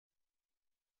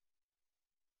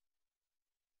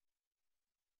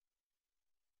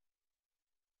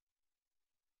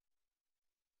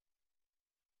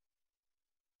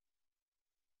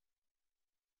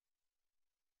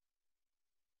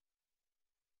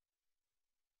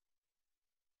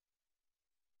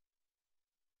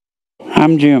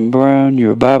I'm Jim Brown,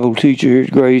 your Bible teacher here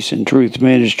at Grace and Truth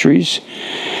Ministries.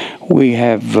 We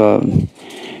are on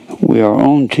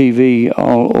TV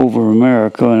all over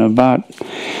America in about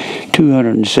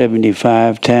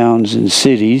 275 towns and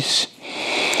cities,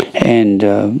 and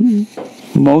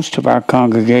most of our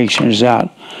congregation is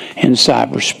out in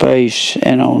cyberspace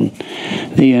and on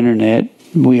the internet.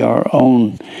 We are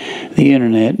on the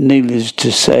internet, needless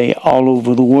to say, all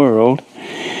over the world,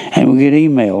 and we get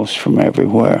emails from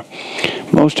everywhere.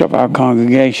 Most of our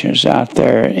congregation is out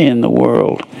there in the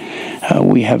world.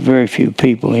 We have very few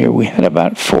people here. We had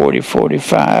about 40,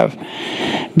 45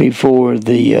 before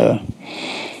the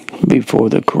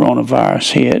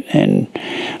coronavirus hit, and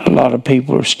a lot of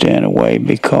people are staying away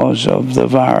because of the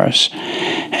virus.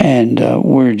 And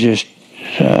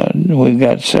we've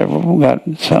got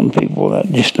some people that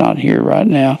are just not here right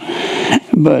now,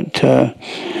 but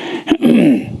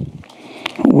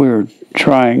we're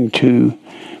trying to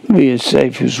be as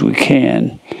safe as we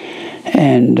can,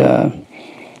 and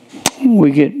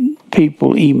we get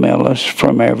people email us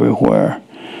from everywhere,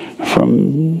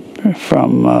 from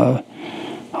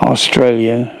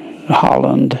Australia,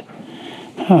 Holland,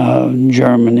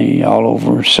 Germany, all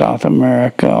over South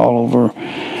America, all over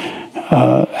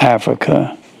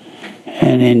Africa,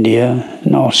 and India,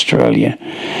 and Australia,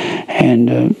 and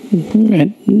a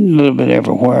little bit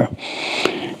everywhere.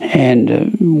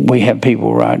 And we have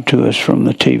people write to us from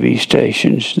the TV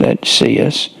stations that see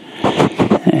us,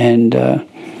 and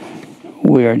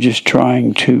we are just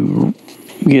trying to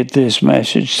get this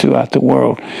message throughout the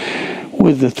world.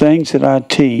 With the things that I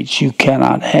teach, you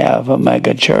cannot have a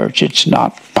mega church. It's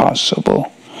not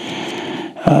possible,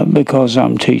 because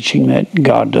I'm teaching that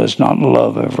God does not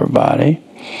love everybody.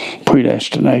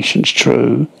 Predestination's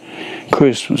true.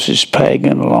 Christmas is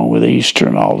pagan, along with Easter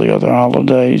and all the other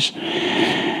holidays.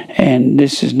 And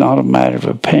this is not a matter of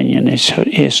opinion. It's a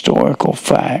historical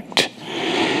fact.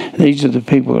 These are the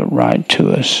people that write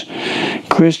to us.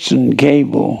 Kristen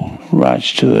Gable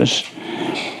writes to us,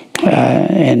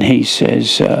 and he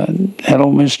says,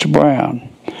 hello, Mr. Brown.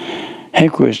 Hey,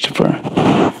 Christopher.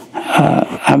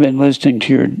 I've been listening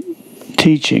to your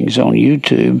teachings on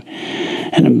YouTube,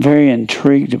 and I'm very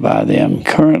intrigued by them.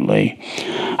 Currently,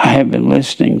 I have been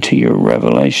listening to your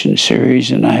Revelation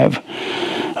series, and I have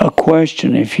a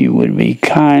question, if you would be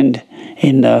kind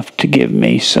enough to give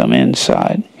me some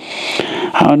insight.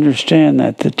 I understand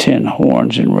that the 10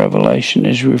 horns in Revelation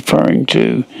is referring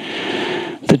to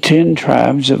the 10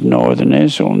 tribes of northern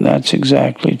Israel, and that's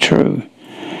exactly true.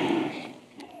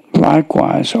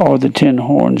 Likewise, are the 10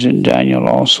 horns in Daniel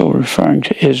also referring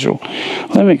to Israel?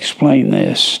 Let me explain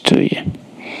this to you.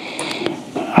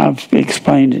 I've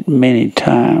explained it many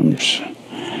times.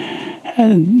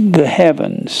 The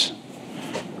heavens,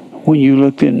 when you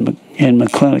looked in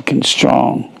McClintock and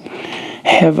Strong,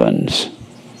 heavens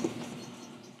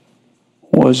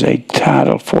was a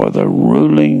title for the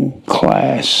ruling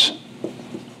class.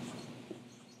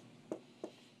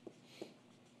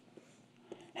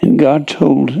 And God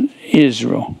told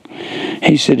Israel,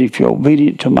 he said, if you're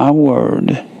obedient to my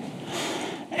word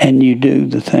and you do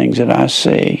the things that I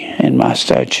say and my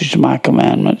statutes and my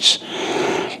commandments,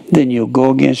 then you'll go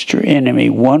against your enemy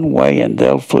one way and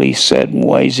they'll flee 7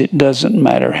 ways. It doesn't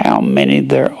matter how many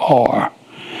there are.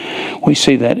 We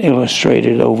see that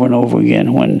illustrated over and over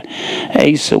again when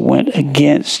Asa went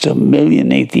against 1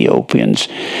 million Ethiopians,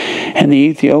 and the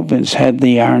Ethiopians had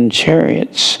the iron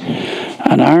chariots.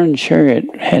 An iron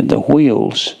chariot had the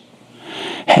wheels,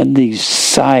 had these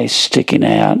scythes sticking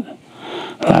out,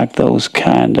 like those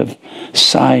kind of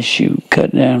scythes you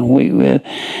cut down wheat with.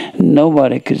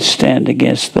 Nobody could stand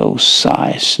against those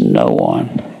scythes, no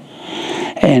one.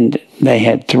 And they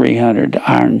had 300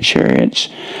 iron chariots,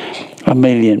 1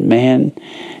 million men,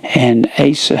 and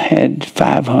Asa had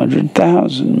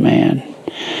 500,000 men.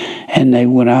 And they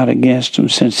went out against them.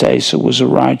 Since Asa was a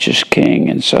righteous king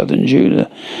in southern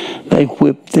Judah, they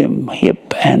whipped them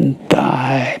hip and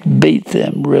thigh, beat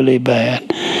them really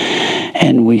bad.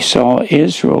 And we saw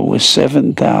Israel with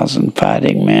 7,000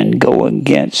 fighting men go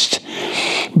against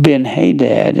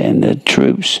Ben-Hadad and the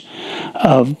troops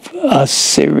of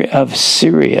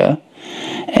Syria,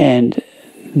 and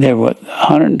there were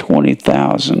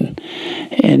 120,000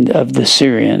 of the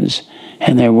Syrians,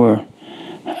 and there were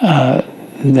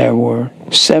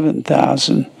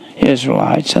 7,000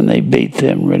 Israelites, and they beat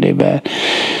them really bad.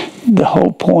 The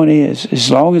whole point is, as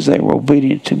long as they were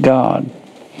obedient to God,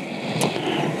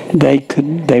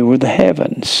 they were the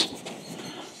heavens.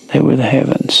 They were the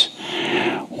heavens.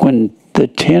 When the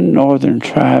 10 northern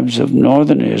tribes of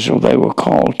northern Israel, they were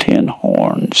called 10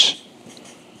 horns.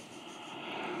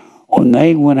 When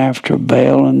they went after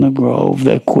Baal in the grove,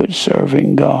 they quit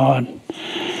serving God.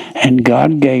 And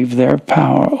God gave their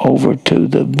power over to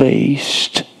the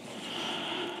beast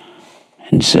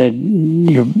and said,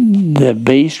 the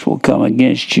beast will come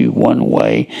against you one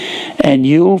way, and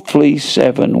you'll flee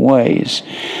 7 ways.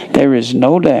 There is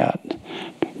no doubt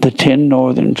the 10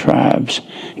 northern tribes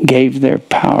gave their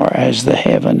power as the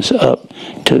heavens up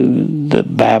to the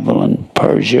Babylon,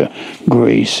 Persia,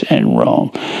 Greece, and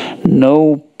Rome.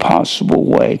 No possible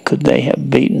way could they have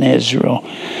beaten Israel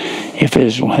if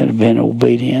Israel had been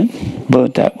obedient.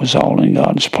 But that was all in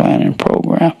God's plan and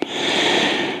program.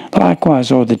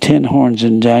 Likewise, are the 10 horns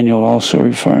in Daniel also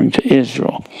referring to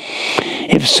Israel?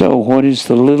 If so, what is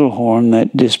the little horn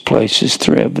that displaces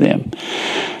 3 of them?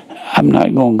 I'm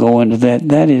not going to go into that.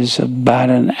 That is about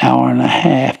an hour and a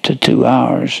half to 2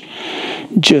 hours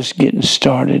just getting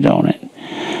started on it.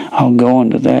 I'll go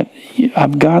into that.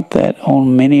 I've got that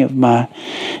on many of my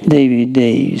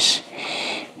DVDs.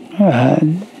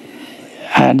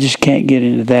 I just can't get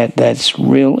into that. That's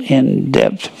real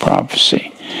in-depth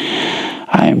prophecy.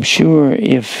 I am sure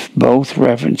if both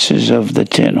references of the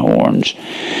 10 horns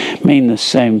mean the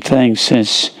same thing,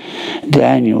 since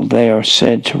Daniel, they are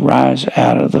said to rise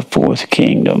out of the 4th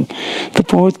kingdom. The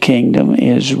 4th kingdom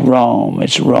is Rome.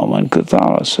 It's Roman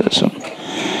Catholicism.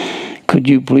 Could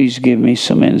you please give me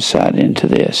some insight into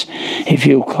this? If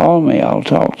you'll call me, I'll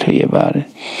talk to you about it.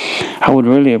 I would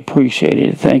really appreciate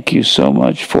it. Thank you so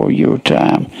much for your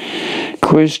time.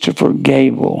 Christopher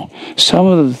Gable. Some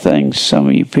of the things some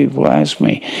of you people ask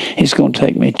me, it's going to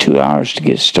take me 2 hours to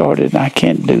get started. I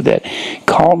can't do that.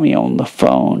 Call me on the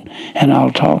phone, and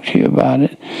I'll talk to you about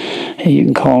it. You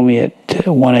can call me at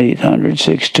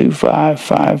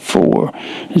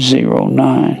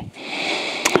 1-800-625-5409.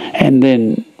 And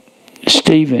then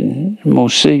Stephen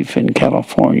Mosif in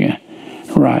California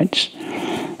writes,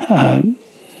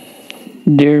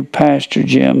 Dear Pastor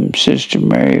Jim, Sister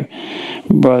Mary,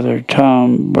 Brother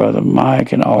Tom, Brother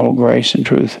Mike, and all Grace and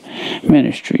Truth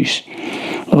Ministries,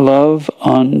 love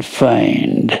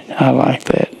unfeigned. I like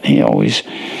that. He always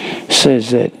says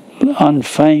that.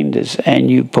 Unfeigned is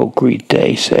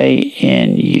anupokrites,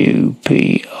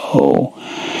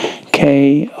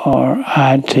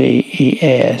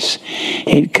 ANUPOKRITES.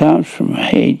 It comes from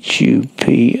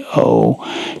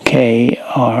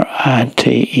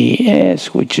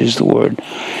HUPOKRITES, which is the word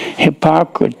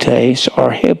Hippocrates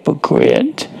or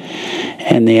hypocrite,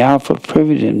 and the alpha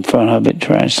privet in front of it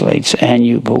translates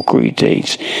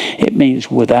anupokrites. It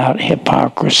means without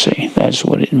hypocrisy. That's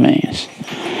what it means.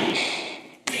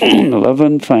 Love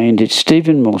Unfeigned. It's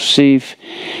Stephen Mosif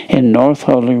in North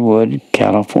Hollywood,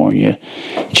 California,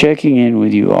 checking in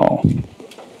with you all.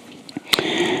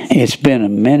 It's been a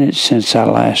minute since I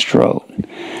last wrote.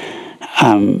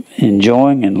 I'm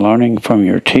enjoying and learning from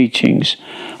your teachings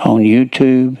on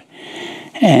YouTube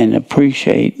and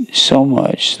appreciate so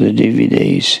much the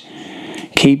DVDs.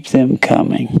 Keep them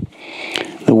coming.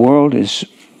 The world is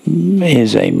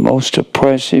a most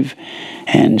oppressive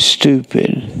and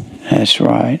stupid, that's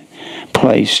right,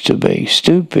 place to be.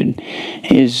 Stupid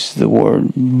is the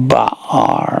word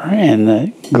ba'ar in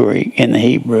the Greek, in the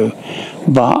Hebrew.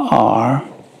 Ba'ar,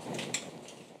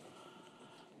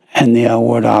 and the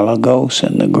word alagos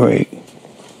in the Greek.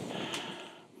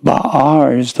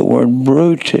 Ba'ar is the word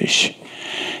brutish.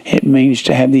 It means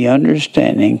to have the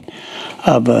understanding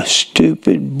of a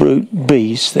stupid brute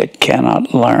beast that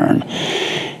cannot learn.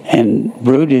 And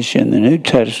brutish in the New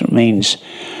Testament means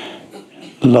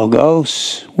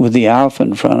logos with the alpha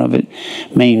in front of it,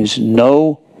 means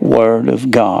no word of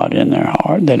God in their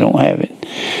heart. They don't have it.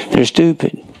 They're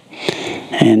stupid.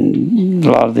 And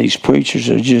a lot of these preachers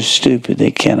are just stupid.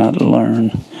 They cannot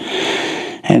learn.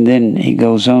 And then he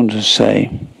goes on to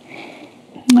say,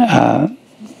 I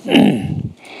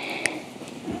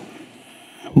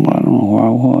don't know where I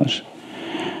was.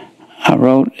 I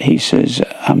wrote, he says,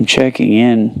 I'm checking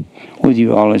in with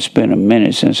you all. It's been a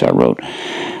minute since I wrote.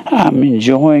 I'm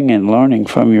enjoying and learning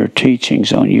from your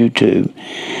teachings on YouTube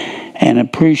and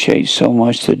appreciate so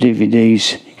much the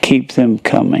DVDs. Keep them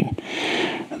coming.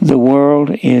 The world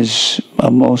is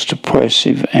a most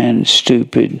oppressive and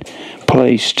stupid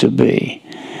place to be.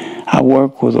 I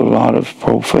work with a lot of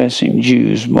professing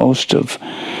Jews, most of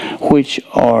which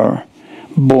are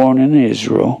born in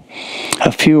Israel.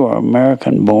 A few are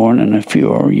American born and a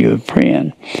few are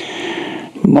European.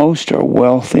 Most are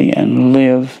wealthy and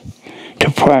live to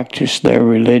practice their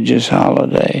religious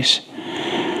holidays.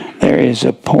 There is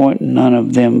a point none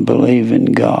of them believe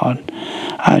in God.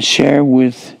 I share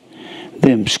with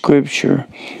them scripture,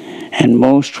 and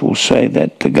most will say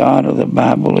that the God of the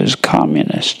Bible is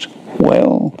communist.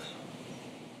 Well,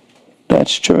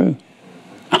 that's true.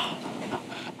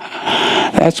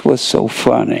 That's what's so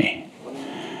funny.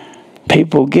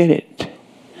 People get it.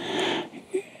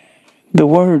 The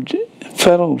word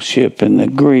fellowship in the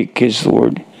Greek is the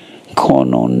word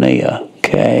koinonia.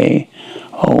 K-O-I-N-O-N-I-A.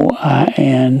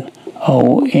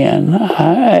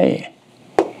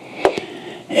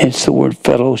 It's the word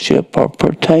fellowship or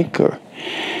partaker.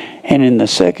 And in the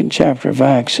second chapter of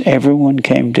Acts, everyone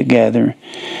came together,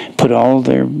 put all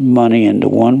their money into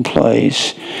one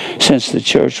place, since the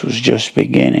church was just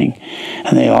beginning,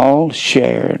 and they all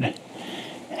shared.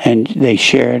 And they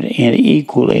shared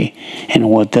equally in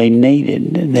what they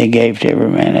needed. They gave to every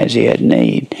man as he had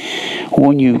need.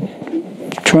 When you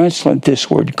translate this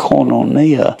word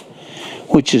koinonia,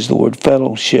 which is the word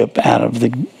fellowship out of the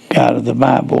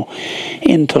Bible,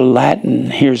 into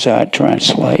Latin, here's how it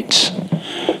translates.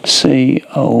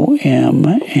 C-O-M-M-U-N-I-S.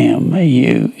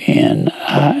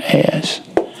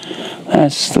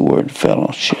 That's the word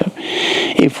fellowship.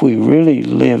 If we really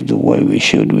lived the way we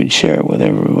should, we'd share it with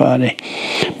everybody.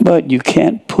 But you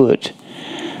can't put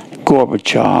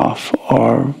Gorbachev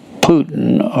or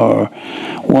Putin or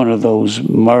one of those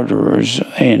murderers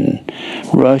in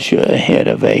Russia ahead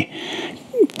of a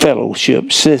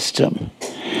fellowship system.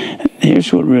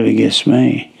 Here's what really gets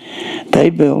me. They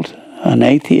built an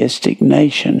atheistic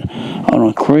nation on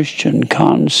a Christian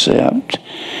concept,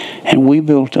 and we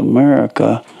built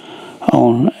America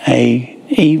on a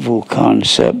evil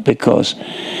concept, because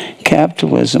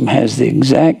capitalism has the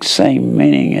exact same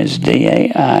meaning as D-A-I-M-O-N-I-O-N.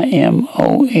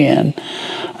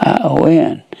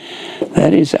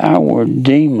 That is our word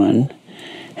demon,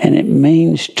 and it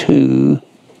means to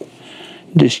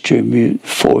distribute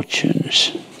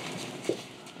fortunes.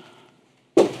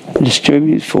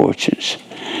 Distribute fortunes.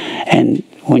 And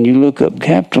when you look up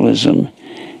capitalism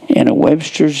in a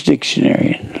Webster's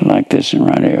dictionary, like this one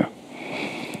right here,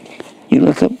 you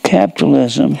look up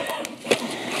capitalism,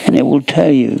 and it will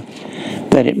tell you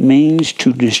that it means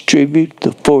to distribute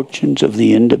the fortunes of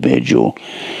the individual,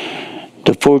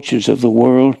 the fortunes of the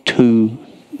world to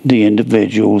the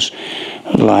individuals,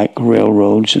 like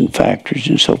railroads and factories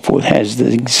and so forth. It has the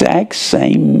exact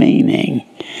same meaning,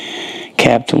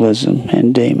 capitalism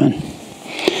and demon.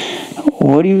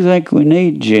 What do you think we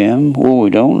need, Jim? Well, we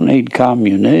don't need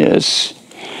communists,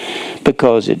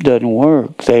 because it doesn't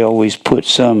work. They always put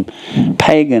some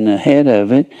pagan ahead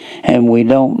of it, and we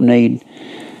don't need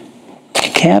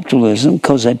capitalism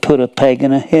because they put a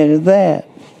pagan ahead of that.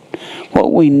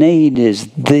 What we need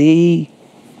is the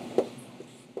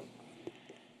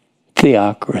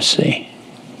theocracy.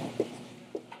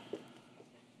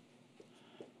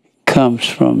 Comes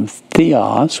from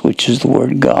theos, which is the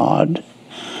word God.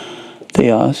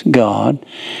 Theos, God,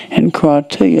 and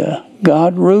kratia,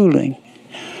 God ruling.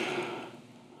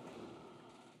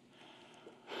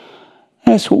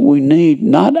 That's what we need,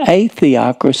 not a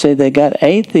theocracy. They got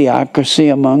a theocracy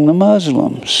among the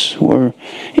Muslims, where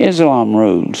Islam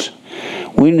rules.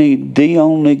 We need the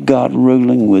only God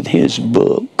ruling with His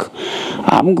book.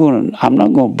 I'm not going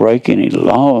to break any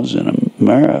laws in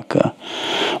America,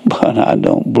 but I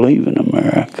don't believe in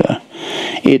America.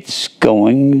 It's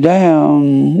going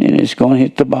down, and it's going to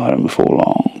hit the bottom before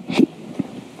long.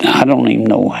 I don't even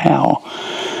know how.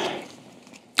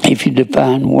 If you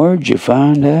define words, you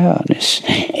find out.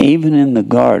 Even in the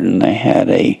garden, they had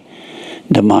a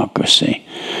democracy.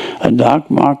 A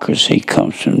democracy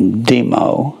comes from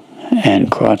demo and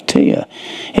kratia.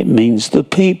 It means the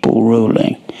people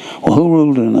ruling. Well, who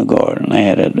ruled in the garden? They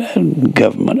had a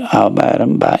government of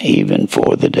Adam, by Eve, and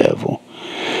for the devil.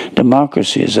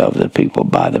 Democracy is of the people,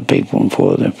 by the people, and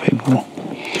for the people.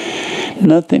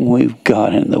 Nothing we've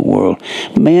got in the world.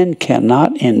 Man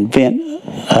cannot invent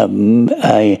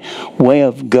a way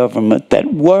of government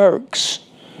that works.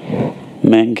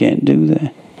 Man can't do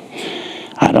that.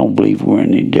 I don't believe we're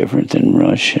any different than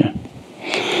Russia.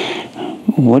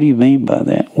 What do you mean by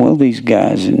that? Well, these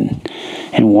guys in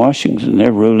Washington,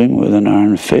 they're ruling with an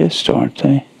iron fist, aren't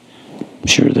they?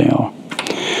 Sure they are.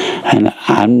 And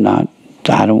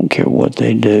I don't care what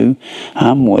they do.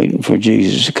 I'm waiting for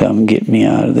Jesus to come and get me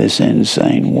out of this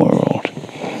insane world.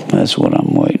 That's what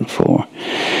I'm waiting for.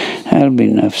 That'll be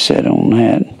enough said on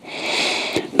that.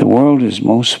 The world is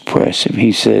most oppressive.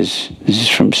 He says, this is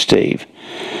from Steve,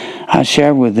 I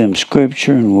share with them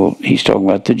scripture, and he's talking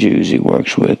about the Jews he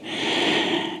works with,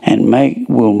 and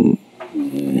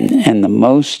the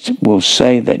most will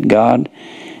say that God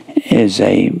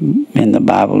in the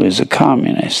Bible is a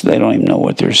communist. They don't even know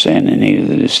what they're saying, and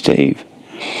neither does Steve.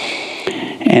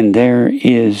 And there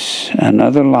is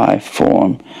another life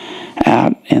form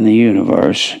out in the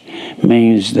universe,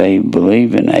 means they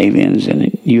believe in aliens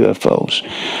and UFOs.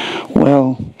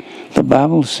 Well, the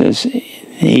Bible says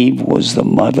Eve was the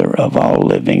mother of all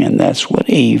living, and that's what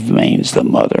Eve means, the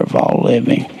mother of all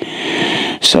living.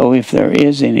 So if there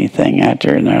is anything out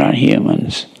there and they're not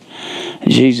humans,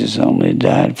 Jesus only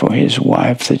died for his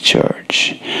wife, the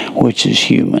church, which is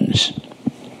humans.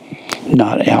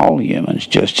 Not all humans,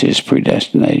 just his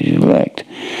predestinated elect.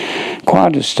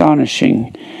 Quite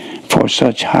astonishing for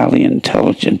such highly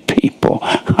intelligent people.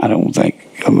 I don't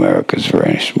think America's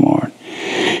very smart.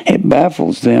 It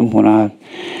baffles them when I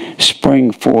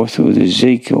spring forth with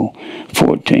Ezekiel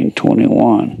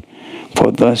 14:21.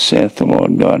 For thus saith the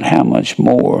Lord God, how much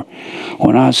more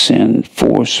when I send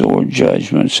 4 sore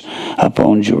judgments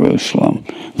upon Jerusalem,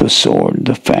 the sword,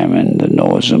 the famine, the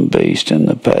noisome beast, and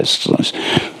the pestilence.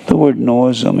 The word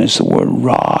noisome is the word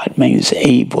ra. It means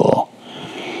evil.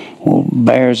 Well,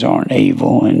 bears aren't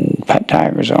evil and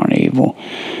tigers aren't evil,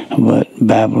 but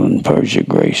Babylon, Persia,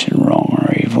 Greece, and Rome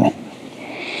are evil.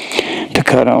 To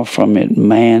cut off from it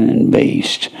man and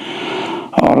beast.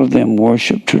 All of them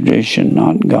worship tradition,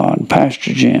 not God.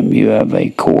 Pastor Jim, you have,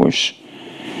 of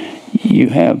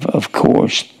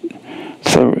course,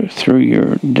 through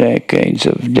your decades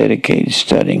of dedicated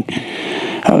studying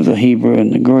of the Hebrew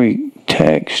and the Greek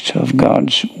text of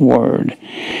God's Word,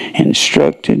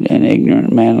 instructed an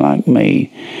ignorant man like me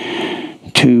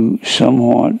to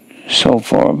somewhat so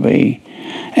far be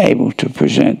able to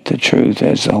present the truth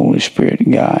as the Holy Spirit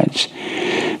guides.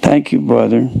 Thank you,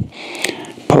 brother.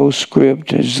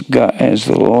 Postscript, as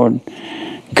the Lord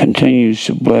continues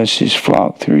to bless his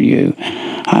flock through you,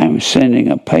 I am sending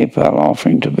a PayPal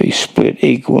offering to be split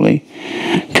equally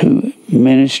to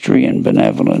ministry and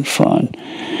benevolent fund.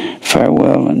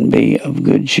 Farewell and be of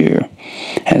good cheer.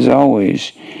 As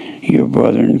always, your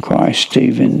brother in Christ,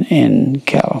 Stephen in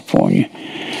California.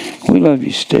 We love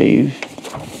you, Steve.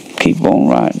 Keep on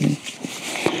writing.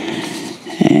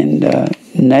 And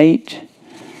Nate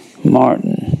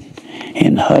Martin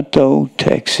in Hutto,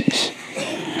 Texas.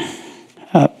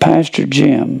 Pastor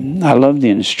Jim, I love the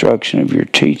instruction of your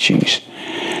teachings.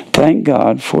 Thank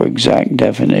God for exact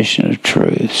definition of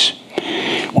truths.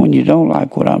 When you don't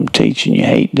like what I'm teaching, you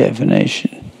hate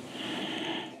definition.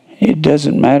 It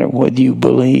doesn't matter whether you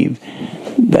believe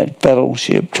that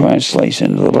fellowship translates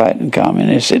into the Latin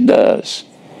communists. It does.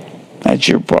 That's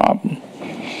your problem.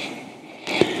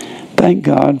 Thank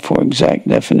God for exact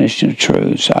definition of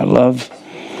truths. I love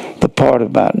the part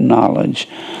about knowledge.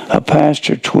 A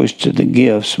pastor twisted the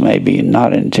gifts, maybe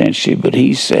not intentionally, but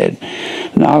he said,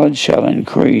 knowledge shall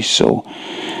increase, so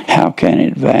how can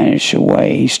it vanish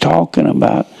away? He's talking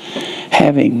about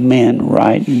having men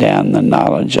write down the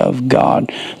knowledge of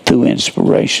God through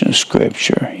inspiration of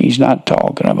Scripture. He's not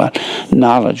talking about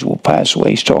knowledge will pass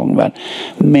away. He's talking about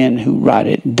men who write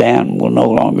it down will no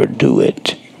longer do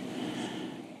it.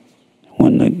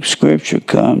 When the Scripture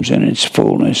comes in its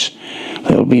fullness,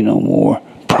 there'll be no more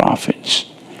prophets.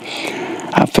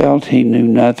 I felt he knew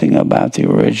nothing about the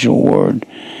original word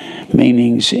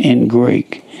meanings in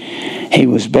Greek. He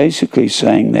was basically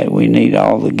saying that we need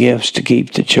all the gifts to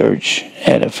keep the church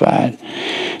edified.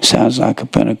 Sounds like a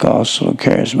Pentecostal or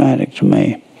charismatic to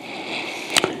me.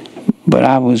 But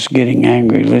I was getting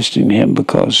angry listening to him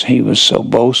because he was so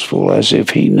boastful, as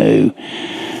if he knew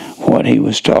what he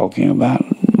was talking about.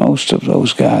 Most of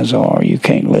those guys are. You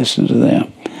can't listen to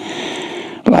them.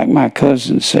 Like my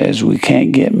cousin says, we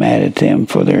can't get mad at them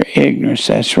for their ignorance.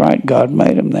 That's right. God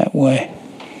made them that way.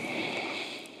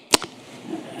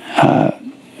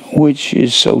 Which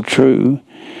is so true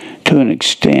to an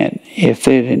extent. If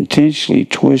they're intentionally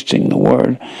twisting the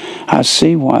word, I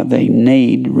see why they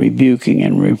need rebuking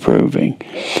and reproving.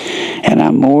 And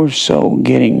I'm more so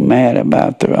getting mad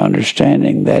about their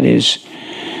understanding that is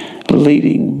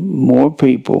leading more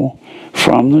people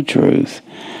from the truth.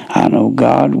 I know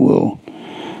God will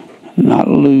not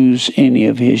lose any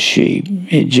of his sheep.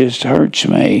 It just hurts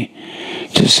me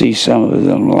to see some of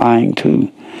them lying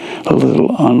to a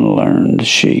little unlearned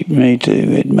sheep. Me too.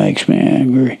 It makes me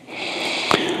angry.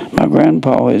 My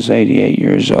grandpa is 88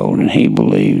 years old, and he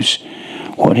believes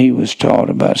what he was taught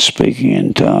about speaking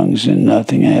in tongues and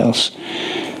nothing else.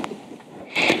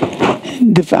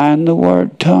 Define the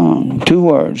word tongue. 2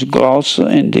 words, glossa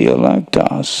and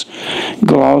dialectos.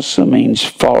 Glossa means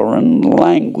foreign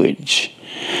language.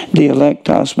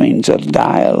 Dialectos means a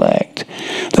dialect.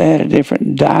 They had a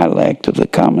different dialect of the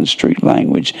common street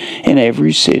language in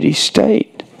every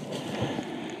city-state.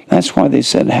 That's why they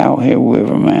said, how hear we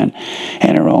every man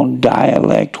in our own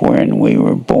dialect wherein we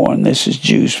were born. This is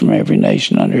Jews from every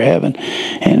nation under heaven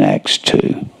in Acts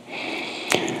 2.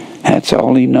 That's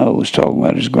all he knows, talking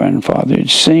about his grandfather. It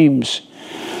seems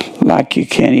like you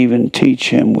can't even teach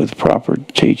him with proper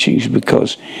teachings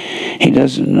because he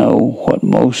doesn't know what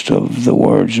most of the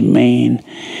words mean,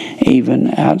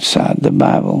 even outside the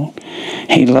Bible.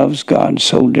 He loves God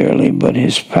so dearly, but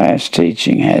his past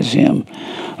teaching has him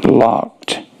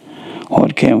locked.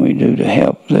 What can we do to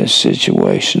help this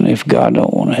situation? If God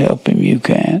don't want to help him, you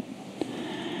can't.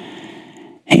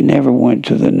 He never went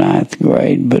to the 9th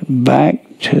grade, but back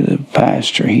to the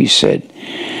pastor, he said,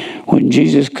 when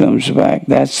Jesus comes back,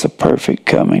 that's the perfect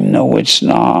coming. No, it's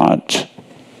not.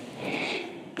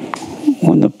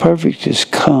 When the perfect is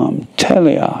come,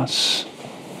 teleos,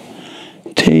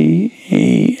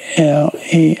 T-E-L-E-I-O-S,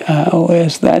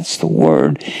 that's the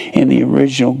word in the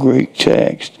original Greek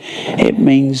text. It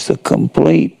means the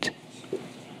complete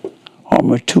or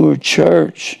mature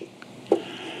church.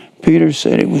 Peter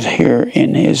said it was here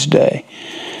in his day.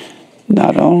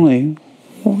 Not only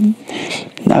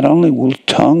will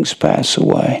tongues pass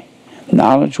away,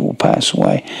 knowledge will pass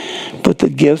away, but the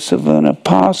gifts of an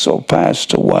apostle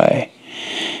passed away.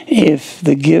 If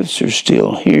the gifts are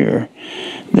still here,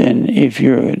 then if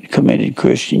you're a committed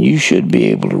Christian, you should be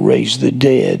able to raise the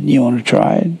dead. You want to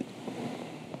try it?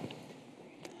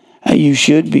 You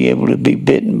should be able to be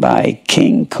bitten by a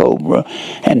king cobra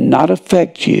and not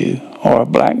affect you, or a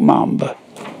black mamba.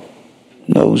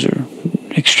 Those are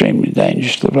extremely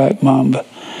dangerous, the black mamba.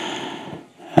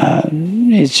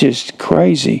 It's just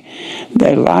crazy.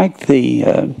 They like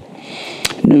the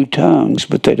new tongues,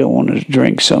 but they don't want to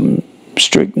drink some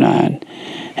strychnine,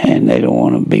 and they don't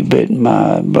want to be bitten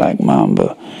by a black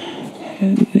mamba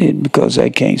because they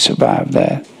can't survive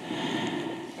that.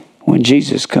 When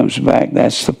Jesus comes back,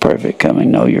 that's the perfect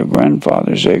coming. No, your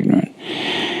grandfather's ignorant.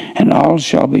 And all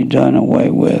shall be done away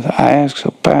with. I asked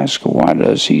the pastor, why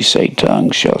does he say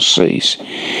tongues shall cease?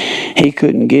 He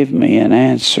couldn't give me an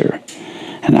answer.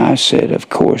 And I said, of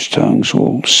course, tongues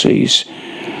will cease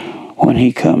when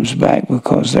he comes back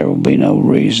because there will be no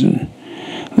reason.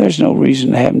 There's no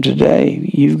reason to have them today.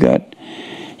 You've got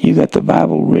the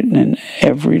Bible written in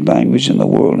every language in the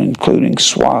world, including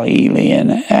Swahili in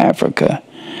Africa.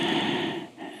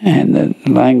 And the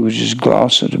language is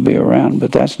glossy to be around,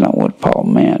 but that's not what Paul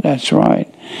meant. That's right.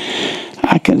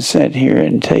 I can sit here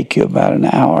and take you about an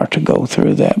hour to go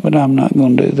through that, but I'm not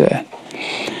going to do that.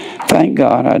 Thank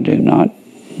God I do not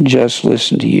just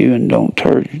listen to you and don't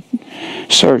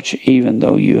search, even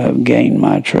though you have gained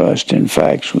my trust in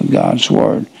facts with God's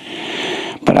Word.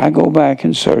 But I go back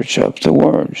and search up the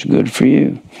words. Good for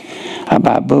you. I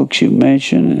buy books you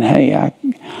mention, and hey,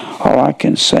 all I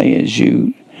can say is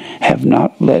you have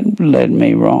not led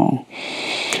me wrong.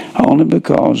 Only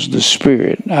because the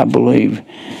Spirit, I believe,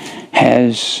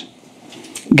 has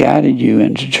guided you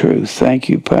into truth. Thank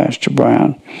you, Pastor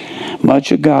Brown.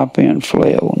 Much Agape and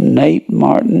Flail. Nate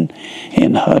Martin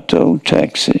in Hutto,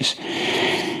 Texas.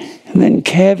 And then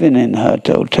Kevin in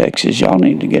Hutto, Texas. Y'all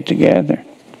need to get together.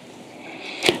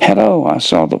 Hello, I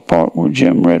saw the part where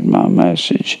Jim read my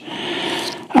message.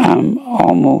 I'm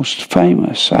almost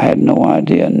famous. I had no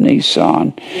idea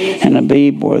Nissan and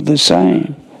Abib were the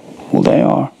same. Well, they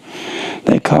are.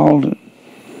 They called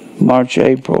March,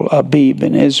 April, Abib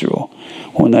in Israel.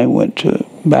 When they went to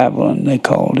Babylon, they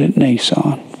called it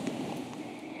Nissan.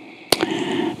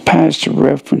 Pastor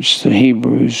referenced the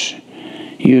Hebrews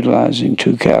utilizing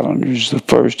 2 calendars. The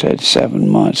first had 7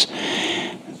 months.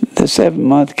 The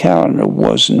 7-month calendar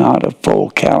was not a full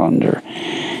calendar.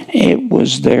 It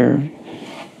was their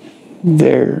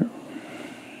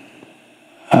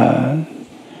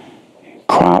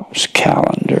crops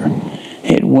calendar.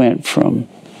 It went from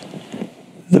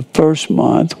the first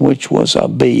month, which was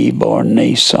Abib or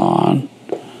Nisan,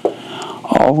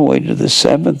 all the way to the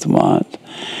 7th month,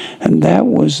 and that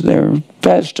was their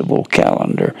festival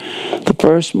calendar. The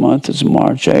first month is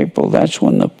March, April. That's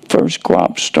when the first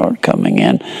crops start coming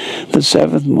in. The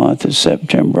 7th month is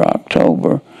September,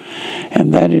 October,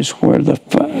 and that is where the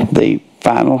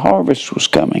final harvest was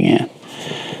coming in.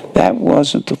 That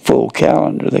wasn't the full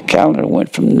calendar. The calendar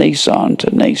went from Nisan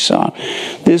to Nisan.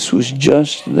 This was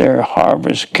just their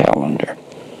harvest calendar.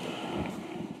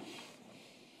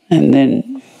 And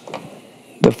then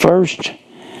the first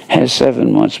has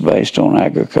 7 months based on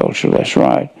agriculture. That's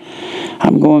right.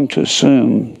 I'm going to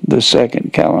assume the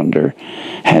second calendar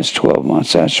has 12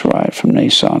 months. That's right, from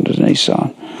Nisan to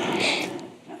Nisan.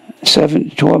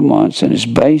 12 months, and is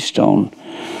based on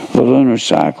the lunar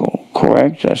cycle.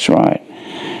 Correct? That's right.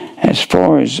 As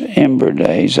far as Ember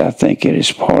Days, I think it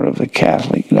is part of the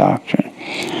Catholic doctrine,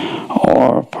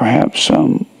 or perhaps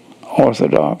some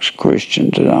Orthodox Christian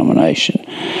denomination.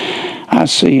 I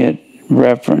see it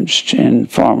referenced in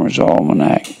Farmer's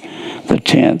Almanac, the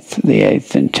 10th, the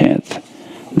 8th, and 10th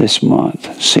this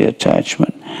month. See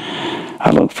attachment. I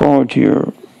look forward to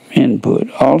your input.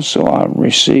 Also, I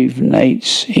received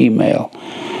Nate's email.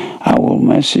 I will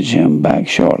message him back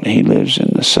shortly. He lives in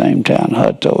the same town,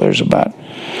 Hutto.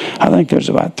 I think there's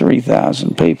about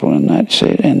 3,000 people in that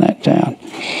city, in that town.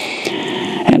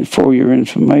 And for your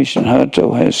information,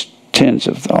 Hutto has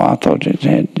I thought it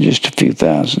had just a few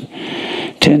thousand,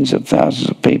 tens of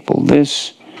thousands of people.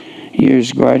 This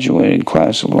year's graduating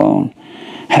class alone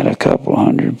had a couple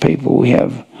hundred people. We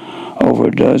have over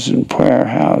a dozen prayer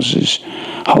houses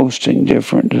hosting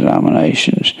different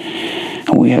denominations.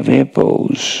 And we have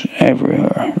hippos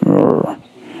everywhere.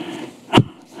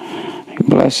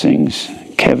 Blessings,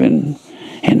 Kevin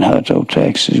in Hutto,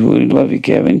 Texas. We love you,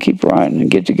 Kevin. Keep writing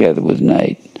and get together with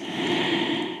Nate.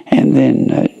 And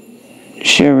then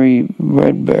Sherry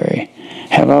Redberry.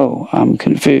 Hello, I'm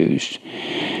confused.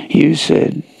 You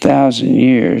said 1,000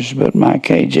 years, but my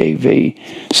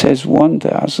KJV says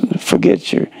 1,000.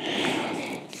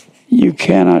 You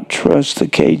cannot trust the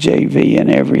KJV in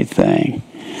everything.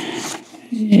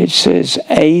 It says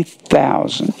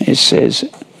 8,000. It says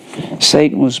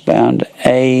Satan was bound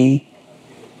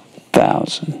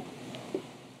 1,000.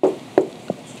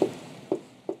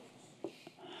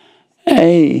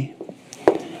 A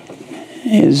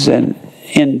is an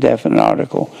indefinite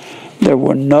article. There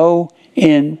were no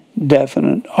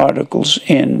indefinite articles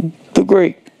in the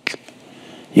Greek.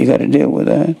 You got to deal with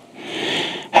that.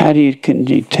 How can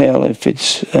you tell if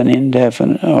it's an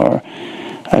indefinite or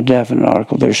a definite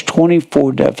article? There's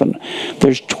 24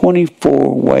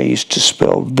 ways to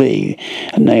spell the,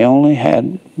 and they only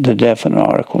had the definite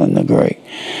article in the Greek.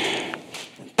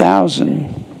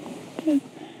 1,000.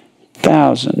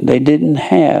 They didn't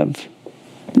have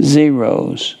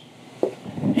zeros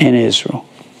in Israel.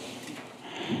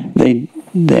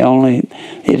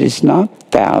 It is not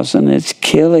 1,000, it's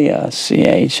Chilia,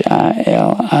 Chilia.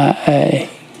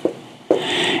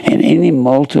 And any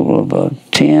multiple of a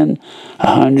 10,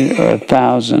 100, or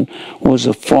 1,000 was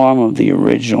a form of the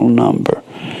original number.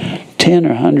 10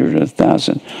 or 100 or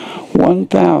 1,000.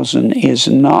 1,000 is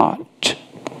not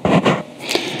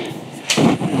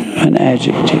an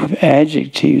adjective.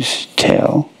 Adjectives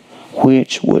tell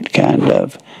which, what kind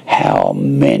of, how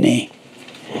many.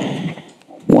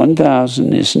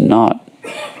 1,000 is not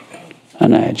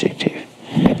an adjective.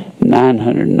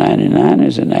 999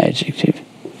 is an adjective.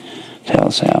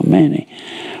 Tells how many.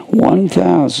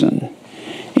 1,000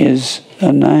 is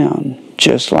a noun,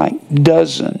 just like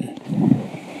dozen.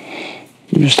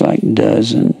 Just like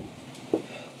dozen.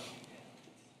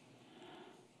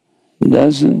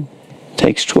 Dozen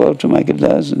takes 12 to make a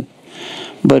dozen.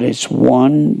 But it's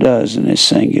 1 dozen is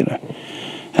singular.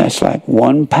 That's like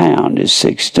 1 pound is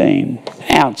 16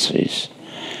 ounces.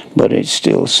 But it's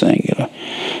still singular.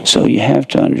 So you have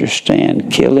to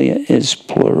understand, Chilia is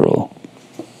plural.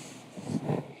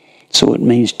 So it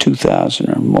means 2,000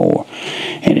 or more.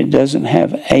 And it doesn't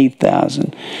have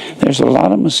 8,000. There's a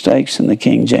lot of mistakes in the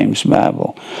King James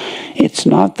Bible. It's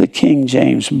not the King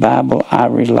James Bible I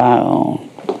rely on.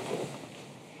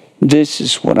 This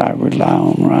is what I rely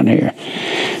on right here.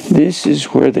 This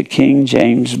is where the King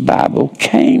James Bible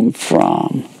came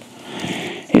from.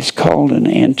 It's called an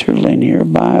interlinear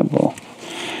Bible.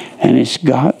 And it's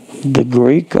got the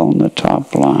Greek on the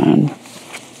top line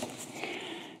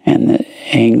and the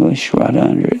English right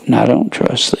under it. And I don't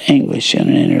trust the English in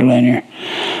an interlinear.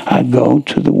 I go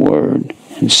to the Word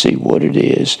and see what it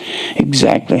is,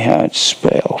 exactly how it's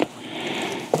spelled.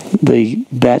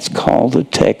 That's called the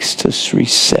Textus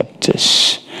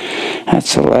Receptus.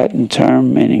 That's a Latin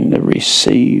term meaning the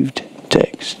received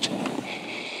text.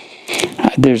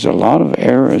 There's a lot of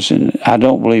errors in it. I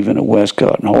don't believe in a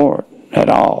Westcott and Hort at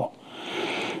all.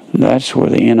 That's where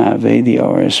the NIV, the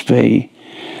RSV,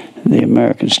 the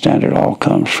American Standard all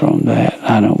comes from that.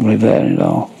 I don't believe that at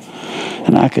all.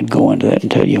 And I could go into that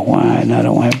and tell you why, and I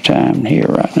don't have time here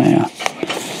right now.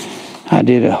 I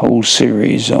did a whole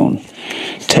series on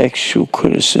textual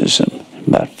criticism,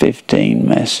 about 15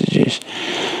 messages,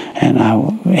 and I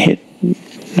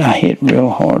hit real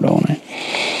hard on it.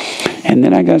 And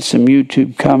then I got some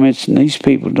YouTube comments, and these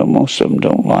people, most of them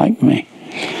don't like me.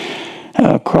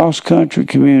 Cross-country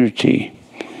community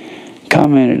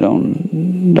commented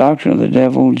on Doctrine of the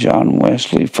Devil, John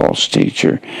Wesley, false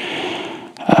teacher,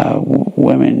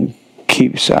 women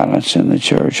keep silence in the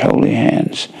church, holy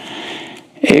hands.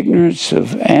 Ignorance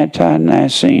of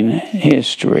anti-Nicene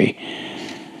history.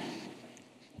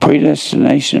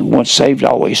 Predestination, once saved,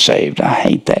 always saved. I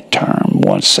hate that term,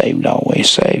 once saved,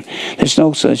 always saved. There's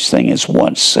no such thing as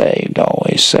once saved,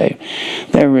 always saved.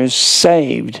 There is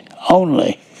saved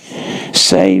only.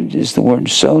 Saved is the word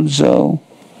sozo,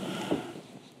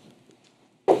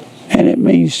 and it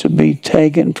means needs to be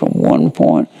taken from one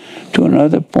point to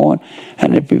another point,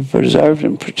 and it be preserved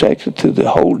and protected through the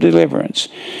whole deliverance.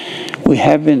 We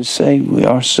have been saved, we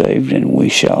are saved, and we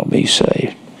shall be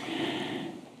saved.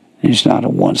 It's not a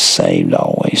once saved,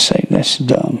 always saved. That's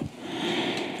dumb.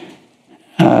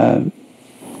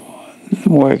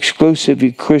 We're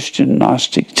exclusively Christian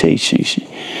Gnostic teachings.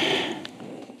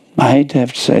 I hate to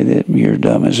have to say that you're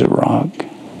dumb as a rock.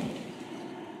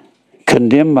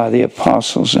 Condemned by the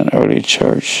apostles and early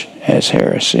church as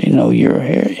heresy. No,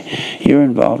 you're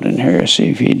involved in heresy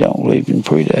if you don't believe in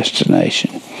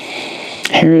predestination.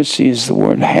 Heresy is the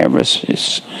word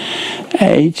heresis.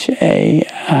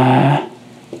 H-A-I-R-E-S-I-S.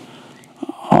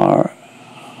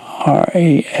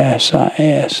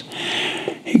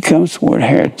 It comes from the word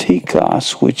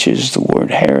heretikos, which is the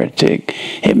word heretic.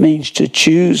 It means to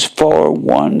choose for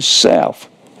oneself.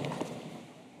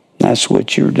 That's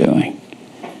what you're doing.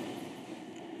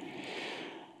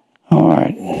 All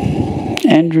right.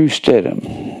 Andrew Stedham.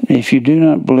 If you do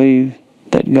not believe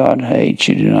that God hates,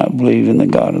 you do not believe in the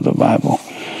God of the Bible.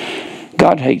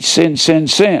 God hates sin, sin,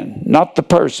 sin, not the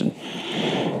person.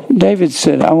 David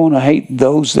said, I want to hate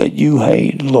those that you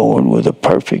hate, Lord, with a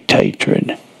perfect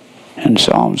hatred. In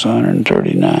Psalms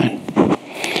 139.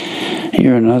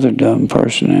 You're another dumb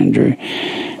person, Andrew,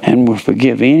 and will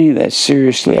forgive any that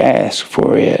seriously ask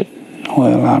for it.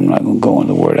 Well, I'm not going to go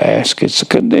into the word ask. It's a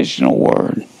conditional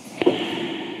word.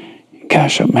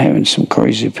 Gosh, I'm having some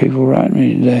crazy people writing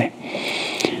me today.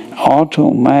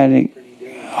 Automatic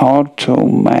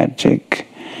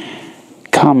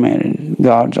commented,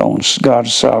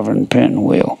 God's sovereign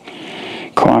pinwheel.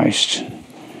 Christ,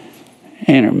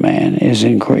 inner man, is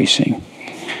increasing.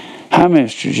 Hi,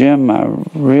 Mr. Jim. My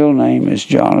real name is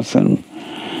Jonathan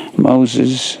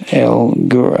Moses L.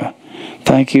 Gura.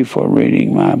 Thank you for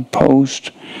reading my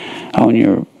post on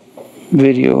your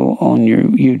video on your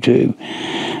YouTube.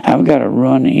 I've got a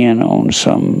run-in on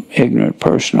some ignorant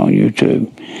person on YouTube.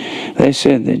 They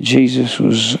said that Jesus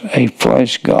was a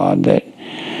flesh God that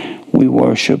we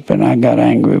worship, and I got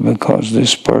angry because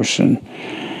this person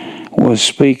was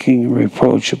speaking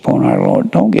reproach upon our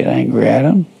Lord. Don't get angry at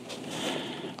him.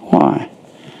 Why?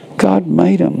 God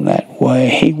made him that way.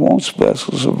 He wants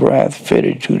vessels of wrath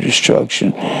fitted to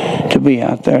destruction to be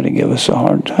out there to give us a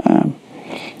hard time.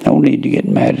 No need to get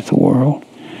mad at the world.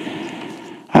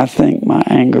 I think my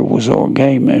anger was orge,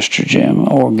 Mr. Jim.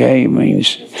 Orge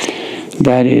means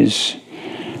that is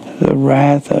the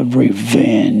wrath of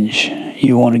revenge.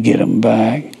 You want to get them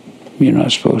back. You're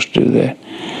not supposed to do that.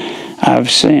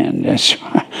 I've sinned.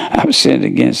 I've sinned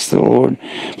against the Lord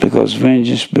because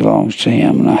vengeance belongs to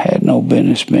him, and I had no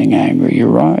business being angry. You're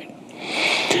right.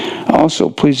 Also,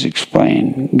 please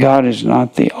explain, God is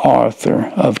not the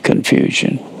author of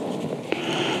confusion.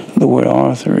 The word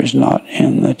author is not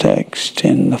in the text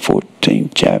in the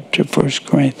 14th chapter of 1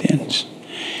 Corinthians.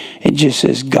 It just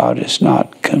says God is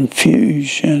not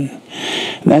confusion.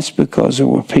 And that's because there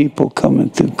were people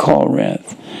coming through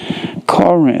Corinth.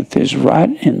 Corinth is right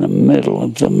in the middle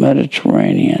of the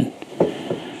Mediterranean.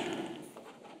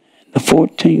 The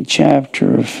 14th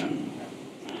chapter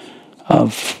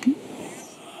of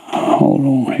hold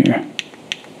on here.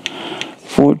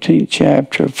 14th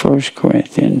chapter of 1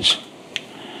 Corinthians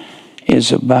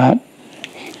is about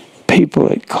people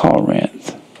at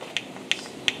Corinth.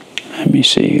 Let me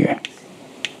see here.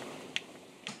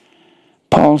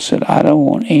 Paul said, I don't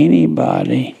want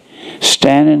anybody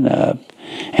standing up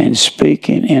and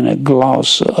speaking in a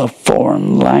glossa, a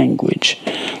foreign language.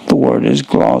 The word is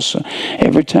glossa.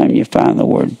 Every time you find the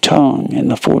word tongue in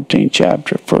the 14th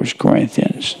chapter of 1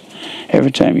 Corinthians,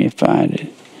 every time you find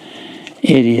it,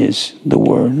 it is the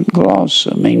word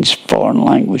glossa, means foreign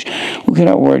language. We get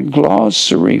our word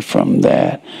glossary from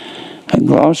that. A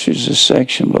glossary is a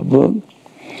section of a book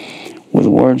with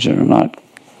words that are not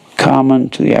common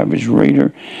to the average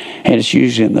reader, and it's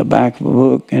usually in the back of a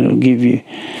book, and it'll give you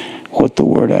what the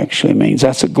word actually means.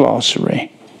 That's a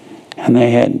glossary. And they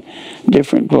had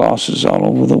different glosses all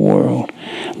over the world.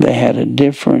 They had a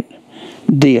different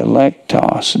dialect.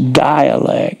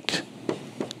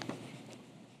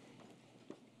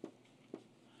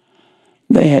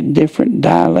 They had different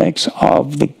dialects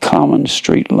of the common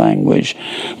street language,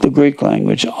 the Greek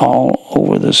language, all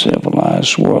over the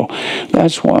civilized world.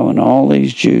 That's why when all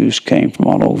these Jews came from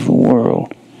all over the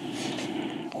world,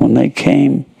 when they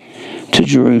came to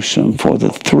Jerusalem for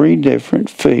the three different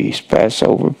feasts,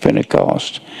 Passover,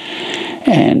 Pentecost,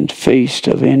 and Feast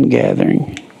of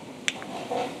Ingathering,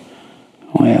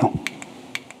 well,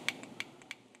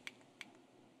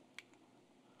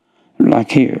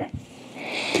 like here,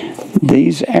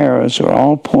 these arrows are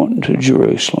all pointing to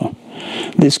Jerusalem.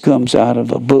 This comes out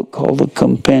of a book called the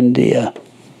Compendia.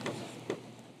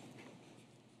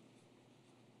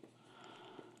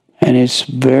 And it's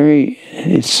very,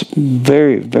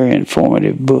 very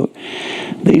informative book.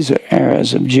 These are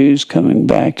eras of Jews coming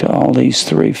back to all these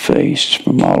three feasts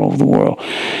from all over the world.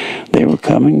 They were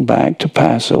coming back to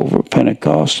Passover,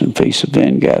 Pentecost, and Feast of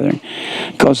Ingathering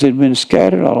because they'd been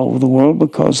scattered all over the world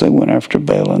because they went after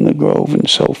Baal in the grove and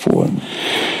so forth.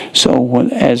 So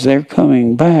as they're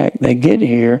coming back, they get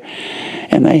here,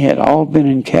 and they had all been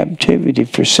in captivity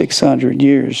for 600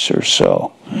 years or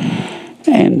so.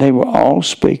 And they were all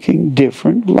speaking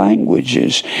different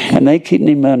languages. And they couldn't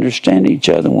even understand each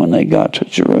other when they got to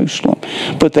Jerusalem.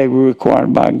 But they were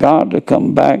required by God to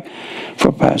come back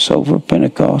for Passover,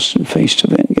 Pentecost, and Feast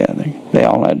of Ingathering. They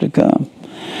all had to come.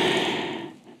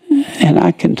 And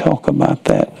I can talk about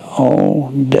that all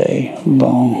day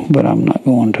long, but I'm not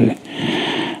going to.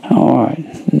 All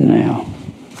right, now.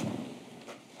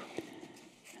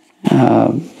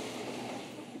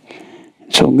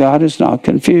 So God is not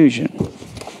confusion.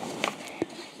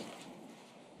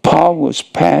 Paul was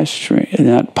pastoring,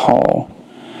 not Paul.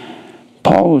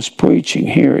 Paul was preaching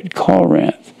here at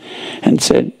Corinth and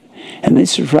said, and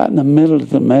this is right in the middle of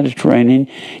the Mediterranean.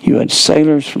 You had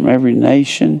sailors from every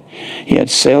nation. You had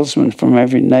salesmen from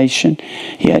every nation.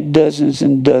 You had dozens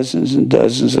and dozens and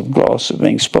dozens of glossa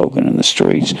being spoken in the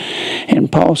streets.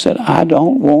 And Paul said, I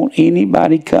don't want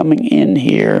anybody coming in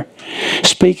here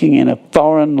speaking in a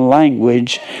foreign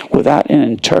language without an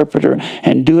interpreter,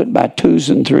 and do it by twos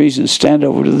and threes and stand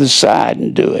over to the side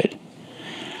and do it.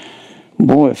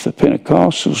 Boy, if the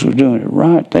Pentecostals were doing it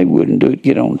right, they wouldn't do it,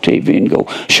 get on TV and go,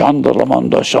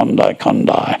 Shandalamanda Shandai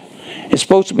Kandai. It's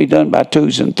supposed to be done by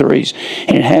twos and threes,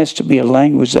 and it has to be a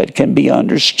language that can be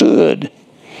understood.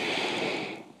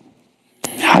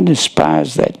 I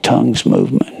despise that tongues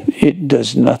movement. It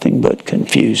does nothing but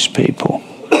confuse people.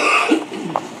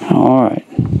 All right.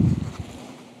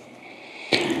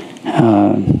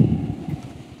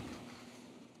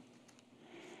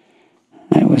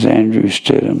 That was Andrew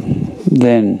Stidham.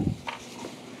 Then,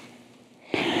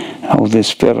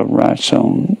 this fellow writes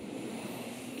on,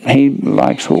 he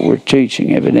likes what we're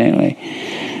teaching, evidently.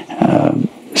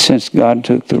 Since God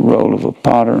took the role of a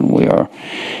potter and we are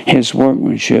his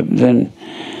workmanship, then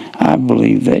I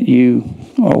believe that you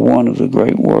are one of the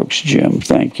great works, Jim.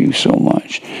 Thank you so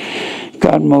much.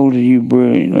 God molded you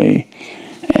brilliantly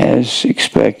as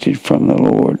expected from the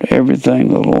Lord. Everything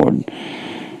the Lord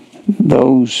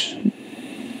those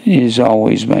is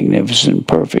always magnificent and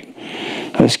perfect.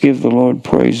 Let's give the Lord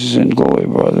praises and glory,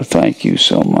 brother. Thank you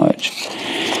so much.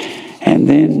 And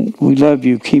then we love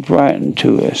you. Keep writing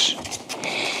to us.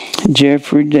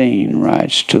 Jeffrey Dean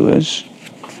writes to us,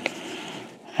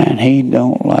 and he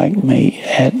don't like me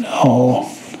at all.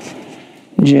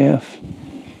 Jeff,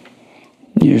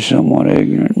 you're somewhat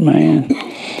ignorant, man.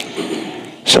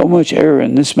 So much error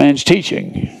in this man's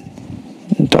teaching.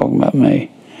 I'm talking about me.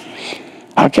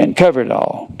 I can't cover it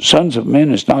all. Sons of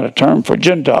men is not a term for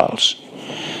Gentiles.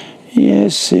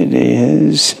 Yes, it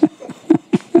is.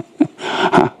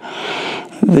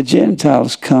 The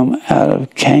Gentiles come out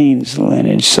of Cain's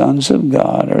lineage. Sons of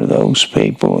God are those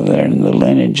people that are in the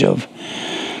lineage of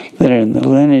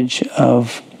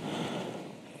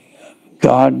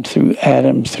God through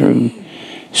Adam, through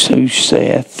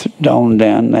Seth, on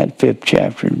down that 5th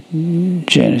chapter of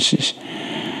Genesis.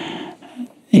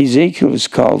 Ezekiel is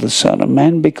called the Son of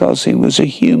Man because he was a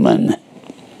human.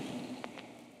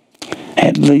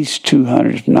 At least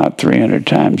 200, if not 300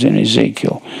 times in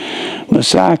Ezekiel.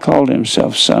 Messiah called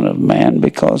himself Son of Man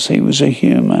because he was a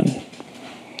human.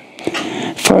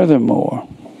 Furthermore,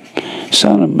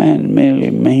 Son of Man merely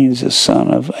means the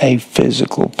son of a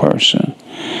physical person.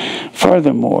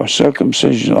 Furthermore,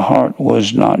 circumcision of the heart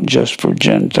was not just for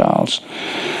Gentiles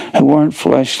who weren't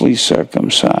fleshly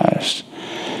circumcised.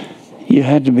 You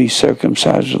had to be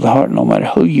circumcised of the heart no matter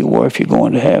who you were if you're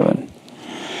going to heaven.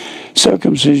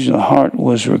 Circumcision of the heart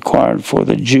was required for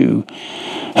the Jew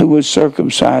who was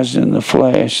circumcised in the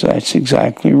flesh. That's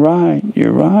exactly right.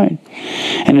 You're right.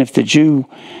 And if the Jew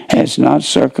has not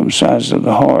circumcised of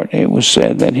the heart, it was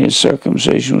said that his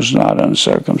circumcision was not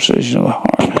uncircumcision of the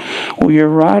heart. Well, you're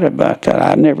right about that.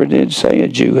 I never did say a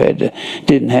Jew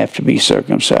didn't have to be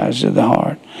circumcised of the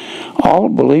heart. All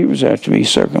believers have to be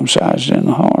circumcised in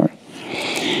the heart.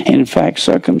 In fact,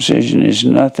 circumcision has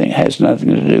nothing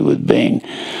to do with being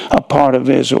a part of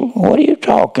Israel. What are you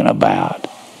talking about?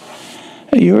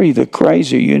 You're either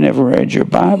crazy or you never read your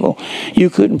Bible. You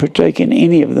couldn't partake in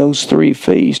any of those 3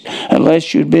 feasts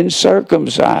unless you'd been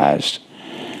circumcised.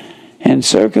 And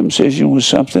circumcision was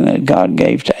something that God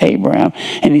gave to Abraham.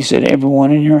 And he said,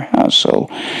 everyone in your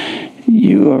household.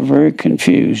 You are very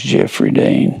confused, Jeffrey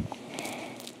Dean.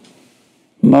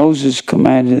 Moses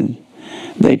commanded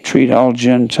they treat all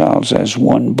Gentiles as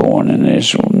one born in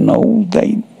Israel. No,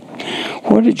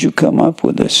 where did you come up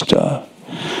with this stuff?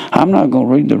 I'm not going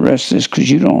to read the rest of this because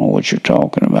you don't know what you're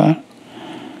talking about.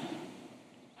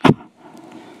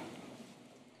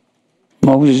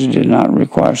 Moses did not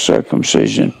require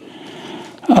circumcision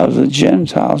of the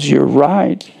Gentiles. You're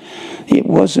right. It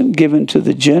wasn't given to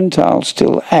the Gentiles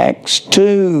till Acts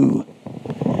 2.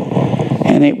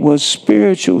 And it was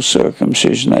spiritual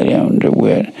circumcision they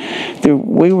underwent.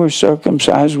 We were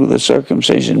circumcised with a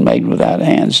circumcision made without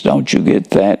hands. Don't you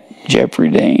get that, Jeffrey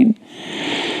Dean?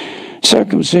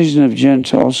 Circumcision of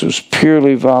Gentiles was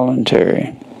purely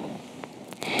voluntary.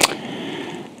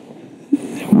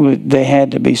 They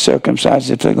had to be circumcised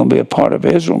if they're going to be a part of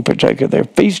Israel and partake of their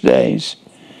feast days.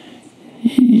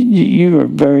 You are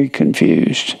very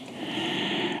confused.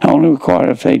 Only required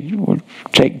if they would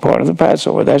take part of the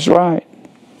Passover. That's right.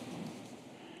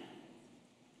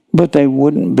 But they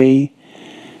wouldn't be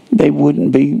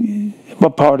a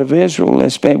part of Israel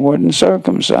unless they weren't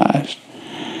circumcised.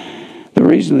 The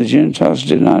reason the Gentiles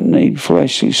did not need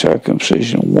fleshly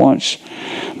circumcision once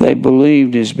they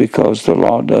believed is because the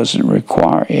law doesn't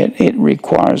require it. It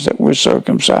requires that we're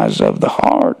circumcised of the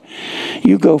heart.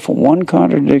 You go from one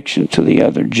contradiction to the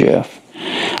other, Jeff.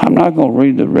 I'm not going to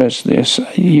read the rest of this.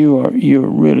 You're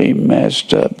really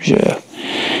messed up, Jeff.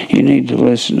 You need to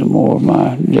listen to more of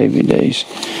my DVDs.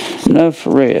 Enough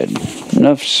read.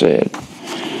 Enough said.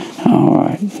 All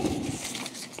right.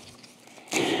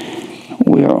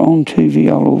 We are on TV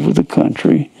all over the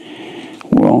country.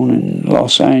 We're on in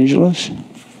Los Angeles.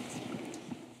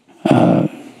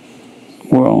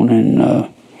 We're on in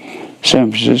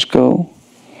San Francisco.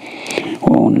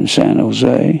 We're on in San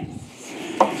Jose.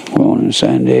 We're on in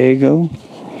San Diego.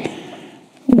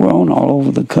 We're on all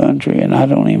over the country, and I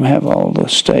don't even have all the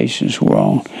stations we're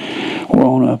on. We're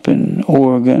on up in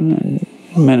Oregon and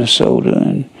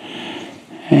Minnesota,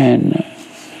 and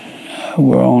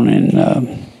we're on in,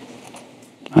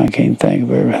 I can't think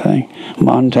of everything,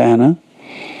 Montana.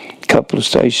 A couple of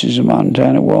stations in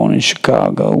Montana. We're on in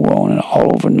Chicago. We're on in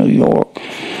all over New York,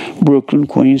 Brooklyn,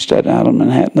 Queens, Staten Island,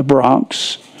 Manhattan, the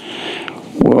Bronx.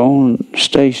 We're on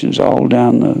stations all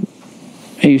down the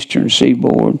eastern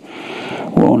seaboard.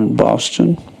 We're on in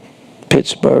Boston,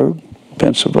 Pittsburgh,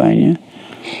 Pennsylvania.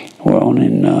 We're on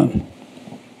in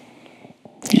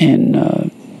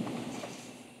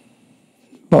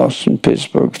Boston,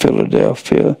 Pittsburgh,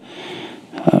 Philadelphia.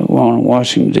 We're on in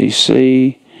Washington,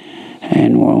 D.C.,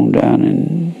 and we're on down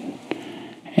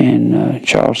in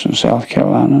Charleston, South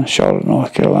Carolina, Charlotte,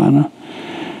 North Carolina,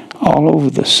 all over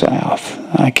the South.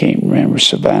 I can't remember,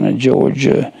 Savannah,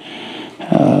 Georgia,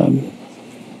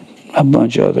 a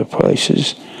bunch of other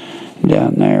places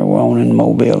down there. We're on in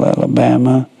Mobile,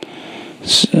 Alabama,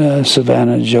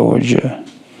 Savannah, Georgia.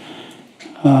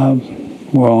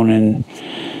 We're on in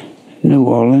New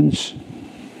Orleans.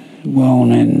 We're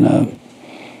on in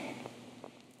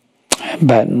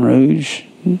Baton Rouge,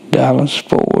 Dallas,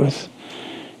 Fort Worth,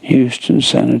 Houston,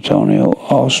 San Antonio,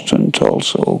 Austin,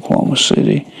 Tulsa, Oklahoma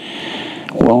City.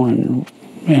 We're on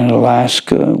in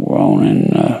Alaska. We're on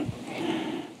in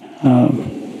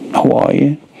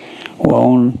Hawaii. We're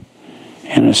on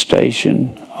in a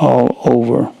station all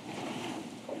over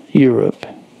Europe.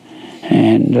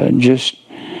 And just,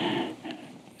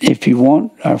 if you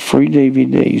want our free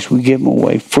DVDs, we give them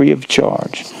away free of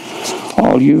charge.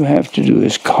 All you have to do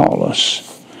is call us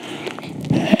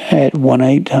at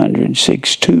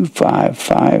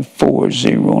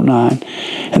 1-800-625-5409,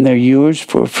 and they're yours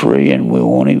for free, and we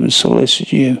won't even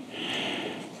solicit you.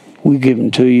 We give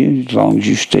them to you as long as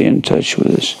you stay in touch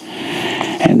with us.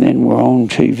 And then we're on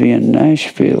TV in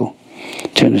Nashville,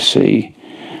 Tennessee,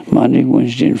 Monday,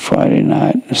 Wednesday, and Friday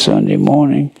night, and Sunday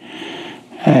morning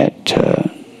at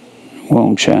we're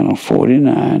on channel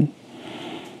 49.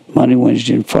 Monday,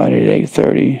 Wednesday, and Friday at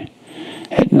 8:30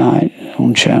 at night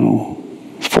on channel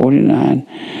 49,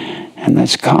 and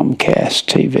that's Comcast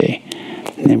TV.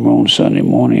 And then we're on Sunday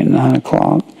morning at 9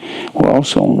 o'clock. We're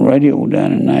also on radio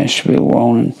down in Nashville. We're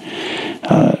on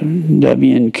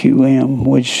WNQM,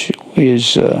 which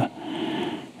is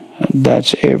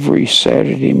that's every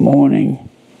Saturday morning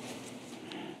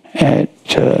at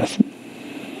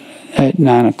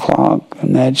 9 o'clock,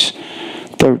 and that's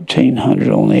 1300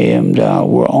 on the AM dial.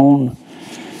 We're on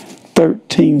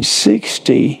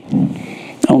 1360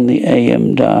 on the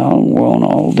AM dial, and we're on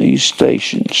all these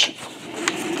stations,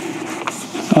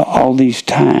 all these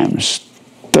times.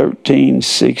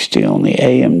 1360 on the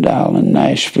AM dial in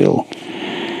Nashville,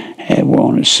 and we're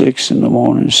on at 6 in the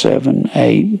morning, 7,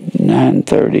 8,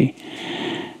 9:30.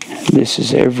 This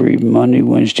is every Monday,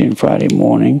 Wednesday, and Friday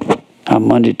morning.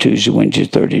 Monday, Tuesday, Wednesday,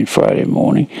 Thursday, and Friday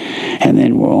morning. And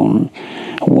then we're on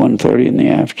 1:30 in the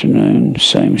afternoon,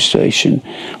 same station.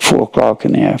 4 o'clock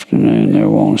in the afternoon.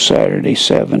 Then we're on Saturday,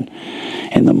 7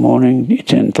 in the morning,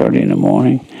 10:30 in the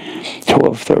morning,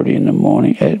 12:30 in the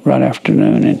morning, right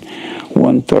afternoon, and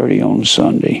 1:30 on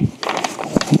Sunday.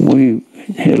 We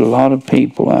hit a lot of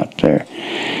people out there.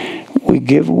 We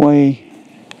give away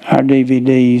our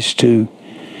DVDs to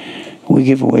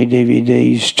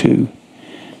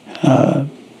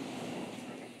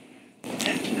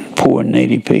poor and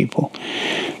needy people.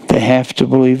 They have to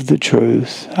believe the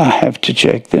truth. I have to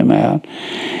check them out.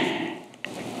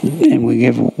 And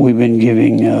we've been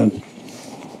giving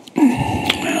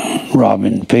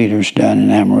Robin Peters down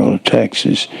in Amarillo,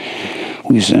 Texas.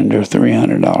 We send her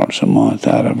 $300 a month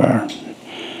out of our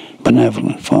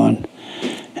benevolent fund.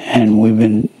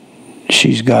 And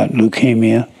she's got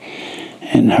leukemia,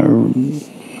 and her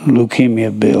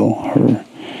leukemia bill,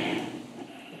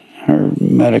 her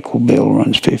medical bill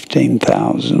runs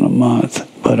 $15,000 a month,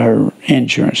 but her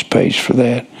insurance pays for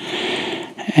that.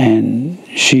 And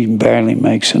she barely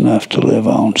makes enough to live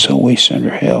on, so we send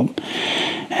her help.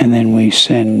 And then we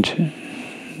send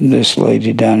this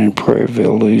lady down in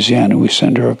Prairieville, Louisiana, we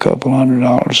send her a couple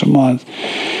 $100 a month.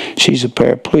 She's a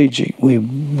paraplegic.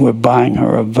 We're buying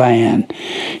her a van.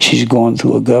 She's going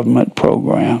through a government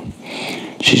program.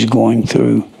 She's going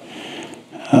through,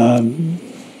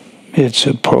 it's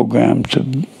a program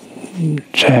to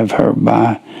have her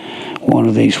buy one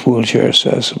of these wheelchair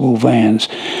accessible vans,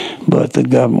 but the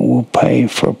government will pay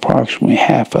for approximately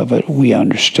half of it, we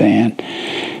understand.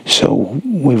 So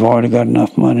we've already got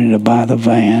enough money to buy the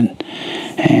van,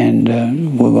 and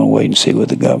we're going to wait and see what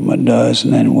the government does,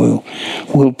 and then we'll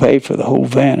pay for the whole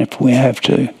van if we have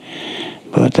to.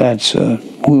 But that's a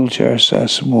wheelchair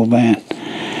accessible van.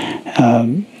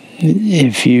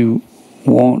 If you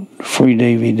want free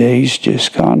DVDs,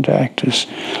 just contact us.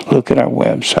 Look at our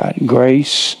website,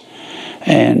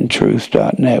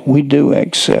 graceandtruth.net. We do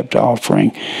accept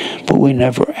offering, but we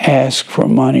never ask for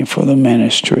money for the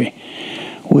ministry.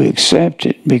 We accept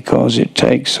it because it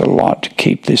takes a lot to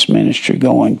keep this ministry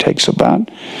going. It takes about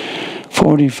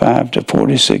 $45,000 to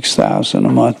 $46,000 a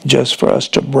month just for us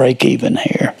to break even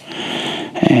here.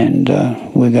 And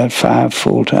we got 5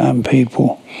 full-time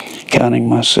people, counting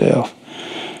myself,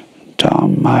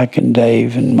 Tom, Mike, and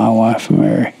Dave, and my wife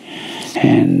Mary.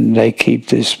 And they keep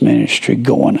this ministry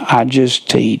going. I just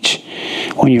teach.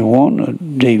 When you want a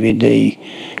DVD,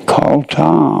 call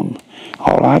Tom.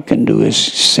 All I can do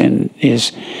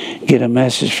is get a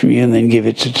message from you and then give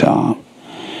it to Tom,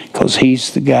 because he's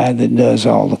the guy that does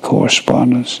all the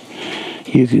correspondence.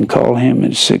 You can call him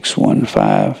at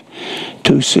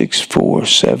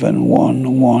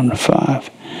 615-264-7115.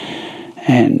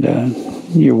 And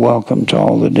you're welcome to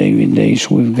all the DVDs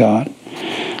we've got.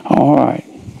 All right.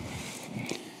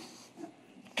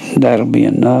 That'll be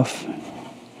enough.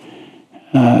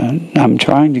 I'm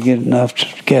trying to get enough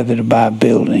together to buy a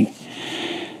building.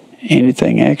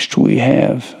 Anything extra we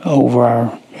have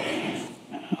over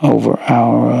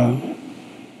our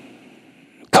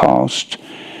cost,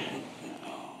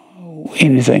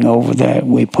 anything over that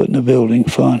we put in the building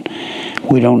fund.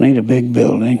 We don't need a big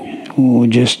building. We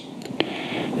just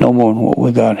no more than what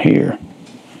we got here.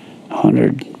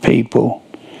 100 people.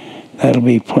 That'll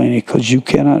be plenty, because you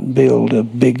cannot build a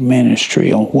big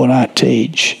ministry on what I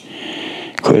teach.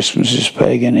 Christmas is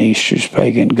pagan, Easter's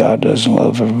pagan, God doesn't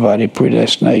love everybody,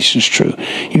 predestination's true.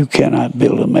 You cannot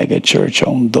build a mega church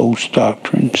on those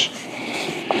doctrines.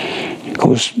 Of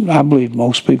course, I believe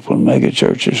most people in mega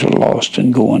churches are lost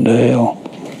and going to hell.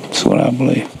 That's what I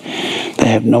believe. They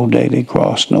have no daily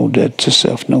cross, no debt to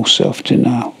self, no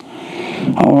self-denial.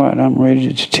 All right, I'm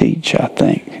ready to teach, I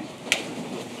think.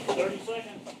 30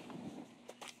 seconds.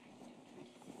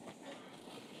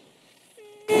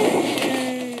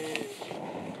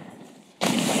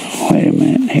 Wait a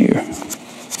minute here.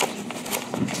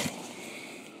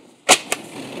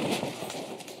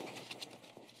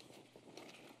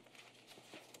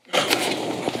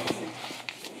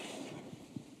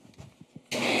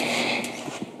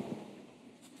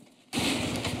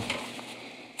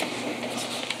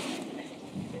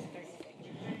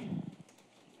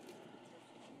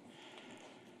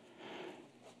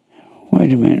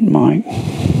 Wait a minute, Mike.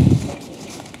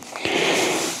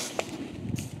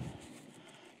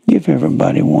 Give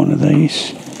everybody one of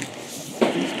these.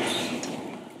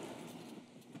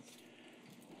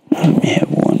 Let me have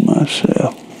one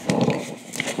myself.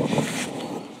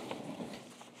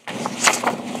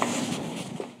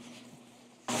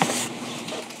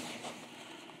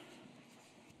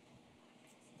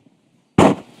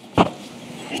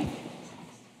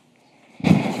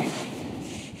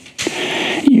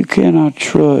 cannot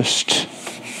trust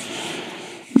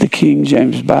the King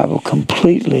James Bible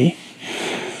completely.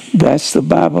 That's the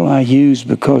Bible I use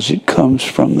because it comes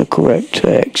from the correct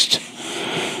text,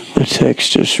 the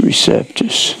Textus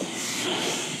Receptus.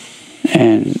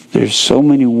 And there's so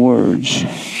many words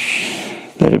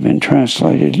that have been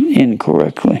translated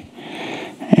incorrectly,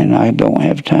 and I don't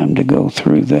have time to go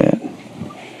through that.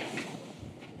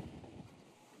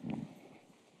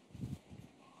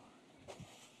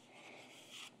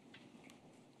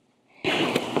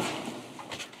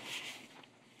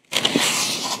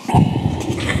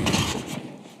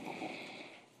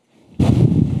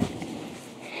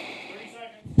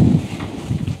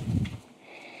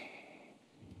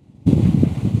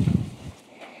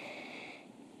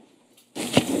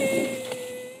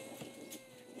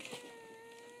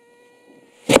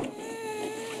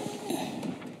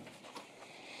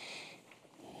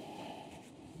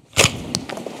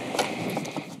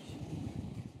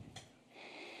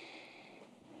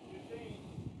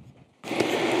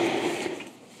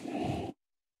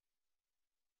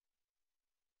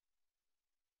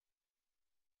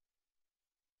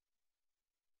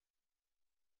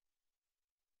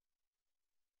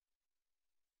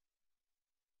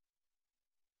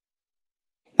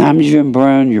 I'm Jim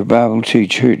Brown, your Bible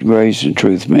teacher at Grace and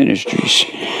Truth Ministries.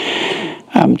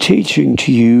 I'm teaching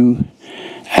to you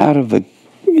out of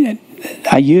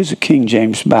I use a King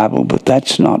James Bible, but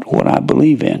that's not what I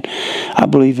believe in. I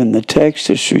believe in the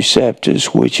Textus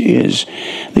Receptus, which is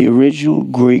the original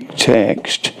Greek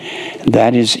text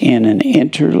that is in an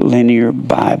interlinear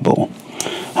Bible.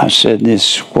 I said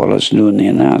this while I was doing the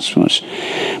announcements,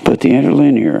 but the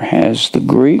interlinear has the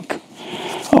Greek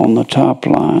on the top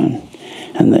line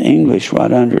and the English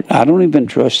right under it. I don't even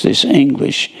trust this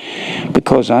English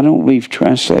because I don't believe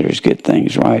translators get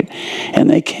things right, and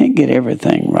they can't get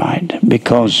everything right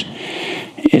because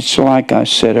it's like I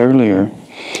said earlier,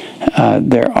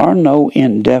 there are no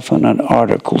indefinite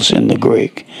articles in the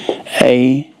Greek.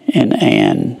 A and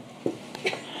an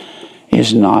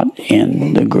is not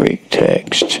in the Greek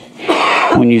text.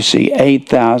 When you see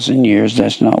 8,000 years,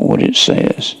 that's not what it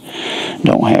says.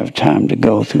 Don't have time to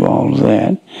go through all of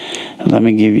that. Let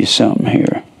me give you something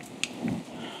here.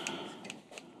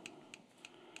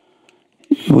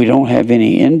 We don't have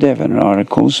any indefinite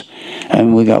articles,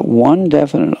 and we got one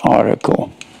definite article.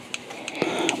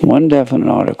 One definite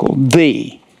article,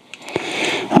 the.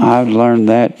 I learned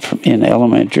that in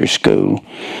elementary school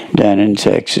down in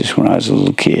Texas when I was a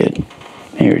little kid.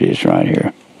 Here it is right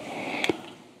here.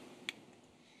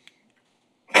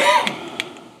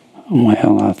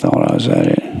 Well, I thought I was at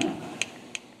it.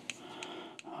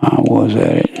 I was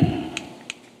at it.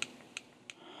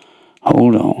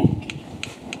 Hold on.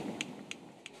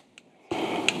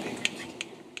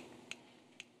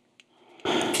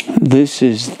 This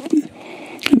is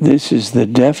the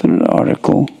definite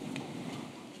article.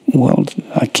 Well,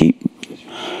 I keep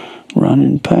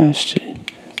running past it.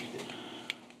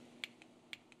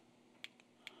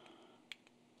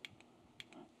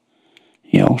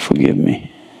 Y'all forgive me.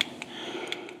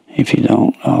 If you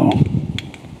don't, I'll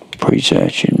preach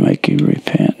at you and make you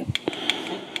repent.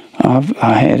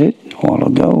 I had it a while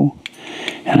ago,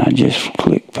 and I just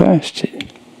clicked past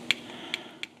it.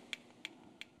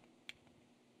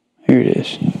 Here it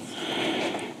is.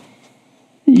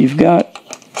 You've got,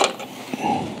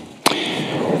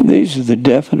 these are the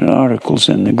definite articles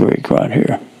in the Greek right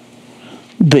here.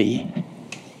 The.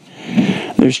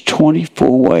 There's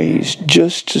 24 ways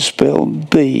just to spell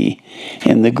the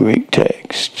in the Greek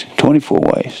text. 24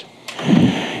 ways.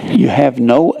 You have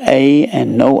no a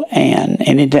and no an.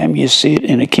 Anytime you see it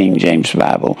in a King James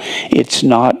Bible, it's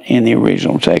not in the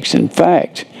original text. In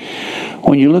fact,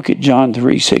 when you look at John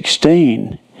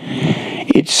 3:16,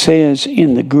 it says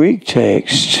in the Greek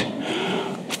text,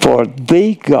 for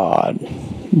the God,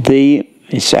 the,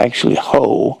 it's actually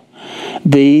ho,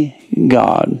 the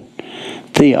God,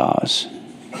 theos.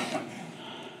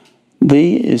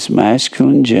 The is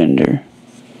masculine gender,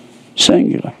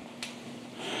 singular.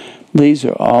 These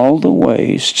are all the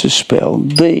ways to spell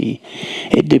the.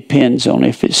 It depends on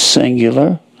if it's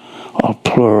singular or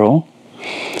plural,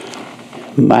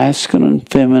 masculine,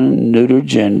 feminine, neuter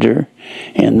gender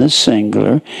in the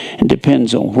singular. It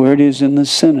depends on where it is in the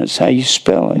sentence, how you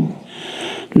spell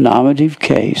it. Nominative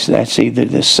case, that's either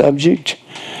the subject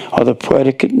or the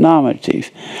predicate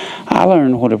nominative. I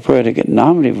learned what a predicate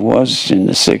nominative was in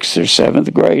the 6th or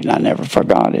 7th grade, and I never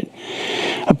forgot it.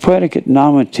 A predicate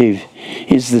nominative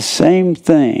is the same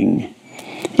thing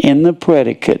in the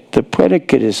predicate. The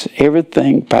predicate is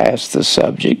everything past the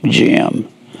subject. Jim.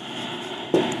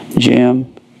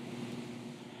 Jim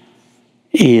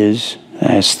is,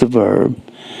 that's the verb.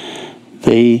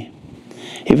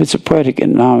 if it's a predicate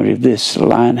nominative, this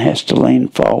line has to lean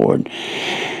forward.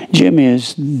 Jim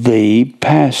is the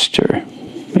pastor.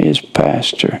 Is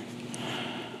pastor.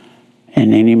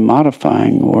 And any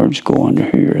modifying words go under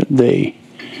here, the.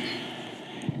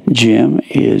 Jim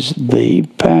is the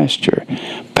pastor.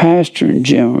 Pastor and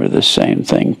Jim are the same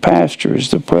thing. Pastor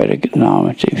is the predicate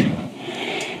nominative.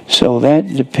 So that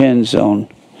depends on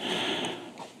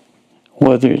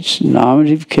whether it's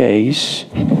nominative case,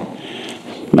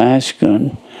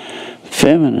 masculine,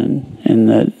 feminine in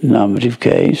the nominative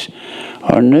case,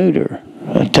 or neuter,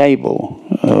 a table,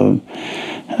 a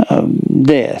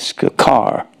desk, a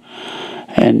car.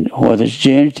 And whether it's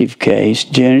genitive case,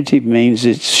 genitive means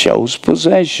it shows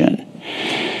possession.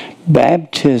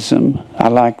 Baptism, I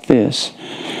like this.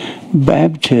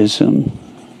 Baptism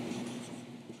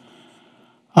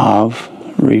of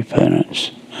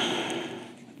repentance.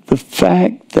 The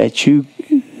fact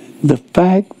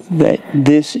that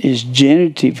this is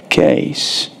genitive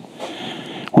case,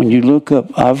 when you look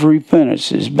up of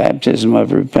repentance, is baptism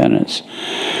of repentance.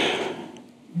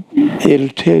 It'll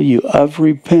tell you of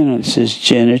repentance is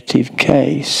genitive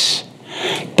case.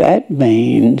 That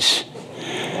means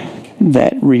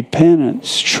that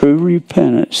repentance, true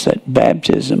repentance, that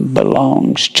baptism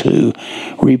belongs to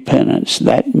repentance.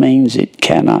 That means it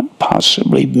cannot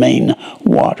possibly mean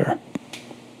water.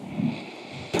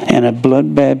 And a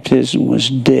blood baptism was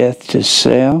death to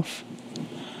self.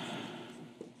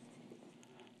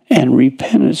 And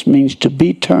repentance means to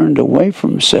be turned away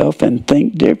from self and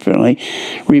think differently.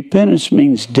 Repentance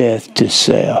means death to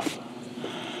self.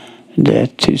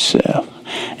 Death to self.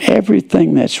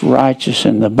 Everything that's righteous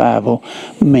in the Bible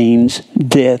means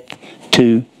death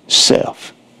to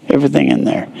self. Everything in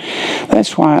there.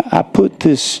 That's why I put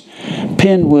this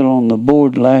pinwheel on the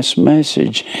board last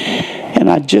message, and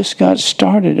I just got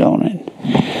started on it.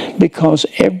 Because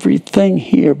everything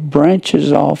here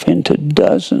branches off into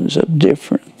dozens of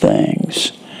different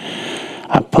things.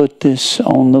 I put this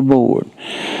on the board.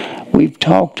 We've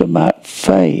talked about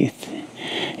faith.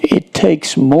 It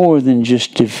takes more than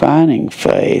just defining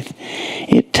faith.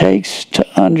 It takes to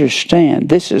understand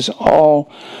this is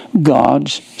all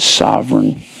God's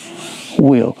sovereign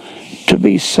will. To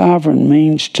be sovereign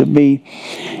means to be,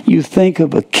 you think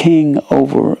of a king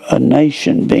over a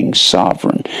nation being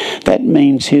sovereign. That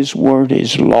means his word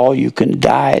is law. You can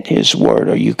die at his word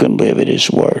or you can live at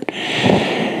his word.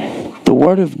 The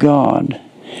word of God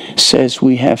says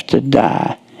we have to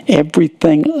die.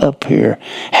 Everything up here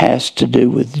has to do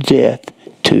with death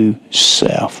to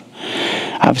self.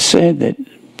 I've said that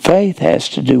faith has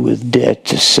to do with death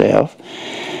to self.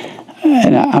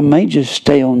 And I may just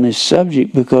stay on this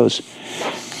subject because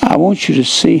I want you to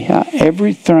see how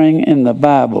everything in the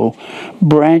Bible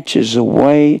branches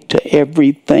away to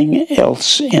everything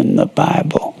else in the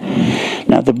Bible.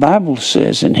 Now, the Bible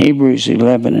says in Hebrews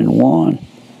 11:1,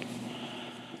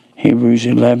 Hebrews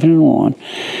 11:1,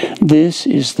 this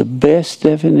is the best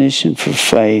definition for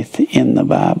faith in the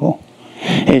Bible.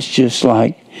 It's just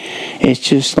like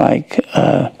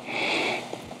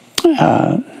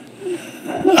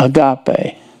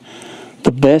agape.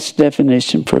 The best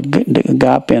definition for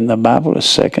agape in the Bible is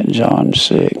 2 John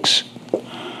 6.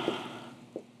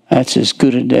 That's as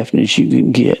good a definition you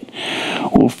can get.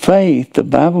 Well, faith, the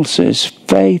Bible says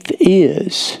faith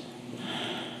is.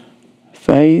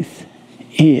 Faith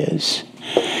is.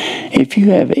 If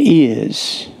you have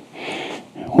is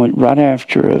right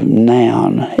after a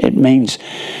noun, it means,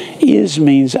 is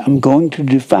means I'm going to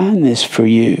define this for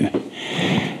you.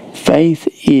 Faith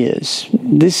is.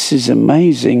 This is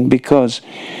amazing because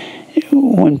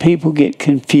when people get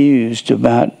confused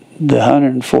about the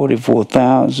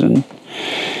 144,000,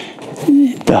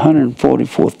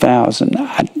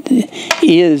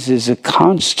 is a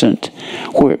constant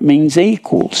where it means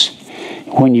equals.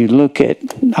 When you look at,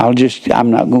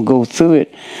 I'm not going to go through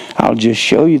it. I'll just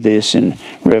show you this in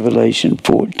Revelation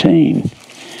 14.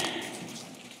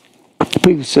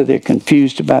 People say they're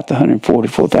confused about the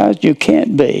 144,000. You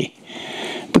can't be.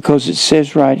 Because it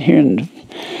says right here in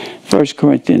 1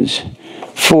 Corinthians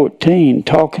 14,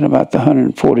 talking about the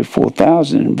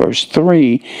 144,000 in verse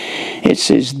 3, it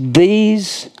says,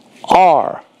 these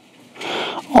are.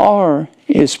 Are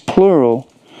is plural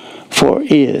for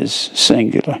is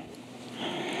singular.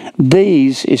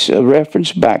 These is a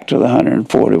reference back to the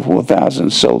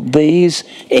 144,000. So these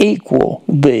equal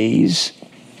these.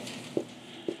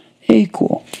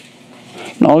 Equal.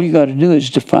 And all you got to do is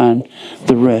define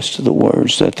the rest of the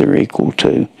words that they're equal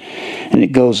to. And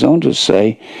it goes on to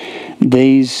say,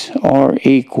 these are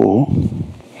equal,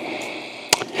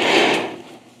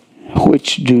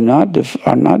 which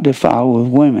are not defiled with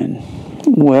women.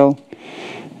 Well,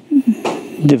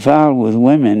 defiled with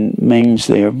women means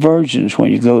they are virgins.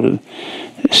 When you go to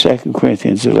 2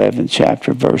 Corinthians 11th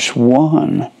chapter, verse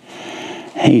 1,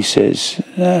 he says,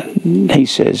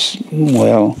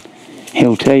 well,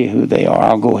 he'll tell you who they are.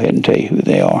 I'll go ahead and tell you who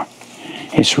they are.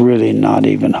 It's really not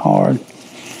even hard.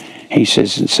 He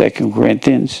says in 2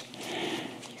 Corinthians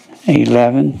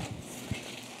 11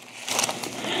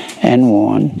 and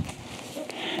 1,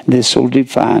 this will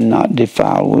define not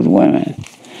defiled with women.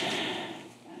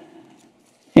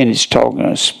 And it's talking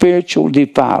of spiritual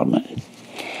defilement.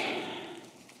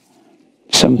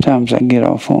 Sometimes I get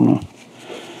off on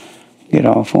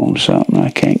something. I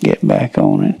can't get back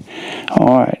on it.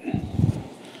 All right.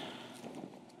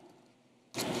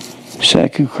 2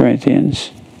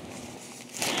 Corinthians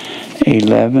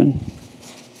 11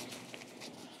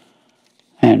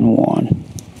 and 1.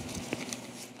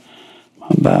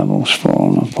 My Bible's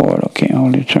falling apart. I can't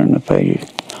hardly turn the page.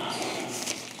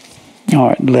 All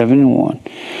right, 11 and 1.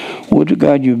 Would to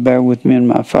God you bear with me in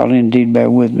my folly, indeed bear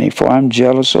with me, for I am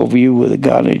jealous over you with a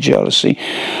godly jealousy.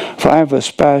 For I have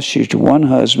espoused you to one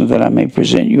husband, that I may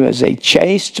present you as a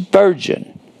chaste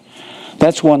virgin.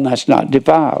 That's one that's not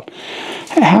defiled.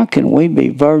 How can we be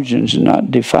virgins and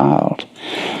not defiled?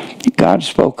 God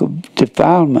spoke of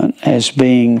defilement as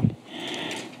going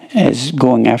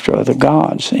after other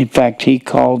gods. In fact, he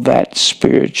called that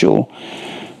spiritual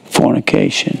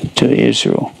fornication to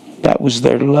Israel. That was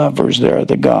their lovers, their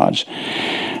other gods.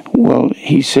 Well,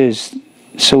 he says,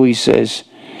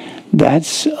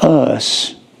 that's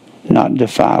us not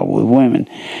defiled with women.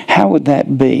 How would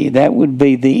that be? That would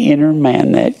be the inner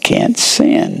man that can't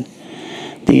sin.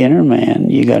 The inner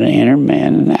man, you got an inner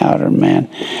man and an outer man.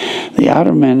 The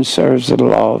outer man serves the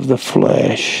law of the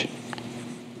flesh.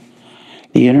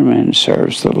 The inner man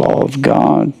serves the law of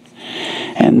God.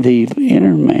 And the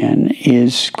inner man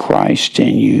is Christ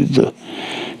in you, the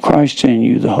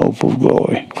hope of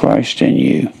glory. Christ in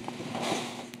you.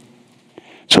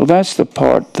 So that's the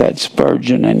part that's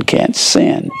virgin and can't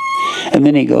sin. And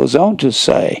then he goes on to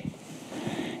say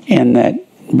in that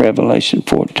Revelation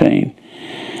 14,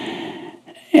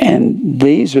 and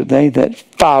these are they that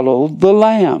follow the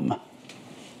Lamb.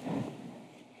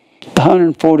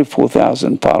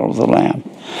 144,000 follow the Lamb.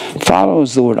 Follow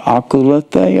is the word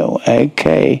akoulateo,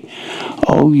 akoulatho.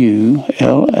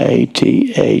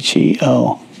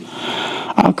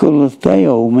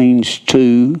 Akoulateo means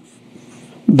to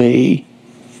be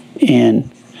in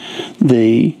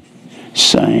the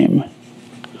same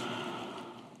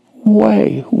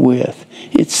way with.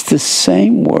 It's the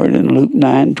same word in Luke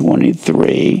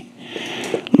 9:23.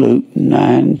 Luke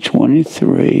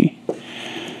 9:23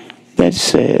 that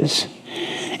says,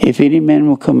 if any man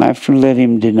will come after, let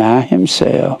him deny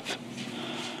himself,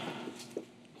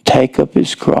 take up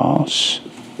his cross,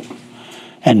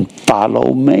 and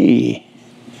follow me.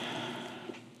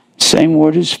 Same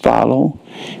word as follow.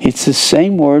 It's the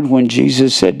same word when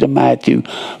Jesus said to Matthew,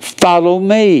 follow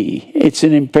me. It's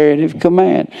an imperative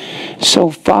command. So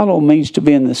follow means to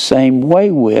be in the same way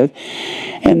with,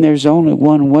 and there's only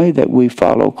one way that we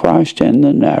follow Christ in,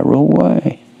 the narrow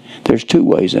way. There's two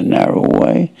ways, a narrow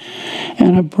way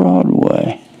and a broad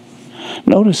way.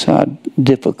 Notice how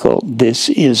difficult this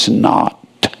is not.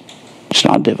 It's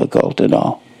not difficult at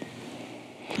all.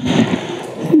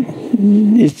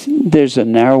 There's a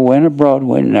narrow way and a broad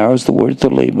way. Narrow is the word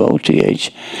thalebo,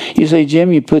 T-H. You say,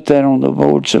 Jim, you put that on the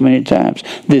board so many times.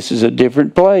 This is a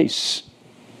different place.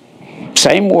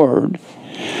 Same word.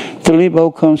 Thalebo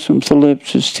comes from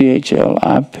thalipsis, T-H-L-I-P-S-I-S.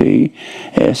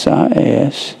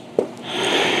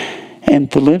 And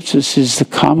thalipsis is the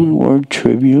common word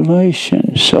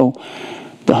tribulation. So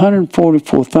the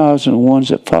 144,000 ones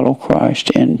that follow Christ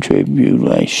in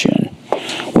tribulation.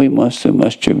 We must do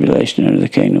much tribulation into the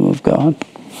kingdom of God.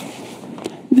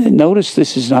 Notice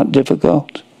this is not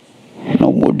difficult.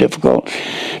 No more difficult.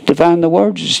 To find the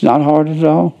words, it's not hard at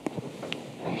all.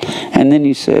 And then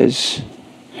he says,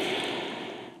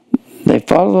 they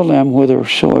follow the Lamb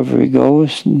whithersoever he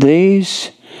goeth.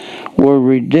 These were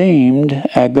redeemed,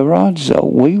 agarazzo.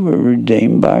 We were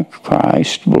redeemed by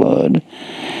Christ's blood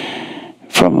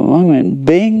from among men,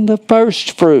 being the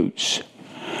first fruits.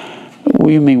 What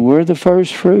you mean we're the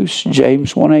first fruits?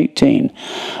 James 1:18.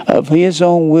 Of his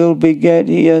own will begat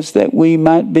he us, that we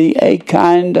might be a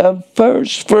kind of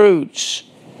first fruits.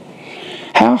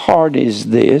 How hard is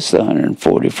this, the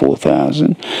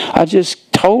 144,000? I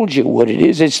just told you what it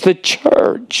is. It's the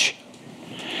church.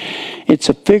 It's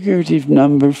a figurative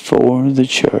number for the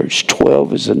church.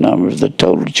 12 is the number of the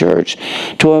total church.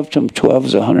 12 times 12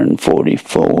 is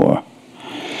 144.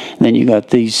 And then you got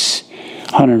these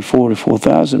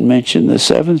 144,000 mentioned in the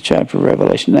 7th chapter of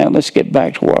Revelation. Now let's get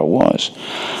back to where I was.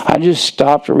 I just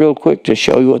stopped real quick to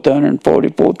show you what the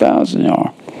 144,000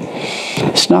 are.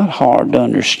 It's not hard to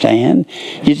understand.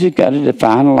 You just got to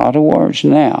define a lot of words.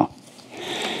 Now,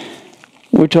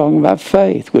 we're talking about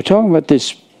faith. We're talking about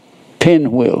this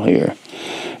pinwheel here.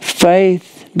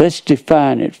 Faith, let's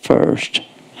define it first.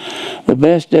 The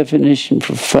best definition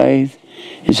for faith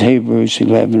is Hebrews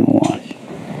 11:1.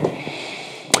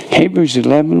 Hebrews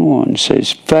 11:1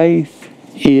 says faith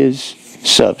is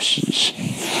substance,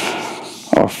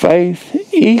 or faith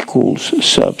equals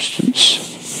substance.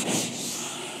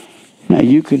 Now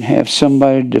you can have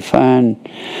somebody define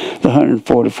the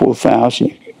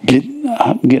 144,000. Get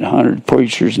 100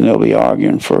 preachers and they'll be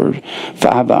arguing for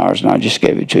 5 hours, and I just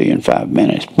gave it to you in 5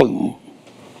 minutes. Boom.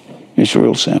 It's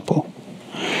real simple.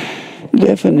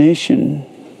 Definition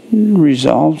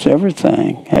resolves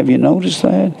everything. Have you noticed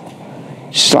that?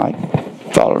 It's like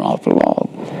falling off a log.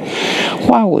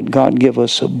 Why would God give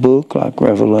us a book like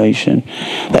Revelation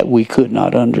that we could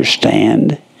not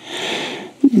understand?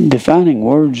 Defining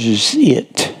words is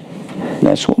it.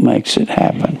 That's what makes it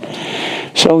happen.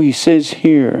 So he says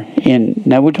here,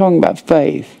 now we're talking about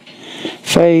faith.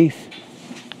 Faith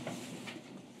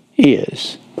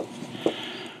is,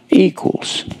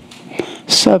 equals,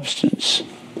 substance.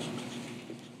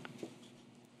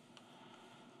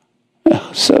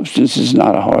 Substance is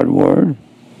not a hard word.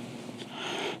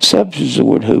 Substance is the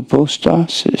word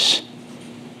hypostasis.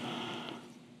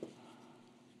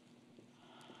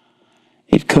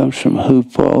 It comes from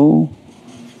hupo,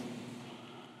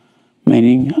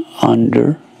 meaning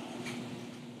under,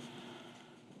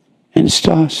 and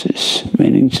stasis,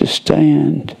 meaning to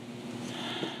stand.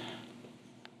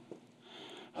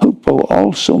 Hupo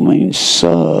also means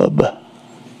sub.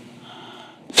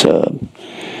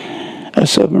 A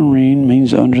submarine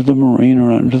means under the marine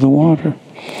or under the water.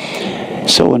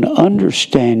 So an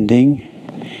understanding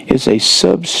is a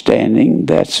substanding.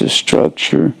 That's a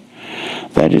structure.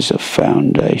 That is a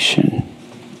foundation.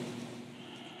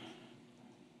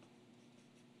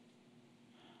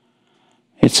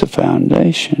 It's a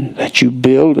foundation that you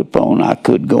build upon. I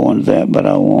could go into that, but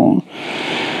I won't.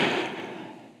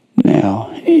 Now,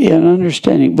 in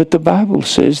understanding, but the Bible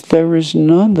says there is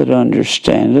none that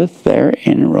understandeth, there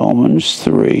in Romans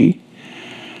 3,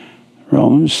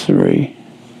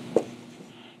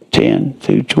 10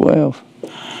 through 12.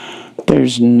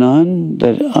 There's none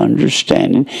that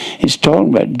understanding. It's talking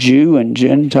about Jew and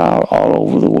Gentile all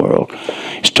over the world.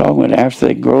 It's talking about after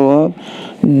they grow up,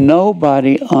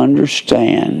 nobody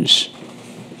understands.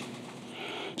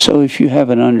 So if you have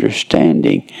an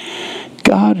understanding,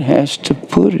 God has to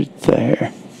put it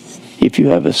there. If you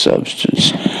have a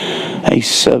substance, a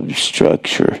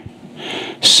substructure.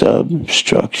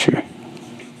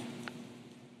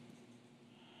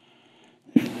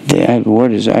 The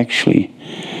word is actually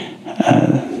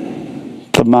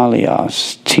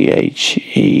Themelios, Themelios.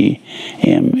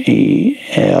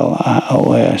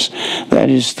 That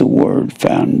is the word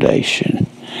foundation.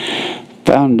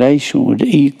 Foundation would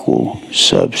equal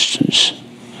substance.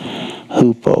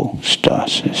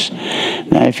 Hypostasis.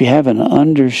 Now, if you have an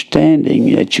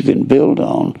understanding that you can build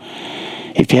on,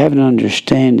 if you have an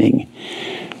understanding,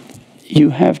 you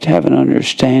have to have an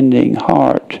understanding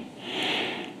heart.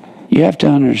 You have to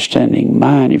have an understanding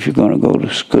mind if you're going to go to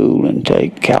school and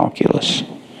take calculus.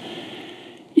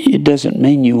 It doesn't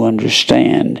mean you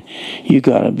understand. You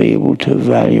got to be able to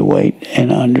evaluate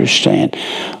and understand.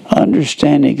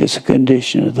 Understanding is a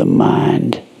condition of the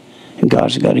mind. And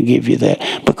God's got to give you that,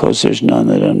 because there's none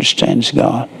that understands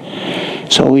God.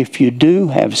 So if you do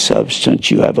have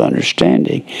substance, you have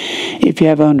understanding. If you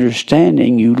have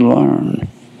understanding, you learn.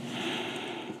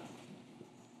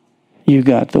 You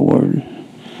got the word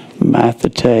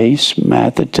mathetes,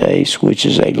 which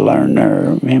is a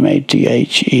learner, M-A-T-H-E-T-E-S.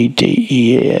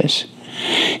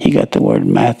 You got the word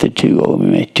mathetuo,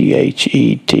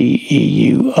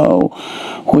 M-A-T-H-E-T-E-U-O,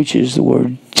 which is the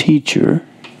word teacher.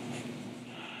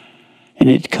 And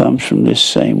it comes from this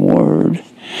same word.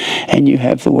 And you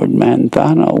have the word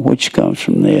manthano, which comes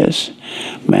from this.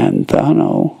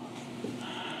 Manthano,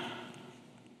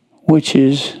 which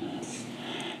is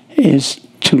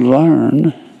to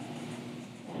learn.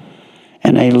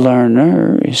 And a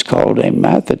learner is called a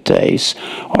mathetes,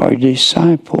 or a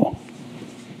disciple.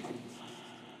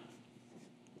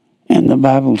 And the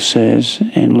Bible says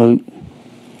in Luke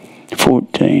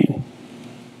 14,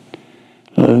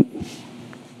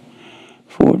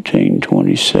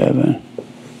 14:27,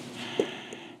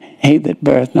 he that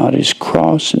beareth not his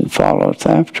cross and followeth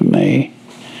after me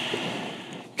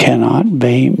cannot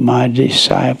be my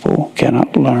disciple,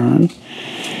 cannot learn.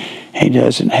 He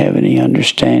doesn't have any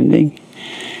understanding,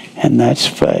 and that's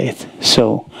faith.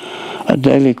 So a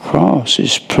daily cross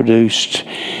is produced,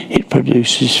 it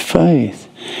produces faith.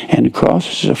 And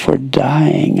crosses are for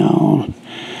dying on.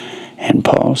 And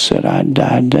Paul said, I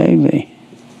die daily.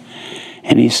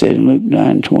 And he said in Luke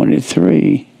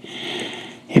 9:23,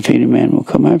 if any man will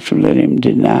come after, let him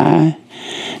deny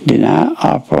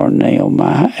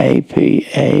aparneomai,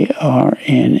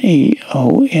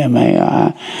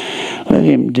 aparneomai. Let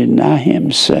him deny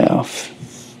himself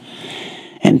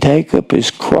and take up his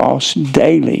cross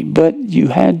daily. But you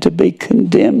had to be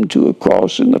condemned to a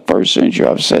cross in the first century.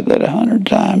 I've said that 100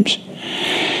 times.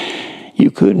 You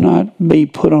could not be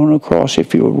put on a cross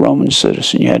if you were a Roman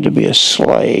citizen. You had to be a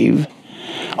slave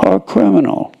or a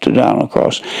criminal to die on a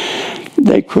cross.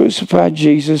 They crucified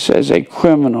Jesus as a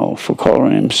criminal for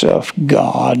calling himself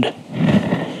God.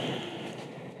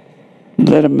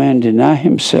 Let a man deny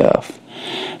himself.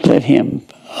 Let him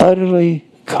utterly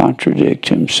contradict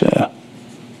himself.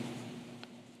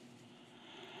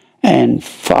 And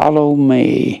follow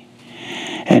me.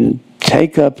 And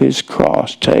take up his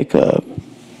cross. Take up.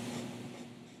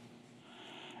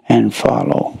 And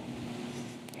follow.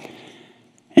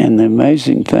 And the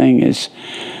amazing thing is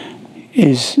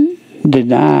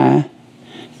deny,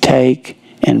 take,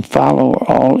 and follow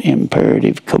are all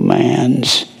imperative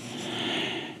commands.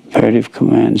 Imperative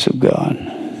commands of God.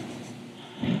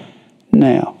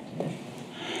 Now,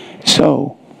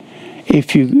 so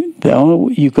if you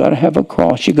got to have a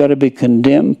cross, you got to be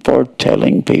condemned for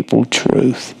telling people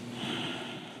truth.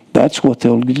 That's what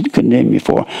they'll condemn you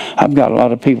for. I've got a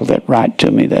lot of people that write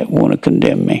to me that want to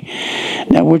condemn me.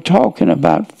 Now we're talking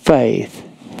about faith.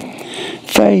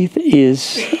 Faith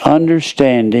is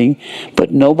understanding,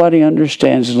 but nobody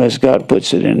understands unless God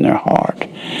puts it in their heart.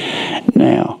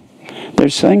 Now,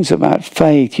 there's things about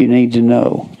faith you need to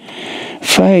know.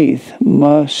 Faith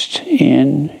must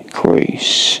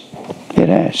increase. It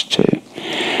has to.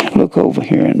 Look over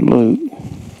here in Luke,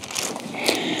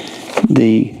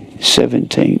 the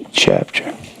 17th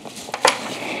chapter.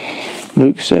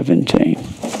 Luke 17.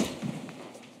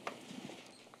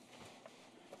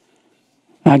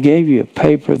 I gave you a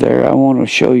paper there. I want to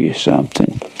show you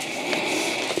something.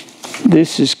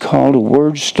 This is called a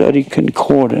word study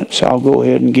concordance. I'll go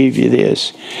ahead and give you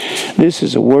this. This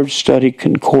is a word study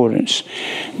concordance.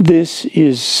 This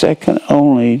is second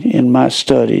only in my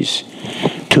studies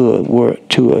to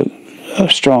a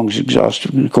Strong's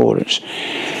exhaustive concordance.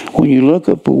 When you look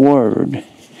up a word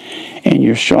in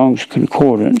your Strong's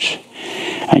concordance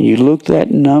and you look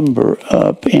that number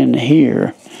up in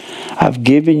here, I've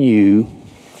given you,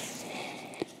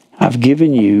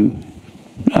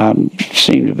 I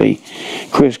seem to be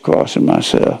crisscrossing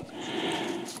myself,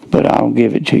 but I'll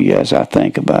give it to you as I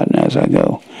think about it and as I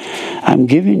go. I'm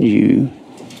giving you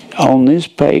on this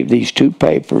page, these two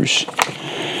papers,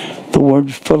 the word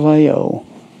phileo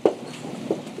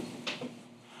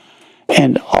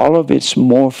and all of its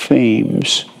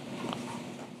morphemes.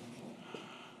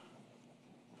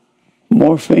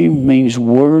 Morpheme means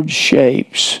word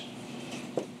shapes.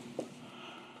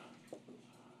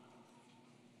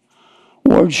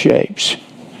 Word shapes.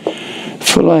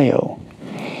 Phileo.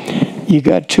 You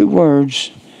got two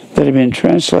words that have been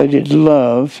translated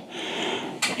love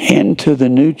into the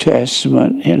New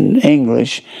Testament in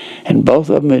English, and both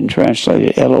of them have been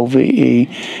translated L-O-V-E,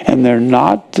 and they're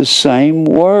not the same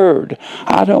word.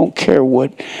 I don't care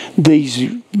what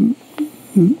these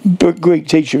Greek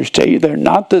teachers tell you, they're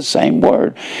not the same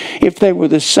word. If they were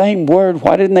the same word,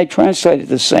 why didn't they translate it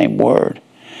the same word?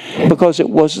 Because it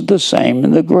wasn't the same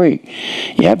in the Greek.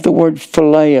 You have the word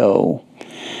phileo,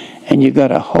 and you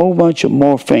got a whole bunch of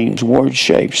morphemes, word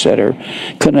shapes that are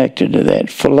connected to that.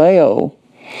 Phileo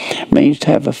means to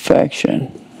have affection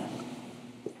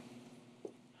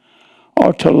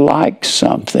or to like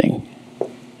something.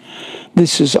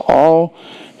 This is all,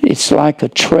 it's like a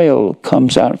trail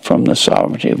comes out from the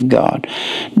sovereignty of God.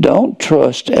 Don't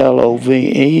trust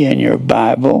L-O-V-E in your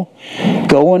Bible.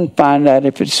 Go and find out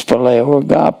if it's phileo or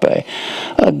agape.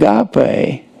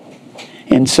 Agape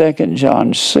in 2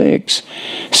 John 6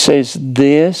 says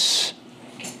this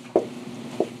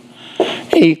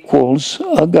equals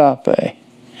agape.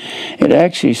 It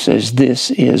actually says this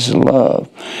is love.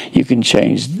 You can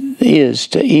change is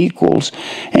to equals,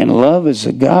 and love is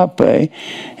agape,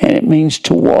 and it means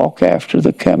to walk after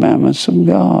the commandments of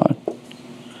God.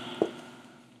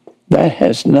 That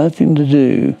has nothing to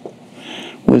do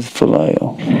with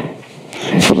phileo.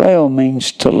 Phileo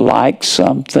means to like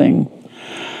something.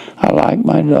 I like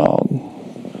my dog.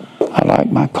 I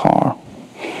like my car.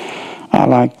 I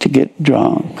like to get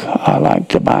drunk. I like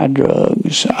to buy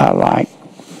drugs. I like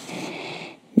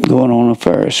going on a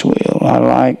Ferris wheel. I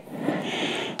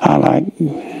like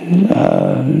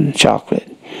chocolate.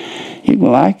 You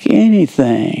can like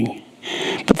anything,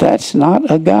 but that's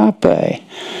not agape.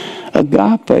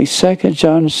 Agape, 2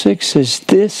 John 6 says,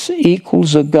 this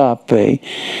equals agape.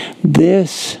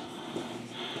 This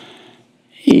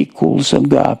equals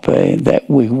agape, that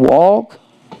we walk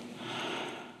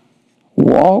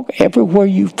everywhere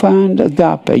you find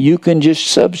agape. You can just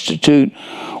substitute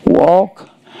walk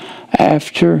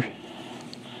after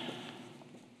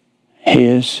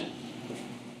His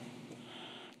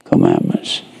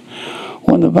commandments.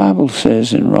 When the Bible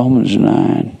says in Romans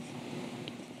 9,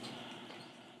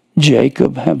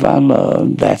 Jacob have I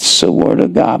loved, that's the word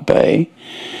agape.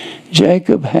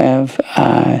 Jacob have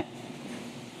I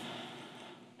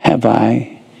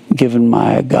given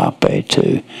my agape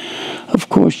to. Of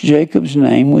course, Jacob's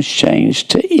name was changed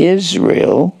to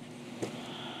Israel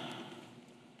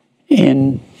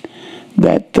in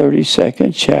that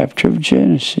 32nd chapter of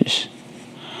Genesis.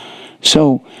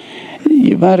 So,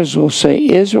 you might as well say,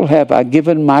 Israel have I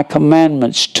given my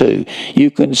commandments to. You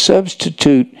can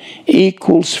substitute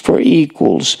equals for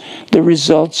equals. The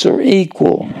results are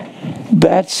equal.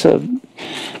 That's a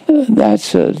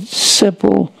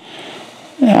simple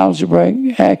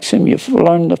algebraic axiom you've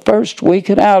learned the first week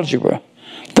at algebra.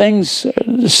 Things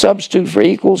substitute for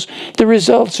equals, the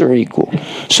results are equal.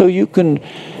 So you can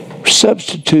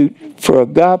substitute for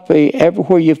agape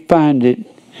everywhere you find it,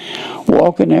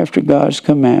 walking after God's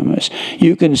commandments.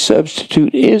 You can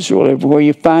substitute Israel everywhere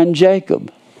you find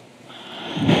Jacob.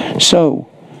 So,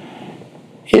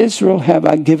 Israel have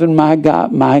I given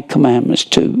my commandments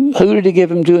to. Who did He give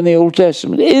them to in the Old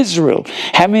Testament? Israel.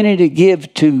 How many did He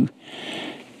give to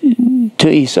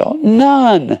Esau?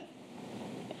 None.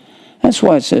 That's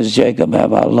why it says, Jacob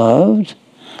have I loved.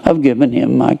 I've given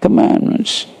him my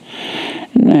commandments.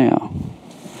 Now,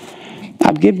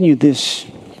 I've given you this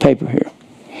paper here.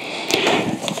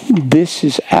 This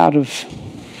is out of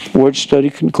Word Study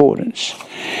Concordance.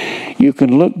 You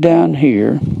can look down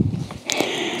here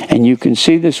and you can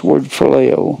see this word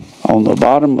phileo on the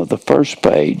bottom of the first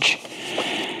page,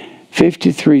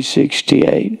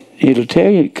 5368. It'll tell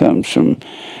you it comes from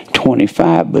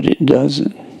 25, but it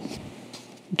doesn't.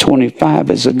 25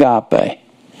 is agape.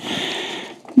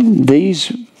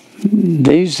 These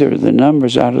are the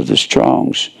numbers out of the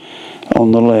Strong's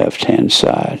on the left-hand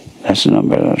side. That's the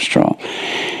number out of Strong.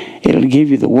 It'll give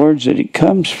you the words that it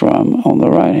comes from on the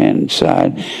right-hand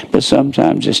side, but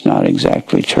sometimes it's not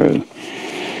exactly true.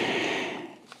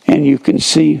 And you can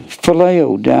see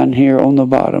phileo down here on the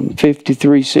bottom,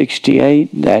 5368,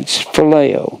 that's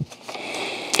phileo.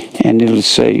 And it'll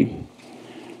say,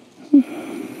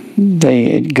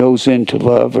 it goes into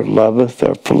love or loveth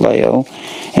or phileo,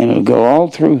 and it'll go all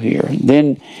through here.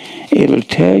 Then it'll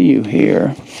tell you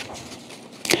here,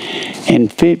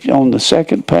 on the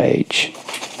second page,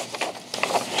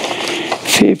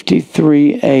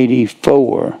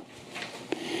 5384.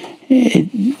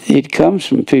 It comes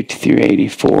from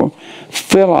 5384,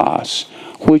 philos,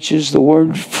 which is the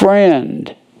word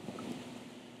friend.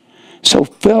 So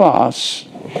philos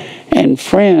and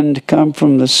friend come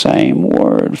from the same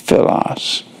word,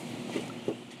 philos.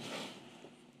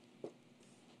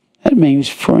 That means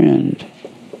friend.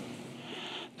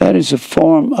 That is a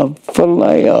form of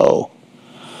phileo.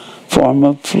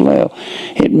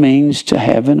 It means to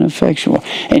have an affection.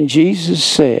 And Jesus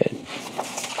said,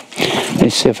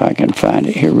 let's see if I can find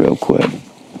it here real quick.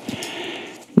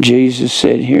 Jesus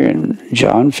said here in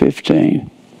John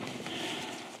 15,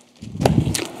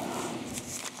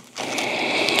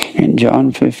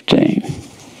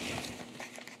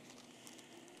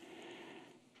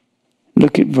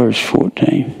 look at verse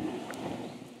 14.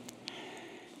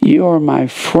 You are my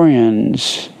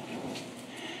friends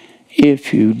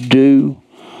if you do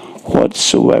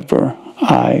whatsoever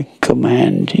I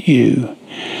command you.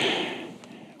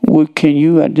 Can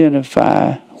you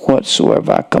identify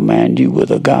whatsoever I command you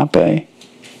with agape?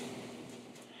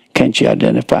 Can't you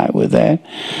identify it with that?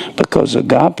 Because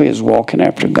agape is walking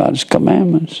after God's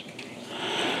commandments.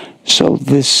 So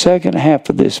this second half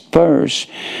of this verse,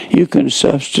 you can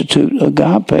substitute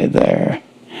agape there.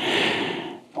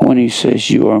 When he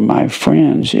says, you are my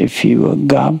friends if you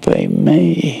agape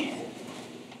me.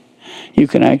 You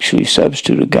can actually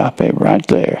substitute agape right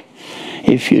there.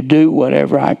 If you do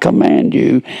whatever I command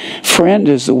you. Friend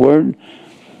is the word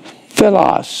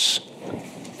philos.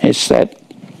 It's that.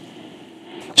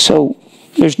 So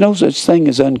there's no such thing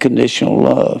as unconditional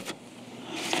love.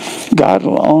 God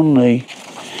will only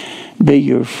be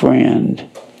your friend.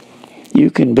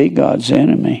 You can be God's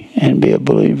enemy and be a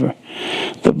believer.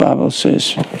 The Bible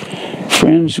says,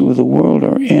 Friends with the world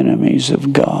are enemies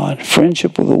of God.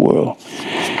 Friendship with the world.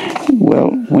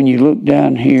 Well, when you look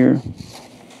down here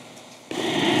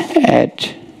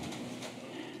at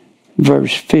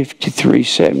verse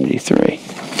 53:73,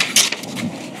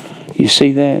 you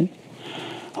see that?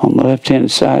 On the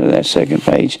left-hand side of that second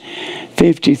page,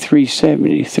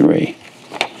 53:73.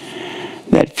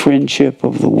 That friendship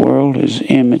of the world is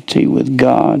enmity with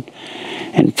God.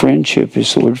 And friendship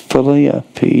is the word philia,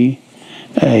 P-H-I-L-I-A.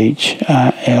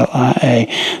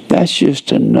 That's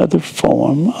just another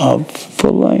form of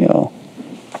phileo.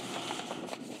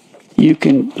 You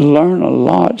can learn a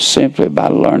lot simply by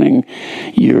learning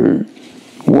your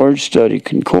word study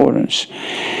concordance.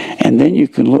 And then you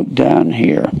can look down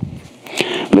here.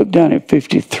 Look down at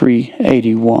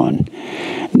 53:81.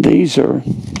 These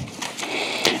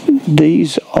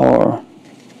are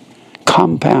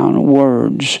compound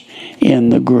words in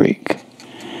the Greek.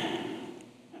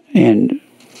 And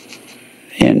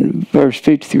in verse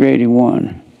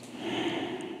 53:81,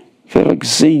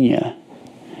 philoxenia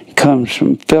comes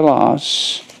from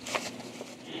philos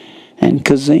and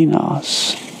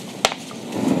kazenos.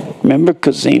 Remember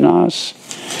kazenos?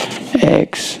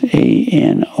 X-E-N-O-S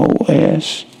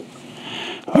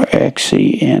or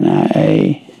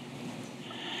X-E-N-I-A.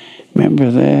 Remember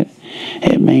that?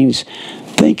 It means,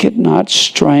 think it not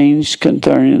strange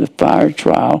concerning the fire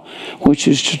trial, which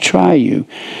is to try you.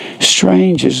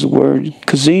 Strange is the word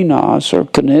kazenos or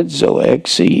kenizo,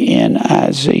 X-E-N-I-Z-O,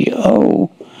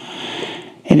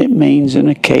 and it means an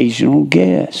occasional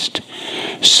guest.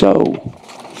 So,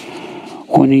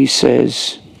 when he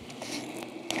says,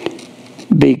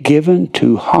 be given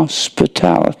to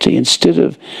hospitality, instead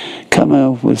of coming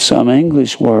up with some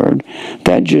English word,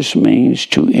 that just means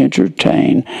to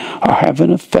entertain or have an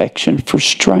affection for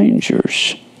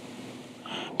strangers.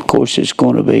 Of course, it's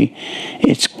going to be,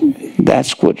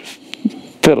 that's what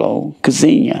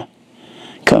philoxenia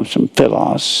comes from,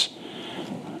 philos,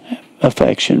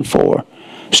 affection for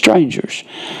strangers.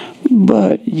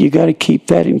 But you got to keep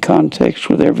that in context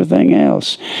with everything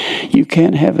else. You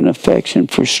can't have an affection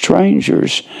for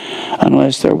strangers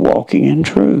unless they're walking in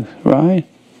truth, right?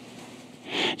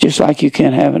 Just like you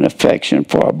can't have an affection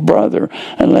for a brother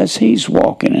unless he's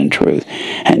walking in truth.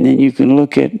 And then you can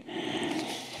look at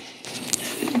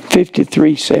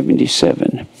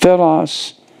 53:77.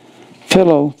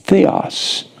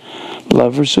 Philotheos,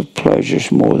 lovers of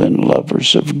pleasures more than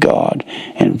lovers of God,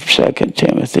 in 2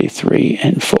 Timothy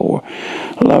 3:4.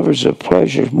 Lovers of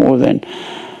pleasures more than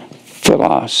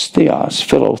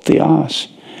philotheos.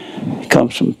 It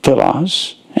comes from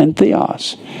philos and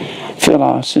theos.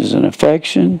 Philos is an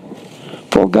affection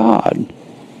for God.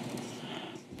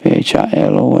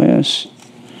 P-H-I-L-O-S.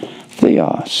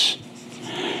 Theos.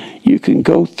 You can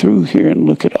go through here and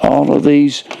look at all of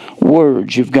these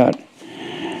words. You've got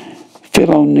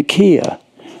Philonikia,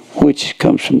 which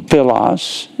comes from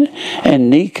philos, and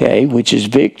Nike, which is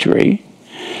victory.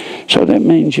 So that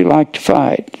means you like to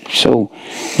fight. So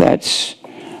that's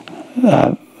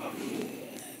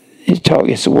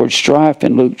it's the word strife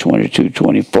in Luke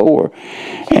 22:24,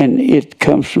 and it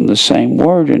comes from the same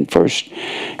word in 1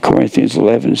 Corinthians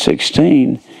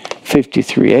 11:16,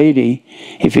 53:80.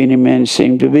 If any man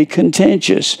seem to be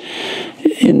contentious,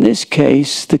 in this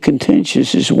case, the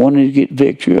contentious is wanting to get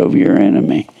victory over your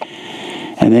enemy.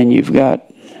 And then you've got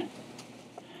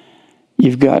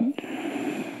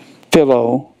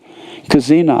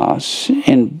philoxenos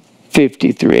in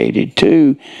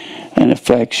 53:82, an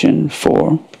affection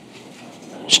for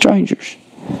strangers.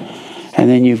 And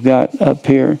then you've got up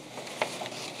here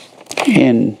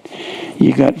you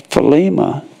got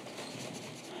philema,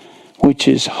 which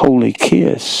is holy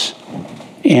kiss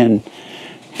in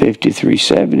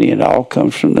 53:70. It all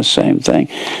comes from the same thing.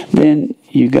 Then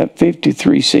you got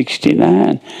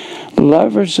 53:69,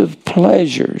 lovers of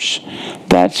pleasures.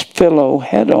 That's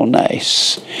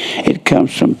philohedones. It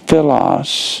comes from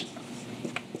philos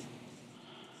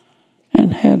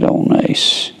and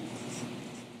hedones.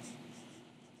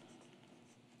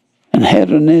 An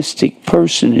hedonistic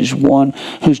person is one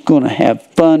who's going to have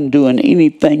fun doing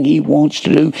anything he wants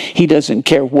to do. He doesn't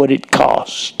care what it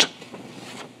costs.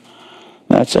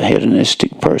 That's a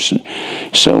hedonistic person.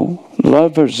 So,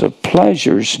 lovers of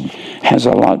pleasures has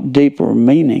a lot deeper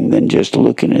meaning than just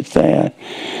looking at that.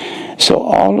 So,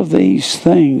 all of these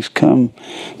things come.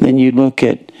 Then you look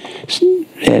at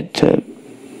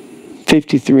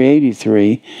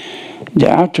 53:83.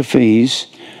 Diotrephes,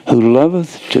 who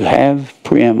loveth to have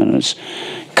preeminence,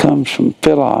 comes from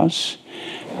philos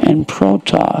and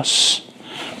protos.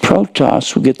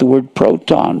 Protos, we get the word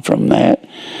proton from that.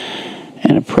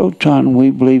 And a proton,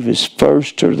 we believe, is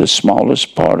first or the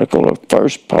smallest particle or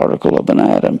first particle of an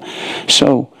atom.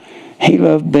 So he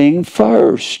loved being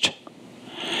first.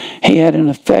 He had an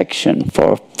affection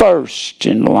for first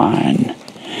in line.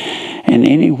 And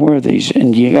anywhere these,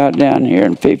 and you got down here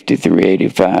in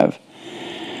 5385,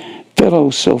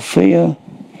 Philosophia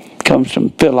comes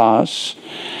from philos,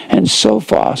 and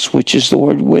sophos, which is the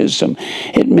word wisdom.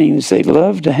 It means they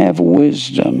love to have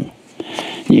wisdom.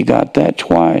 You got that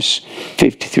twice,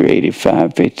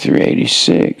 5385,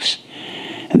 5386.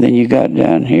 And then you got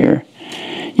down here,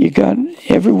 you got,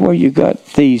 everywhere you got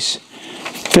these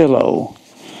philo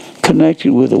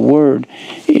connected with a word,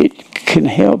 it can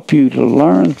help you to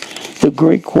learn the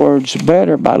Greek words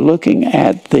better by looking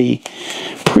at the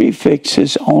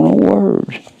prefixes on a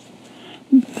word.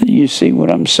 You see what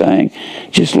I'm saying?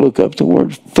 Just look up the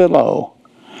word philo,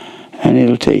 and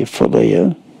it'll tell you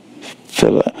philia,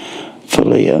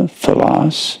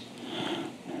 philos,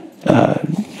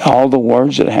 all the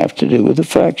words that have to do with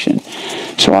affection.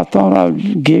 So I thought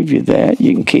I'd give you that.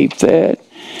 You can keep that.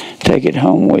 Take it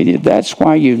home with you. That's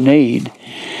why you need,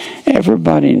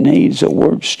 everybody needs a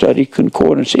word study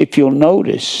concordance. If you'll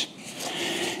notice,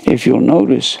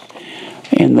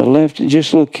 in the left,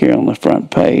 just look here on the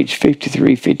front page,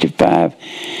 53, 55,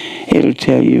 it'll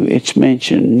tell you it's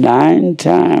mentioned 9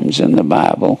 times in the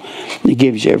Bible. It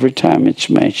gives you every time it's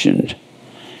mentioned.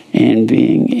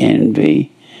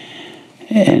 Envy.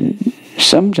 And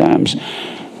sometimes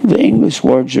the English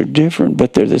words are different,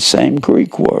 but they're the same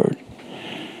Greek word.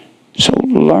 So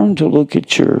learn to look at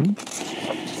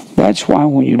that's why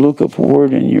when you look up a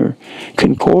word in your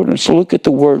concordance, look at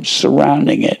the words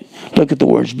surrounding it. Look at the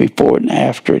words before it and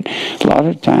after it. A lot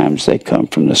of times they come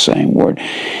from the same word.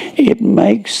 It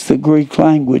makes the Greek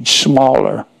language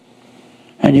smaller,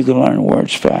 and you can learn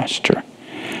words faster.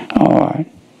 All right.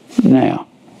 Now,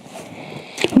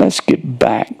 let's get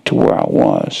back to where I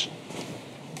was.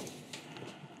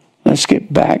 Let's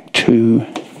get back to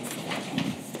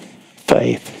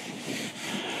faith.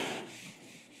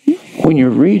 When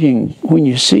you're reading, when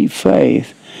you see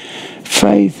faith,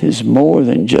 faith is more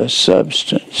than just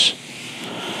substance.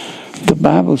 The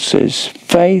Bible says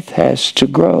faith has to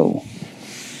grow.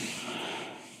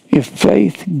 If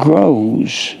faith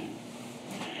grows,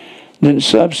 then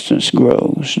substance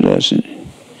grows, doesn't it?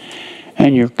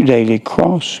 And your daily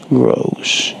cross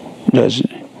grows,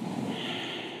 doesn't it?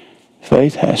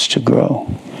 Faith has to grow.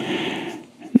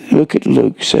 Look at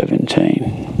Luke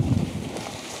 17.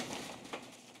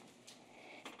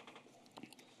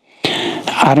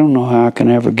 I don't know how I can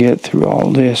ever get through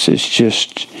all this. It's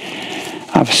just,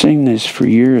 I've seen this for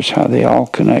years, how they all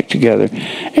connect together.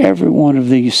 Every one of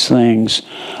these things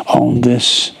on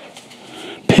this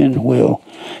pinwheel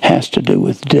has to do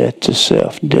with death to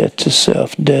self, death to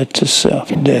self, death to self,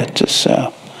 death to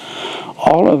self.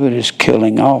 All of it is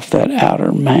killing off that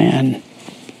outer man,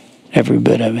 every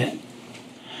bit of it.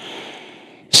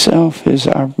 Self is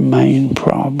our main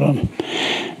problem.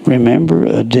 Remember,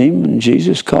 a demon,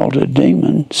 Jesus called a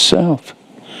demon self.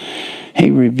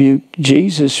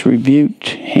 Jesus rebuked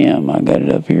him. I got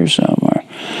it up here somewhere.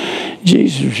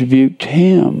 Jesus rebuked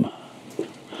him.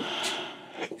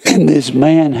 And this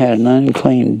man had an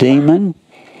unclean demon.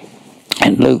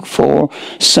 In Luke 4,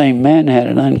 same man had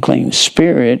an unclean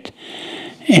spirit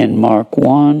in Mark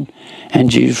 1. And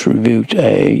Jesus rebuked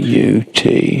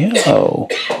A-U-T-O.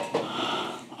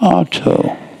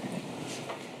 Auto.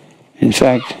 In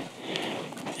fact,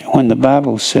 when the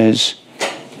Bible says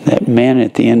that men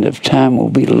at the end of time will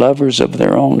be lovers of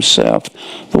their own self,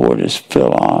 the word is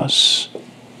philos.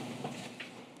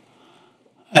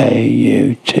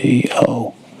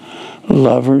 A-U-T-O.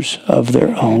 Lovers of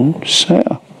their own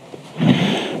self.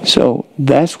 So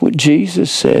that's what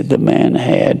Jesus said the man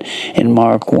had in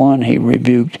Mark 1. He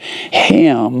rebuked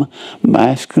him,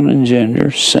 masculine gender,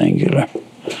 singular.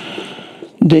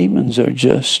 Demons are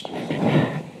just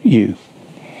you.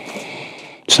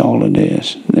 That's all it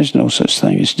is. There's no such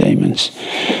thing as demons.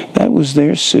 That was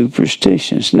their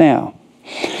superstitions. Now,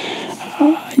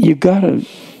 you got to,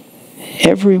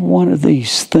 every one of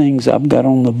these things I've got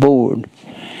on the board,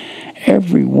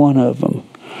 every one of them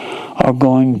are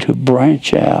going to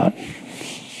branch out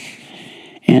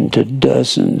into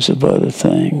dozens of other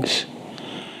things.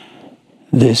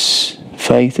 This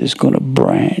faith is going to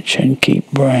branch and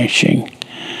keep branching.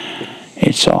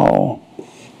 It's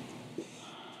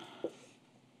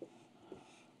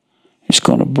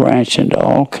going to branch into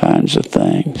all kinds of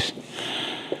things.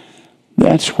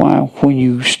 That's why when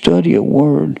you study a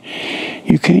word,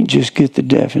 you can't just get the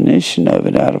definition of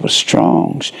it out of a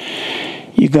Strong's.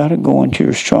 You got to go into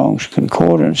your Strong's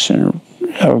Concordance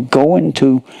or go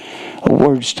into a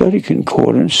word study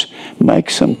concordance, make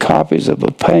some copies of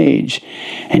a page,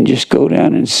 and just go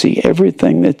down and see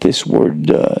everything that this word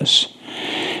does.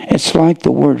 It's like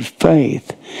the word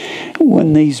faith.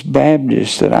 When these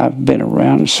Baptists that I've been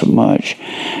around so much,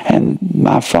 and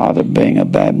my father being a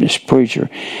Baptist preacher,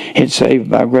 it's saved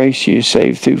by grace, you are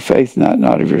saved through faith,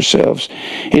 not of yourselves.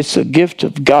 It's the gift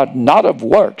of God, not of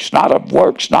works, not of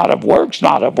works, not of works,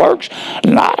 not of works,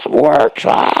 not of works.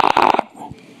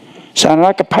 Sounded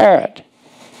like a parrot.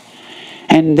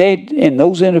 And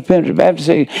those independent Baptists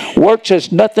say, works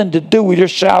has nothing to do with your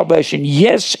salvation.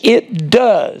 Yes, it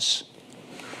does.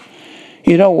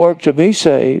 You don't work to be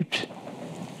saved.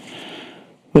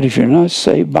 But if you're not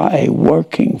saved by a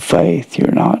working faith,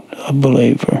 you're not a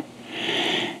believer.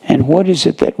 And what is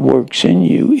it that works in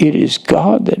you? It is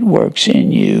God that works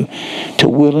in you to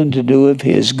will and to do of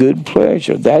His good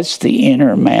pleasure. That's the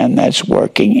inner man that's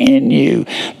working in you.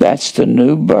 That's the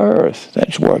new birth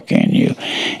that's working in you.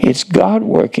 It's God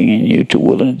working in you to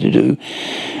will and to do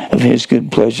of His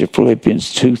good pleasure.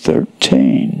 Philippians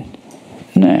 2:13.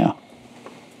 Now,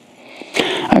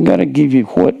 I got to give you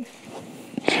what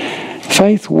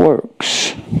faith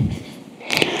works.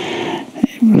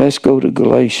 Let's go to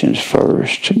Galatians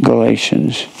first.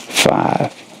 Galatians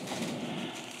 5.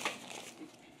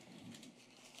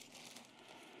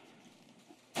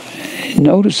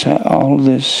 Notice how all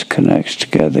this connects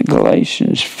together.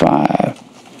 Galatians 5.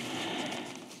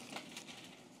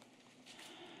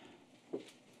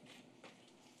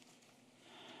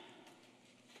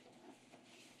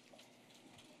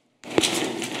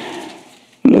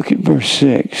 Look at verse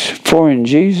 6. For in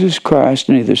Jesus Christ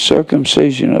neither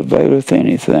circumcision availeth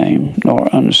anything, nor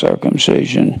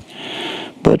uncircumcision,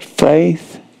 but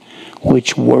faith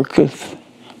which worketh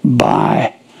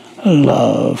by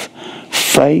love.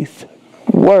 Faith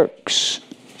works.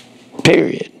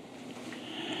 Period.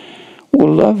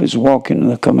 Well, love is walking in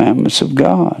the commandments of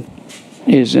God,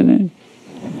 isn't it?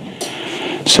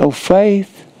 So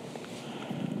faith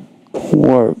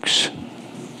works.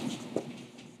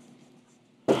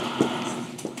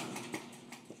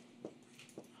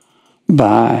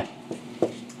 By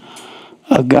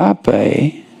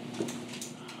agape,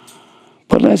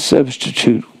 but let's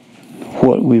substitute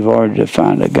what we've already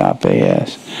defined agape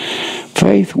as.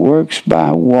 Faith works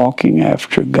by walking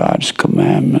after God's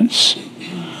commandments.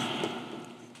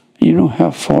 You know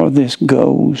how far this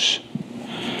goes?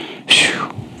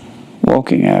 Whew.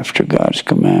 Walking after God's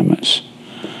commandments.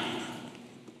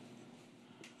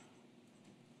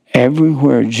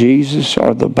 Everywhere Jesus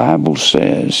or the Bible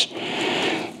says,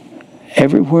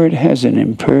 everywhere it has an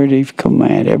imperative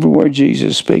command, everywhere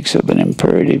Jesus speaks of an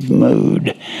imperative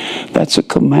mood, that's a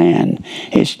command.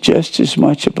 It's just as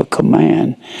much of a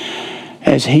command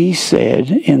as He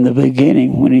said in the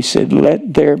beginning when He said,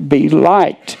 let there be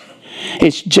light.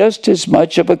 It's just as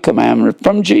much of a commandment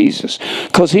from Jesus,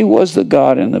 because He was the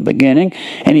God in the beginning,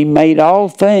 and He made all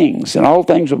things, and all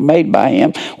things were made by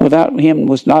Him. Without Him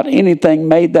was not anything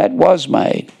made that was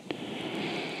made.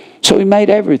 So He made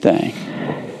everything.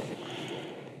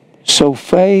 So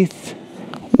faith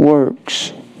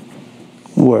works.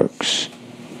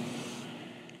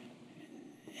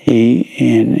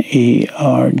 Energeon.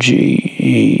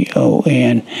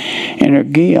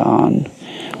 Energeon,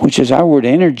 which is our word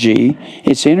energy.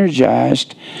 It's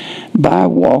energized by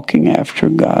walking after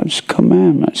God's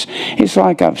commandments. It's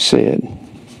like I've said.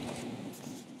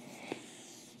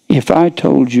 If I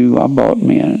told you I bought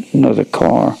me another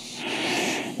car,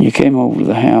 you came over to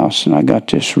the house and I got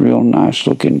this real nice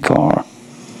looking car.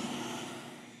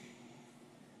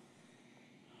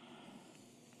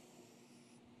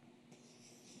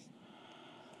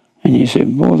 And you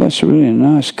said, boy, that's a really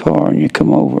nice car. And you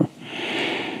come over.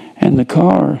 And the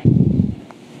car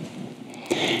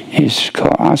is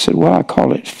called, I said, well, I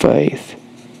call it Faith.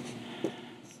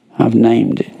 I've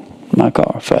named it, my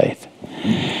car, Faith.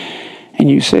 And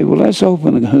you say, well, let's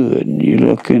open the hood. And you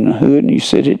look in the hood and you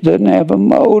said, it doesn't have a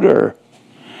motor.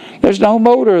 There's no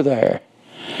motor there.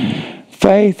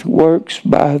 Faith works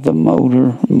by the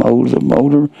motor. The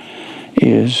motor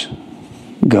is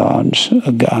God's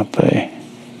agape.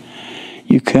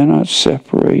 You cannot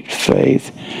separate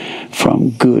faith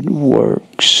from good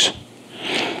works.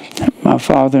 My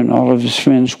father and all of his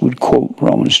friends would quote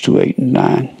Romans 2:8 and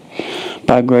 9.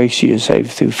 By grace ye are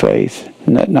saved through faith,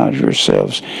 and that not of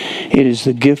yourselves. It is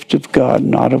the gift of God,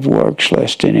 not of works,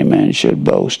 lest any man should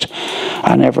boast.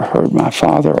 I never heard my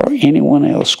father or anyone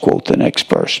else quote the next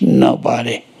verse.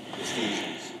 Nobody.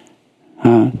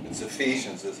 It's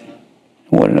Ephesians, isn't it?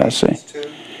 What did I say?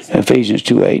 Ephesians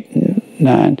 2:8 and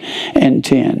 9 and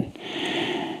 10.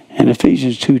 And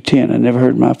Ephesians 2:10, I never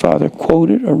heard my father quote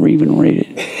it or even read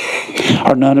it.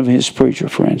 Or none of his preacher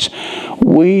friends.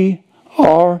 We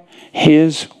are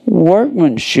his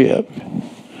workmanship.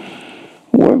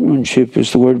 Workmanship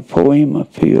is the word poema,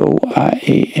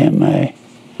 P-O-I-E-M-A.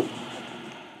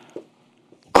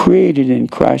 Created in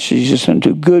Christ Jesus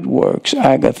unto good works,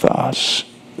 agathos.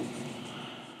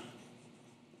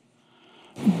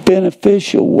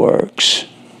 Beneficial works.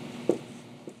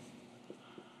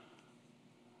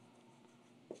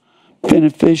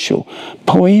 Beneficial.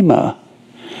 Poema,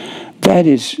 that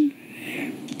is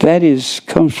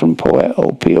comes from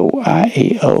poeo,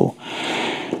 P-O-I-E-O.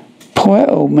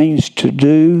 Poeo means to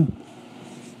do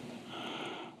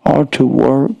or to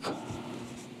work,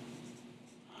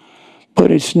 but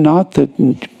it's not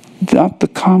the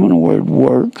common word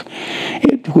work,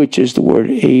 which is the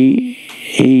word E-N-E-R-G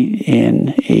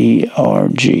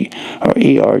or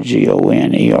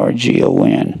E-R-G-O-N,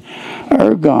 E-R-G-O-N.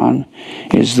 Ergon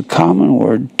is the common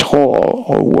word toil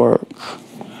or work.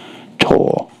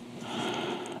 Toil.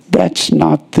 That's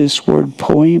not this word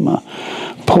poema.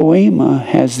 Poema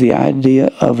has the idea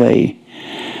of a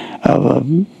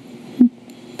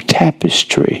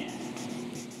tapestry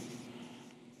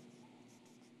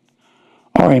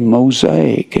or a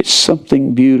mosaic. It's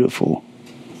something beautiful.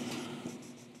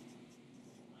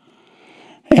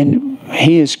 And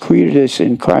he has created us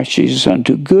in Christ Jesus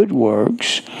unto good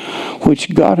works,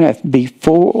 which God hath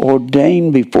before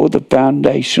ordained before the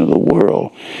foundation of the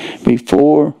world.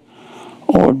 Before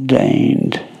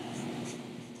ordained.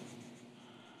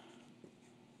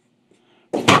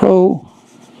 Pro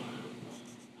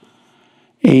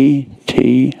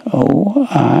E-T-O-I-M-A-Z-O.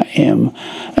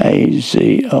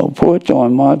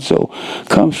 Proetoimazo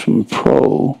comes from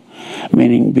pro,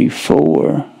 meaning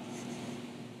before.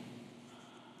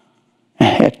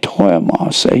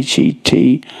 Hetoimos,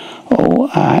 H-E-T-O-I-M-A-S,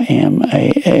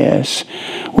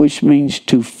 which means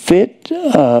to fit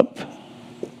up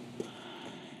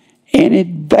in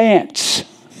advance.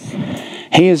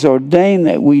 He has ordained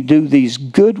that we do these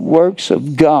good works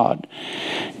of God.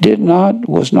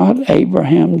 Was not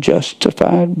Abraham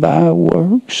justified by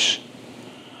works?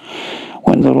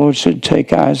 When the Lord said,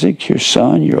 take Isaac, your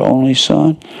son, your only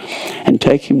son, and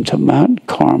take him to Mount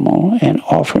Carmel and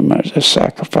offer him as a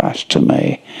sacrifice to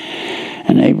me.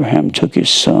 And Abraham took his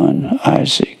son,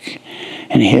 Isaac,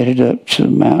 and headed up to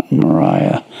Mount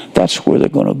Moriah. That's where they're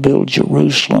going to build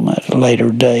Jerusalem at a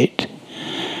later date.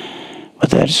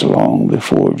 But that's long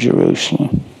before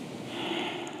Jerusalem.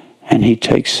 And he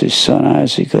takes his son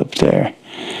Isaac up there.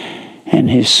 And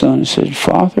his son said,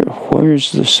 Father,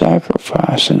 where's the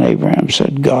sacrifice? And Abraham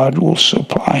said, God will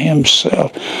supply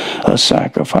himself a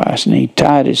sacrifice. And he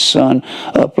tied his son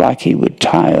up like he would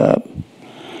tie up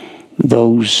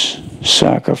those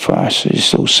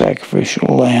sacrifices, those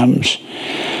sacrificial lambs.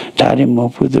 Tied him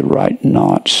up with the right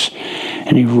knots.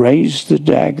 And he raised the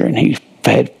dagger, and he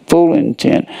had full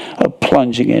intent of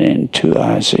plunging it into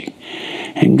Isaac.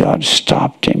 And God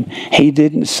stopped him. He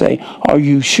didn't say, are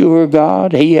you sure,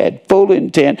 God? He had full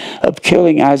intent of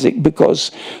killing Isaac,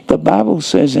 because the Bible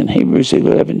says in Hebrews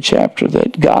 11 chapter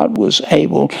that God was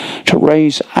able to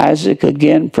raise Isaac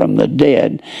again from the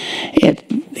dead,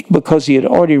 because he had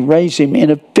already raised him in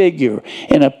a figure,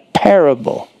 in a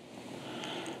parable.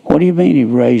 What do you mean he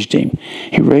raised him?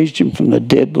 He raised him from the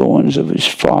dead loins of his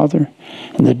father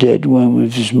and the dead womb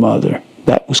of his mother.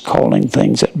 That was calling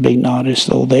things that be not as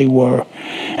though they were.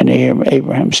 And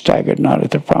Abraham staggered not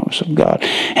at the promise of God.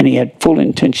 And he had full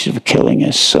intention of killing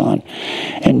his son.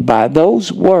 And by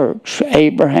those works,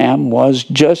 Abraham was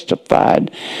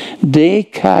justified.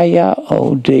 D-K-A-I-K-A-I-O-O.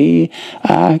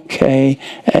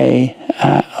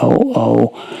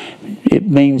 It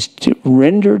means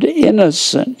rendered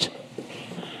innocent.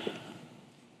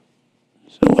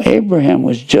 So Abraham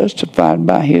was justified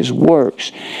by his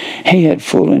works. He had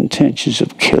full intentions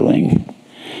of killing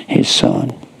his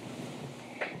son,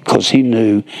 because he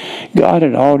knew God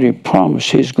had already promised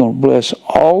he's going to bless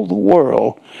all the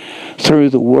world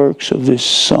through the works of this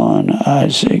son,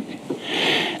 Isaac.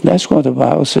 That's what the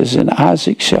Bible says, in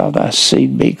Isaac shall thy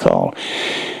seed be called.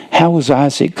 How was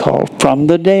Isaac called? From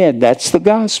the dead. That's the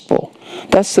gospel.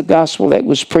 That's the gospel that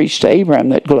was preached to Abraham,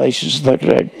 that Galatians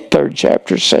 3rd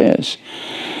chapter says.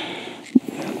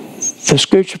 The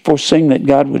scripture foreseeing that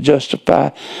God would justify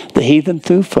the heathen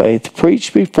through faith,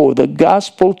 preached before the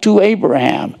gospel to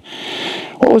Abraham.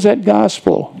 What was that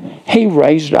gospel? He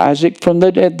raised Isaac from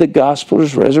the dead. The gospel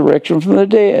is resurrection from the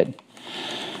dead.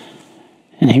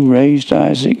 And he raised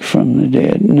Isaac from the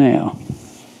dead. Now,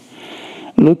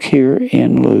 look here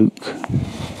in Luke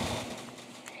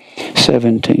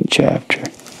 17th chapter.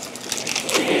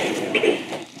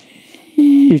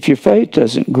 If your faith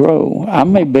doesn't grow, I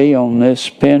may be on this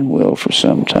pinwheel for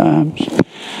some times.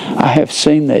 I have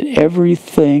seen that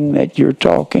everything that you're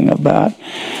talking about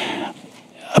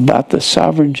the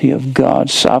sovereignty of God.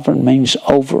 Sovereign means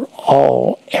over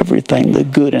all, everything, the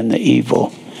good and the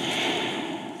evil.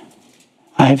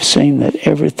 I have seen that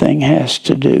everything has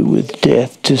to do with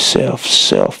death to self.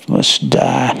 Self must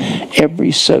die.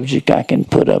 Every subject I can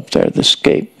put up there, the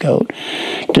scapegoat,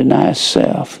 deny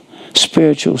self,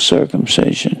 spiritual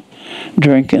circumcision,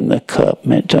 drinking the cup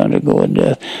meant to undergo a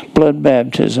death, blood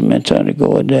baptism meant to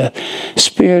undergo a death.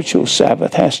 Spiritual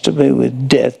Sabbath has to be with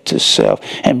death to self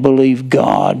and believe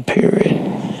God, period.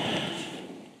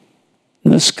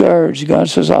 And the scourge, God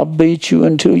says, I'll beat you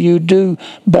until you do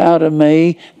bow to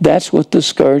me. That's what the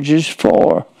scourge is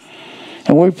for.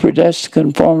 And we're predestined to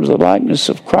conform to the likeness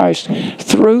of Christ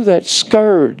through that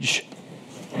scourge.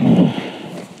 And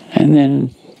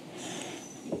then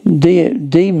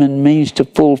demon means to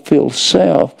fulfill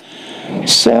self.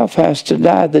 Self has to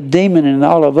die. The demon in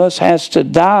all of us has to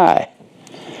die.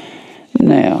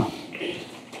 Now,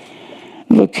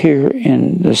 look here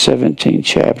in the 17th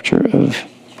chapter of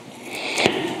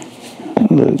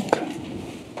Luke.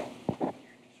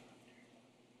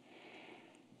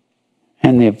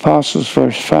 And the apostles,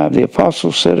 verse 5, the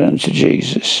apostles said unto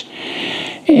Jesus,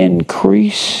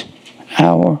 increase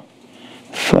our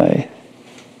faith.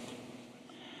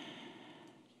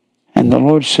 And the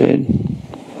Lord said,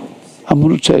 I'm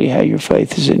going to tell you how your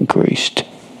faith is increased.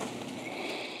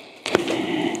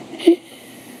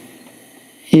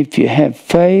 If you have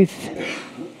faith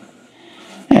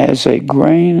as a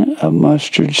grain of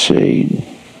mustard seed,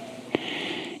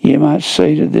 you might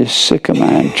say to this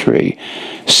sycamore tree.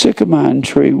 Sycamore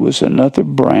tree was another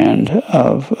brand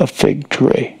of a fig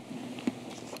tree.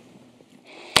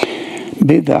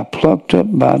 Be thou plucked up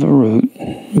by the root,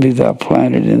 be thou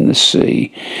planted in the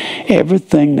sea.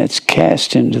 Everything that's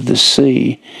cast into the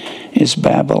sea is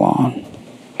Babylon.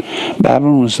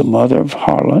 Babylon was the mother of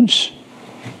harlots,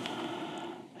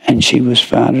 and she was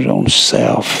founded on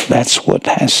self. That's what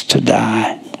has to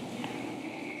die.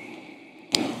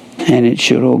 And it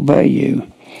should obey you.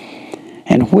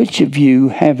 And which of you,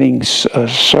 having a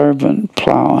servant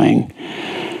plowing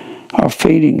or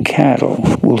feeding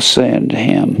cattle, will say unto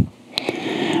him,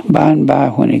 by and by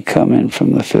when he come in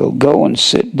from the field, go and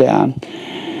sit down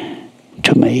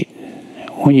to meat.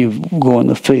 When you go in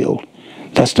the field,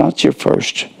 that's not your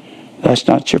first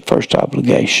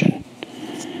obligation.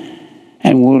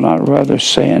 And will not rather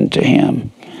say unto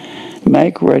him,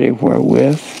 make ready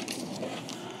wherewith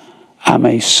I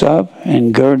may sup,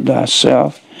 and gird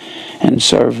thyself, and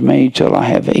serve me till I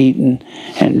have eaten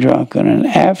and drunken, and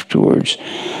afterwards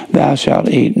thou shalt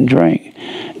eat and drink.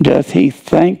 Doth he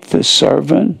thank the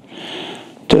servant?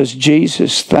 Does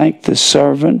Jesus thank the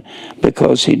servant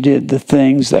because he did the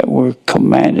things that were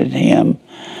commanded him?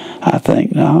 I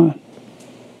think not.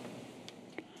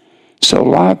 So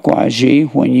likewise ye,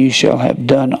 when you shall have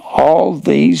done all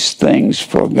these things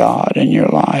for God in your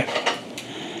life,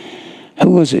 who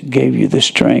was it gave you the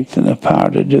strength and the power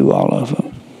to do all of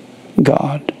them?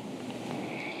 God.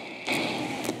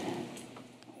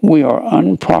 We are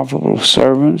unprofitable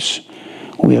servants.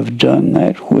 We have done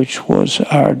that which was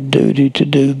our duty to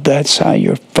do. That's how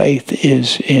your faith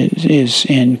is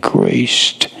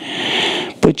increased.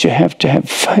 But you have to have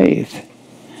faith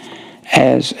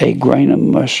as a grain of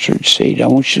mustard seed. I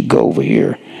want you to go over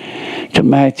here to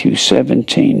Matthew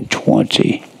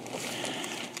 17:20.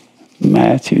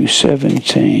 Matthew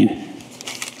 17.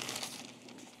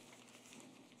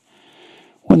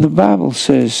 When the Bible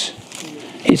says,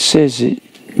 it says it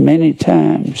many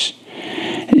times.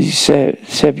 It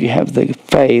said you have the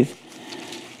faith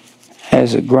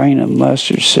as a grain of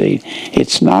mustard seed.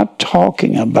 It's not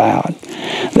talking about,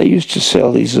 they used to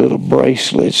sell these little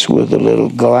bracelets with a little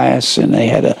glass and they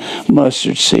had a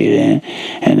mustard seed in it,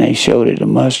 and they showed it a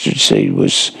mustard seed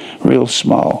was real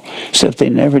small, except they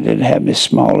never did have as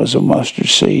small as a mustard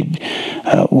seed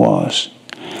was.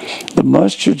 The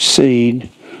mustard seed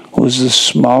was the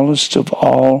smallest of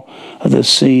all of the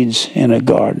seeds in a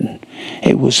garden.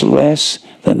 It was less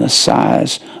than the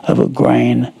size of a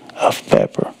grain of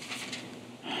pepper.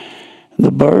 The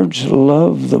birds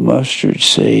loved the mustard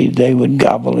seed. They would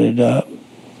gobble it up.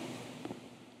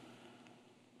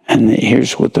 And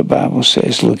here's what the Bible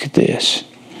says. Look at this.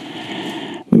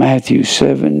 Matthew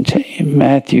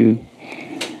 17.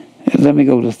 Let me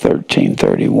go to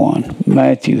 13:31.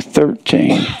 Matthew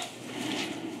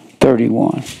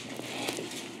 13:31.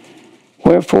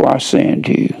 Wherefore I say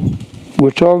unto you,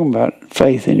 we're talking about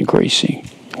faith increasing.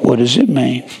 What does it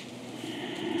mean?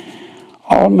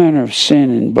 All manner of sin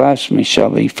and blasphemy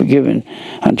shall be forgiven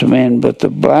unto men, but the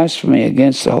blasphemy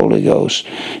against the Holy Ghost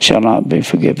shall not be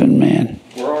forgiven men.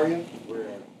 Where are you?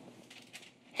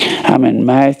 I'm in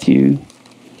Matthew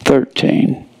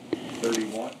 13.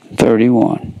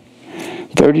 31.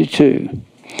 32.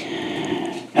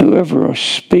 Whoever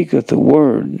speaketh the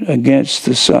word against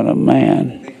the Son of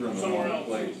Man. I think you're in the wrong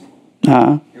place.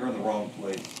 Huh? You're in the wrong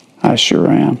place. I sure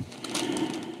am.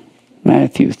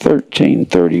 Matthew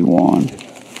 13:31.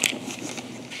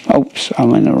 Oops,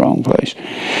 I'm in the wrong place.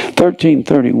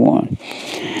 13:31.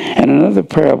 And another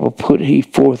parable put he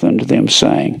forth unto them,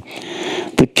 saying,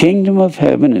 the kingdom of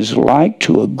heaven is like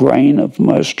to a grain of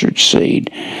mustard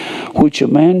seed, which a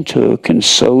man took and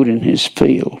sowed in his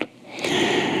field,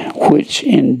 which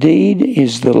indeed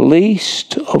is the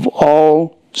least of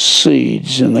all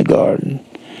seeds in the garden.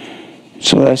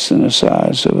 It's less than the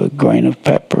size of a grain of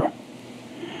pepper.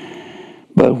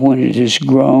 But when it is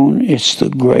grown, it's the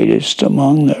greatest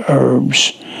among the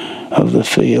herbs of the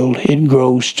field. It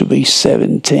grows to be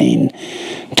 17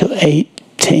 to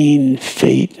 18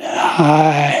 feet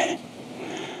high.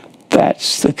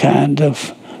 That's the kind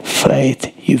of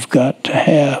faith you've got to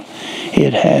have.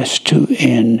 It has to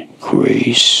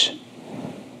increase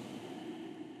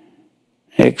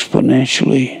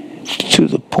exponentially to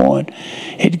the point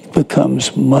it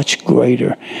becomes much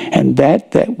greater. And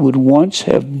that would once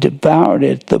have devoured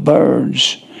it, the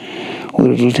birds,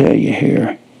 well, it'll tell you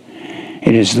here,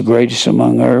 it is the greatest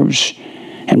among herbs,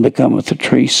 and becometh a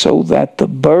tree, so that the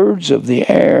birds of the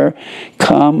air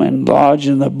come and lodge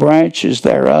in the branches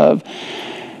thereof,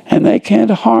 and they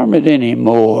can't harm it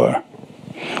anymore.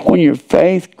 When your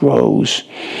faith grows,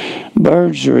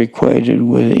 birds are equated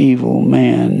with evil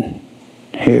men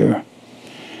here,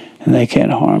 and they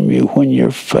can't harm you when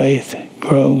your faith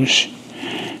grows.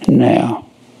 Now,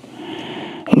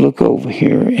 look over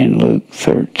here in Luke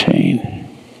 13.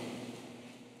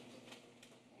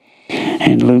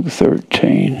 In Luke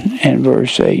 13 and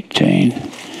verse 18.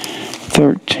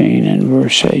 13 and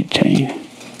verse 18.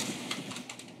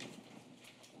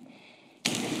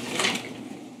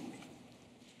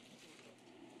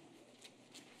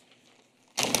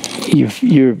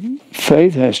 Your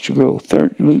faith has to grow.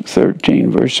 Luke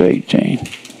 13, verse 18.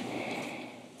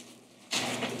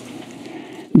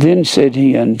 Then said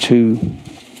he unto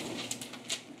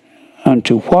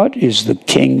what is the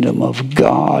kingdom of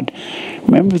God?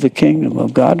 Remember, the kingdom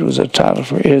of God was a title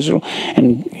for Israel.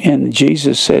 And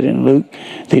Jesus said in Luke,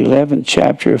 the 11th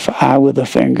chapter, if I with the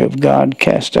finger of God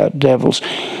cast out devils,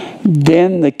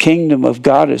 then the kingdom of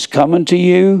God is coming to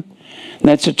you. And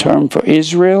that's a term for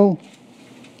Israel.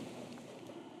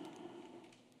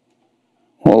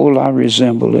 What will I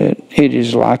resemble it? It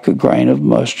is like a grain of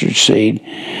mustard seed,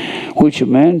 which a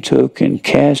man took and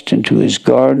cast into his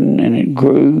garden, and it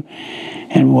grew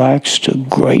and waxed a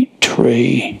great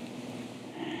tree.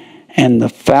 And the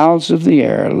fowls of the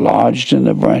air lodged in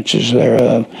the branches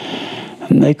thereof.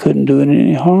 And they couldn't do it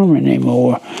any harm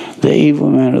anymore. The evil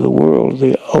man of the world,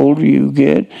 the older you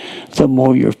get, the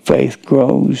more your faith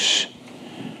grows.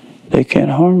 They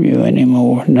can't harm you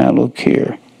anymore. Now look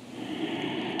here.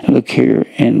 Look here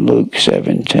in Luke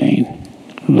 17.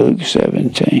 Luke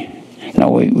 17.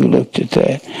 No, we looked at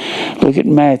that. Look at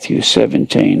Matthew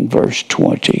 17, verse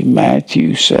 20.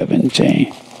 Matthew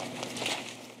 17.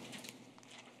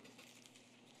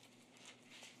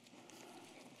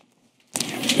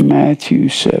 Matthew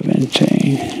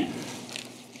 17.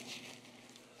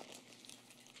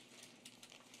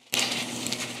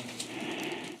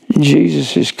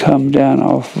 Jesus has come down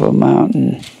off of a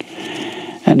mountain,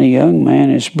 and a young man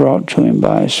is brought to him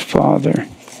by his father.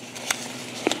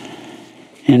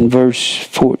 In verse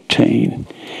 14,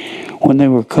 when they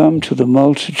were come to the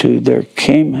multitude, there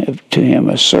came to him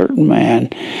a certain man,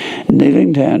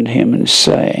 kneeling down to him and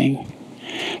saying,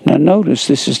 now notice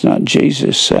this is not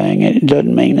Jesus saying it. It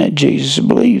doesn't mean that Jesus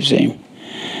believes him.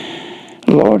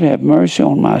 Lord, have mercy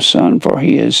on my son, for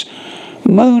he is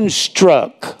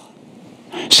moonstruck.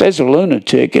 It says a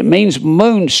lunatic. It means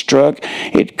moonstruck.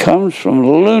 It comes from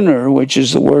lunar, which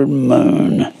is the word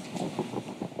moon.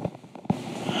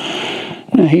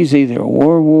 Now, he's either a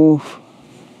werewolf.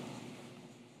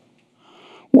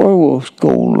 Werewolves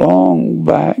go long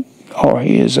back, or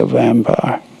he is a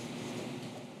vampire.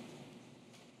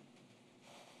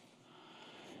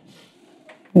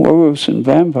 Werewolves and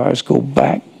vampires go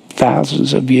back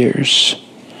thousands of years.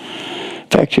 In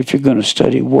fact, if you're going to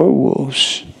study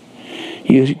werewolves,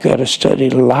 you've got to study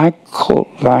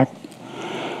lycanthropy,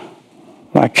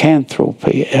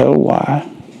 Lycan,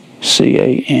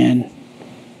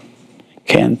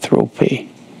 canthropy.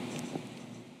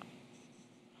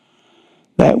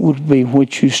 That would be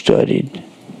what you studied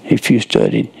if you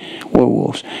studied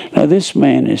werewolves. Now this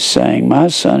man is saying, my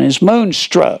son is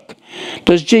moonstruck.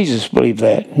 Does Jesus believe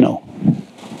that? No.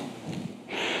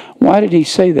 Why did he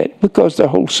say that? Because the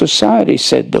whole society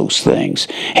said those things.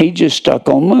 He just stuck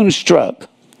on moonstruck.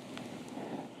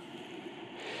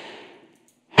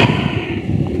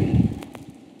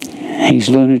 He's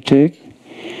lunatic.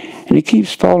 And he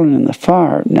keeps falling in the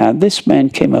fire. Now, this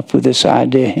man came up with this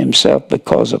idea himself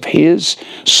because of his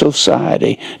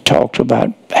society talked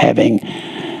about having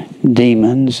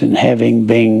demons and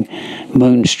being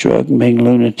moonstruck and being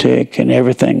lunatic, and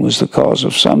everything was the cause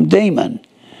of some demon.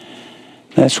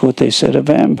 That's what they said a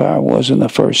vampire was in the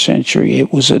first century.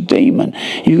 It was a demon.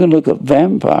 You can look up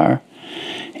vampire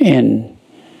in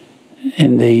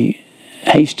the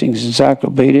Hastings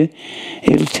Encyclopedia.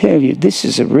 It'll tell you, this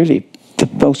is the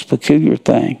most peculiar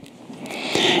thing.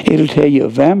 It'll tell you a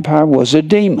vampire was a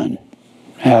demon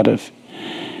out of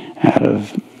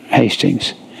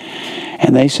Hastings.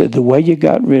 And they said the way you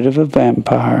got rid of a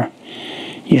vampire,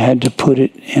 you had to put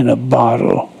it in a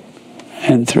bottle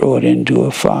and throw it into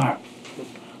a fire.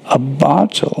 A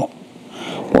bottle?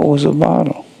 What was a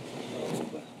bottle?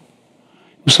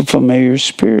 It was a familiar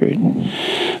spirit.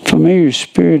 Familiar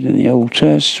spirit in the Old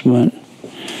Testament,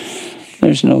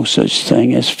 there's no such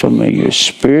thing as familiar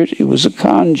spirit. It was a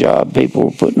con job people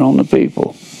were putting on the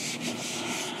people.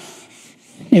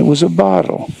 It was a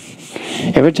bottle.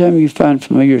 Every time you find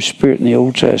familiar spirit in the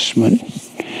Old Testament,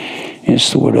 it's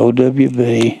the word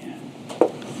OWB.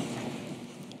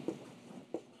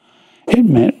 It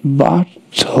meant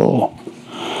bottle.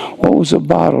 What was a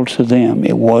bottle to them?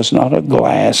 It was not a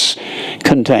glass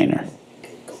container.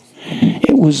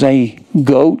 It was a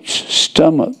goat's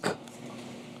stomach.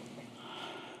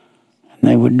 And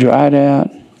they would dry it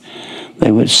out.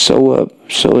 They would sew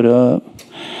it up.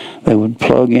 They would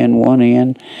plug in one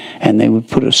end, and they would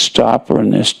put a stopper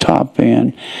in this top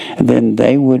end. And then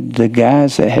the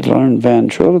guys that had learned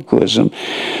ventriloquism,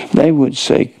 they would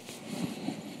say,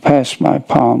 pass my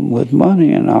palm with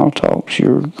money and I'll talk to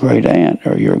your great aunt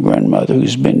or your grandmother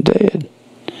who's been dead.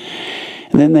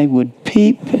 And then they would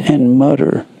peep and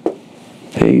mutter,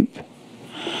 peep,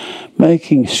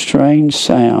 making strange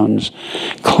sounds,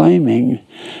 claiming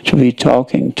to be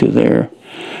talking to their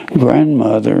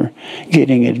grandmother,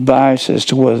 getting advice as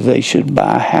to whether they should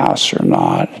buy a house or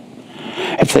not,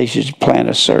 if they should plant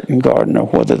a certain garden or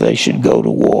whether they should go to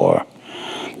war.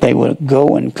 They would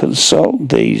go and consult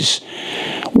these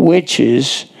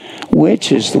witches.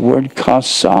 Witch is the word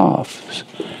kasaph,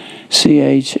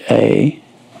 C-H-A-S-A-P-H.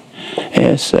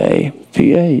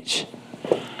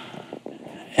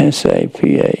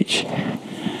 S-A-P-H.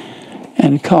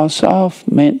 And kasaph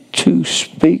meant to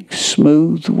speak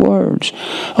smooth words.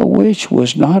 A witch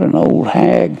was not an old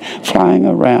hag flying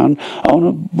around on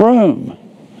a broom.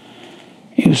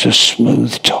 He was a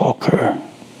smooth talker.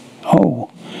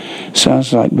 Oh,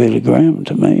 sounds like Billy Graham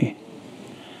to me.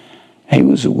 He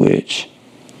was a witch.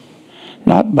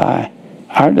 Not by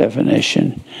our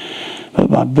definition, but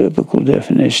by biblical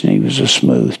definition, he was a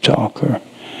smooth talker.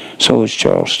 So was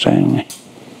Charles Stanley.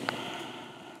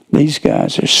 These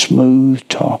guys are smooth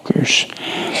talkers.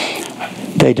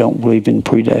 They don't believe in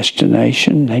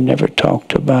predestination. They never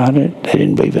talked about it. They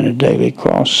didn't believe in a daily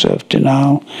cross,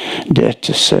 self-denial, death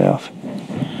to self.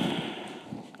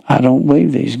 I don't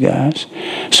believe these guys.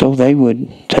 So they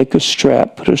would take a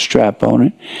strap, put a strap on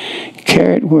it,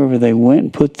 carry it wherever they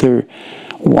went, put their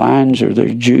wines or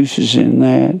their juices in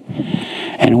that.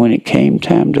 And when it came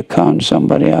time to con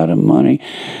somebody out of money,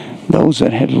 those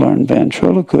that had learned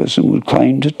ventriloquism would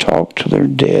claim to talk to their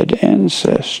dead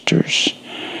ancestors.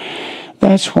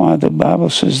 That's why the Bible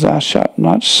says, thou shalt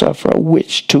not suffer a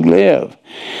witch to live.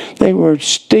 They were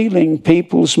stealing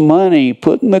people's money,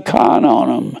 putting the con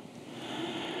on them.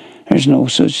 There's no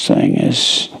such thing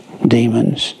as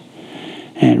demons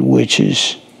and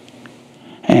witches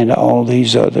and all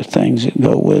these other things that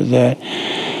go with that.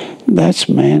 That's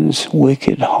man's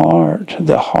wicked heart.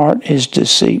 The heart is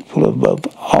deceitful above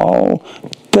all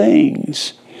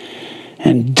things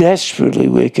and desperately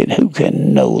wicked. Who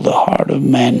can know the heart of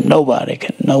man? Nobody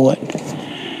can know it.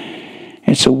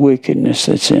 It's a wickedness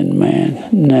that's in man.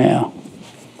 Now,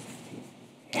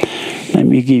 let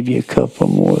me give you a couple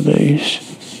more of these.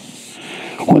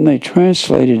 When they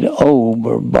translated obe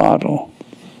or bottle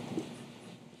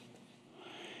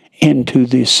into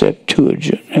the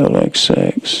Septuagint,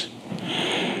 LXX,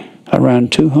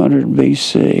 around 200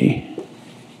 BC,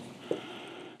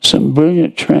 some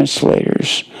brilliant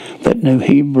translators that knew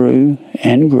Hebrew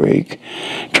and Greek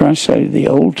translated the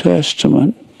Old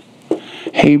Testament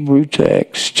Hebrew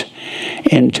text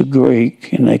into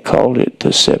Greek, and they called it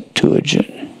the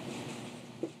Septuagint.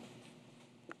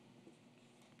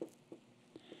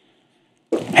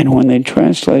 And when they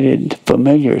translated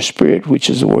familiar spirit, which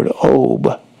is the word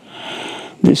obe,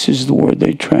 this is the word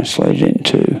they translated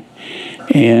into.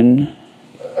 in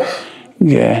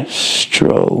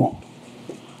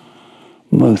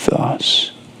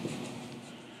gastromuthos.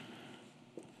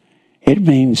 It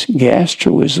means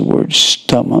gastro is the word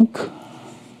stomach.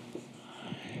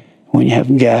 When you have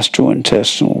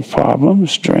gastrointestinal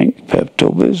problems, drink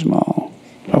Pepto-Bismol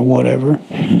or whatever.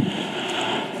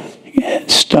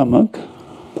 Stomach.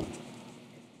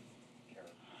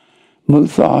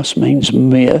 Muthos means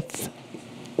myth.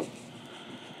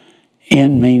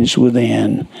 In means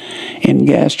within. In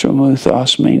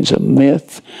gastromuthos means a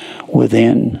myth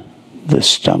within the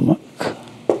stomach.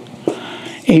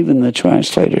 Even the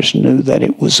translators knew that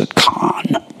it was a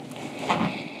con.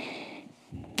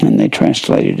 And they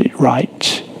translated it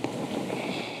right.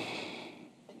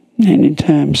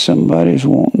 Anytime somebody's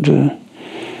wanting to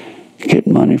get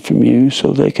money from you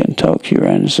so they can talk to your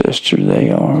ancestor, they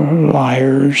are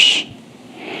liars.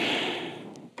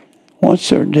 Once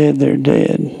they're dead, they're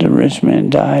dead. The rich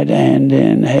man died, and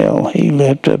in hell he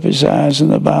lifted up his eyes,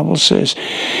 and the Bible says,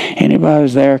 anybody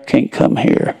who's there can't come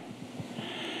here.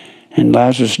 And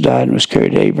Lazarus died and was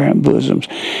carried to Abraham's bosoms.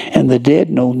 And the dead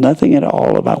know nothing at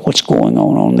all about what's going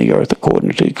on the earth,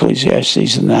 according to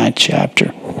Ecclesiastes, the 9th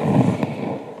chapter.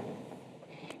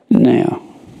 Now,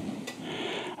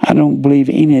 I don't believe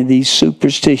any of these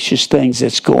superstitious things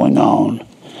that's going on.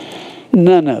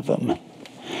 None of them.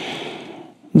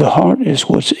 The heart is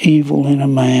what's evil in a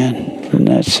man, and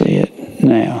that's it.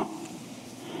 Now,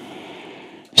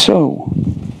 so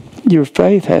your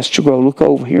faith has to grow. Look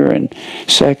over here in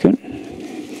 2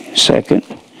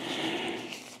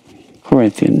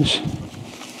 Corinthians,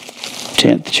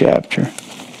 10th chapter.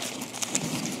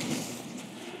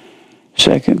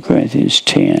 2 Corinthians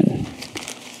 10.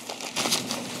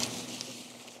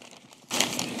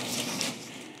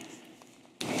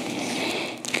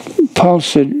 Paul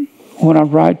said, when I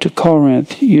write to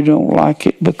Corinth, you don't like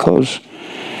it because,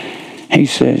 he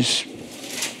says,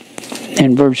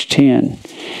 in verse 10,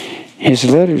 his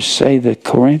letters say the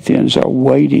Corinthians are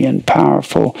weighty and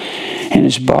powerful, and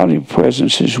his body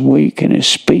presence is weak, and his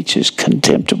speech is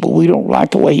contemptible. We don't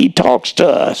like the way he talks to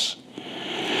us.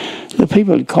 The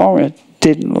people in Corinth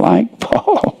didn't like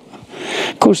Paul.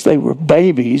 Of course, they were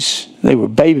babies. They were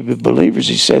baby believers.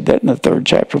 He said that in the 3rd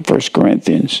chapter of 1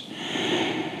 Corinthians.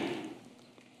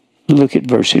 Look at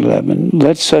verse 11.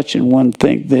 Let such an one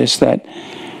think this, that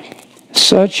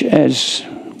such as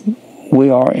we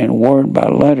are in word by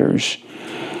letters,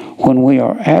 when we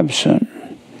are absent,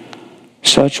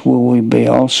 such will we be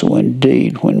also in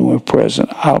deed when we're present.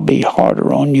 I'll be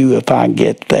harder on you if I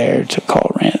get there to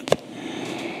Corinth.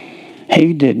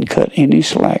 He didn't cut any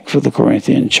slack for the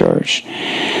Corinthian church.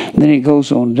 Then he goes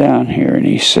on down here and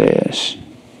he says,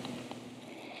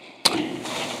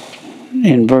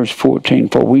 in verse 14,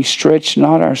 for we stretch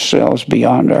not ourselves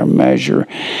beyond our measure,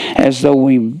 as though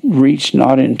we reach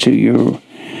not into you,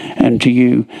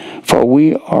 for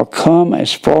we are come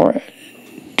as far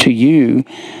to you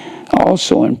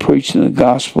also in preaching the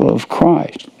gospel of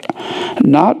Christ,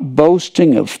 not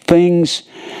boasting of things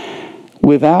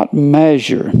without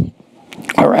measure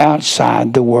or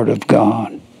outside the word of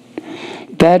God,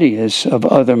 that is, of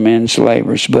other men's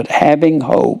labors, but having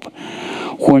hope,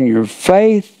 when your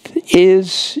faith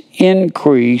is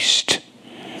increased,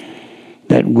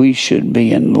 that we should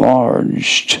be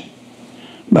enlarged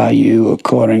by you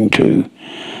according to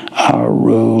our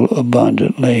rule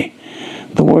abundantly.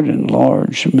 The word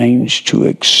enlarge means to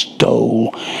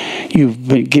extol. You've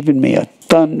been giving me a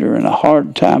thunder and a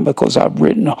hard time because I've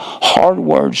written hard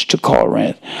words to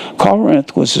Corinth.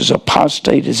 Corinth was as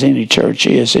apostate as any church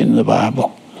is in the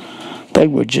Bible. They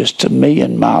were just a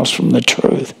million miles from the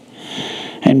truth.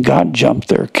 And God jumped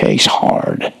their case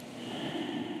hard.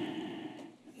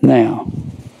 Now,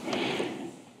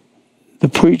 the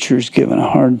preacher's given a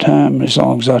hard time as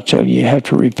long as I tell you have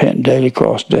to repent daily,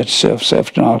 cross death,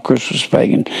 self-denial, Christmas,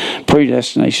 pagan,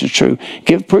 predestination is true.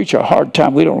 Give the preacher a hard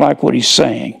time. We don't like what he's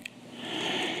saying.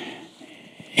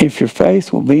 If your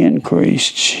faith will be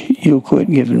increased, you'll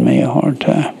quit giving me a hard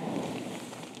time.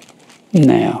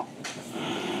 Now,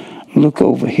 look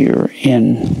over here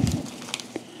in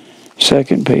 2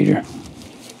 Peter.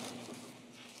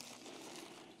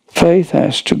 Faith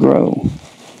has to grow.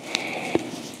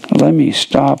 Let me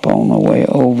stop on the way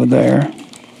over there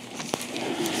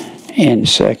in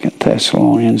 2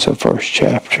 Thessalonians, the 1st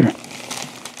chapter.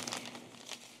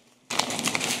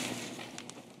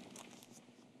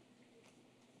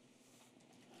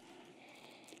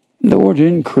 The word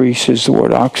increase is the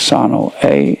word axuno,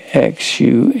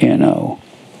 A-X-U-N-O.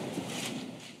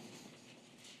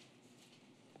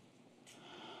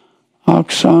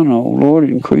 Axuno, Lord,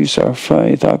 increase our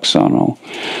faith. Axuno,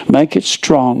 make it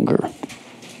stronger.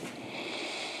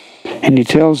 And he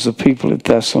tells the people at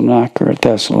Thessalonica, or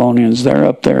Thessalonians, they're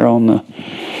up there on the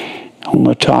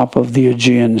top of the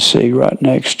Aegean Sea, right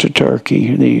next to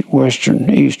Turkey, the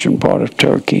eastern part of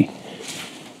Turkey.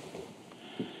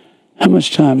 How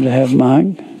much time do I have,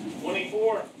 Mike?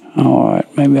 24. All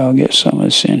right, maybe I'll get some of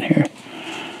this in here.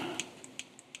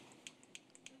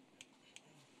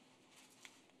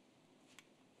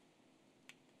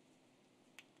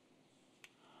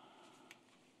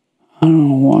 I don't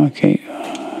know why I can't.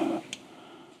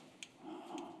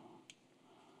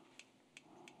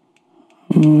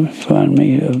 Find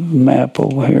me a map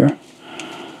over here.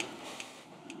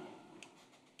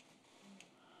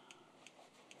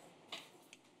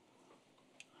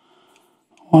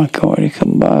 Why can't he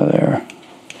come by there?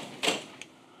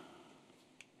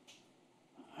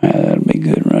 Yeah, that'll be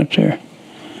good right there.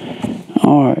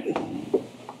 All right.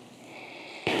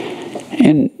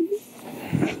 And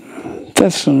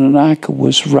Thessalonica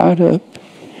was right up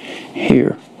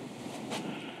here.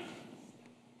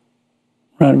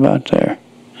 Right about there.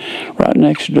 Right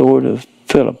next door to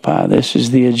Philippi. This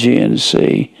is the Aegean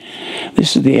Sea.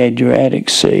 This is the Adriatic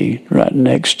Sea, right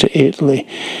next to Italy.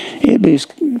 Italy's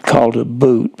called a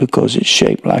boot because it's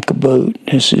shaped like a boot.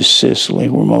 This is Sicily,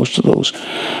 where most of those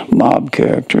mob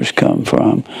characters come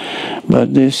from.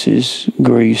 But this is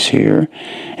Greece here.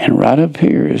 And right up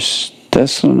here is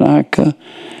Thessalonica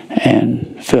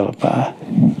and Philippi.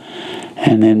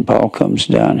 And then Paul comes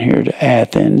down here to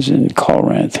Athens and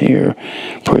Corinth here,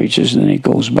 preaches, and then he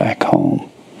goes back home.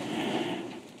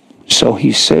 So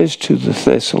he says to the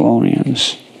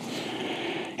Thessalonians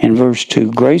in verse 2,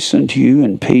 "Grace unto you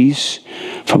and peace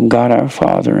from God our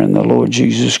Father and the Lord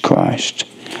Jesus Christ.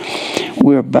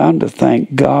 We are bound to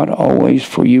thank God always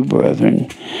for you, brethren,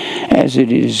 as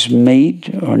it is meet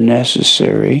or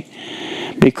necessary,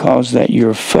 because that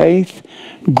your faith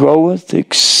groweth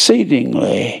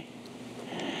exceedingly."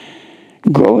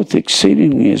 Groweth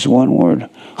exceedingly is one word.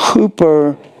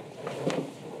 Huper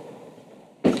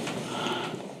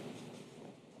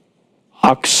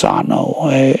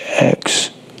oxano, A-X-U-N-O.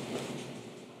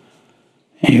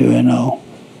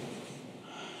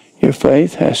 Your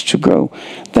faith has to grow.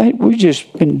 That we've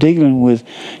just been dealing with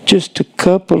just a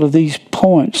couple of these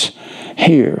points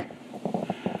here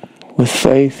with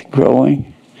faith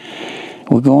growing.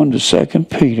 We're going to 2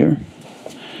 Peter.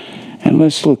 And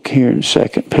let's look here in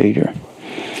 2 Peter.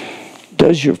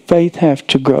 Does your faith have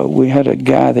to grow? We had a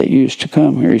guy that used to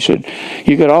come here. He said,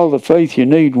 you got all the faith you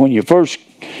need when you first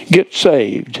get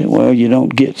saved. Well, you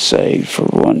don't get saved, for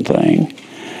one thing.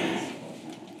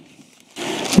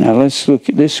 Now let's look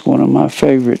at this, one of my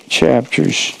favorite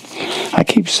chapters. I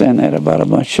keep saying that about a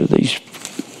bunch of these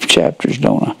chapters,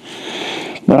 don't I?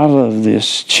 But I love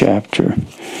this chapter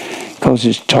because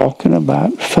it's talking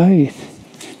about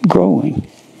faith growing.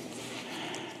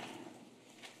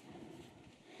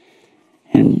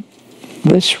 And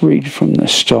let's read from the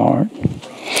start.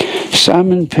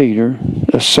 Simon Peter,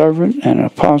 a servant and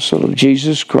apostle of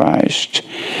Jesus Christ,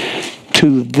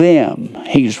 to them,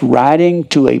 he's writing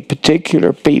to a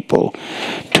particular people,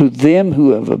 to them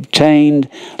who have obtained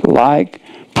like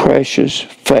precious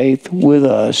faith with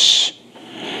us.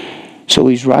 So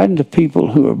he's writing to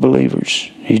people who are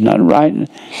believers. He's not writing,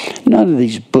 none of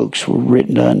these books were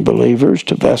written to unbelievers,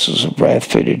 to vessels of wrath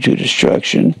fitted to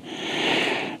destruction.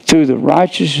 Through the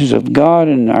righteousness of God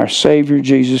and our Savior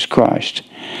Jesus Christ.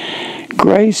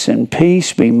 Grace and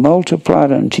peace be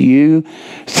multiplied unto you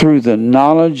through the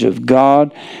knowledge of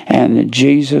God and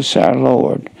Jesus our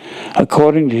Lord,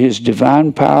 according to his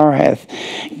divine power hath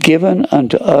given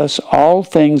unto us all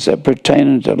things that pertain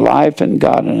unto life and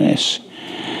godliness,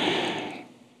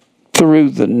 through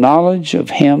the knowledge of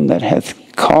him that hath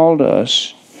called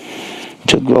us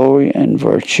to glory and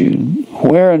virtue,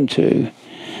 whereunto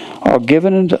are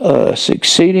given unto us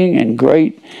exceeding and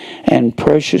great and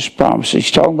precious promises. He's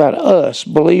talking about us,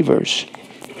 believers.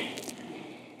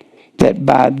 That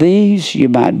by these you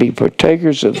might be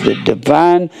partakers of the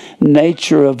divine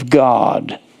nature of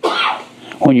God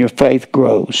when your faith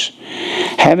grows,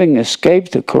 having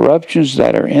escaped the corruptions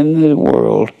that are in the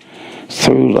world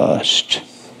through lust.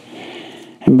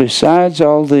 And besides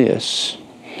all this,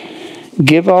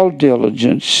 give all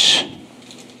diligence,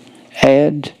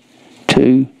 add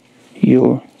to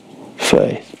your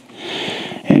faith.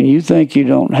 And you think you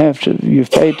don't have to, your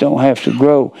faith don't have to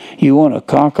grow. You want to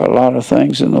conquer a lot of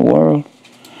things in the world,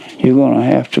 you're going to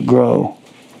have to grow.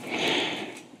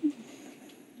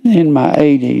 In my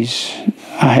 80s,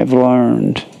 I have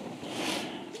learned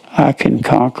I can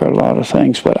conquer a lot of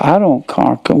things, but I don't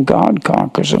conquer them. God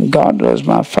conquers them. God does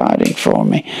my fighting for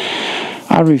me.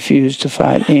 I refuse to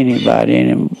fight anybody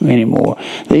anymore.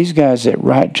 These guys that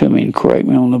write to me and correct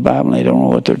me on the Bible, they don't know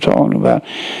what they're talking about.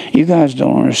 You guys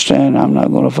don't understand. I'm not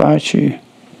going to fight you.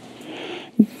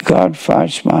 God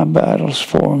fights my battles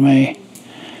for me.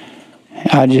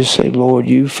 I just say, Lord,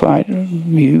 you fight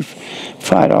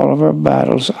all of our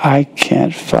battles. I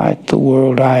can't fight the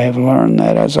world. I have learned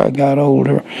that as I got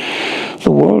older.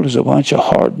 The world is a bunch of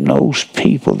hard-nosed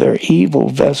people. They're evil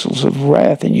vessels of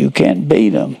wrath, and you can't beat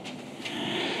them.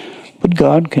 But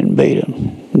God can beat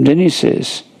them. And then he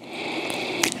says,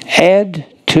 add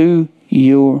to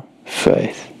your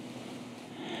faith.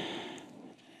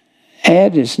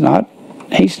 Add is not,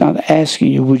 he's not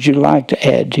asking you, would you like to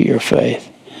add to your faith?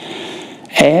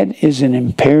 Add is an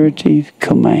imperative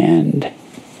command.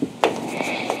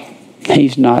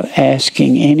 He's not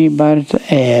asking anybody to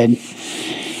add.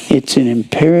 It's an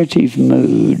imperative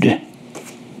mood.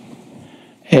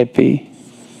 Epi.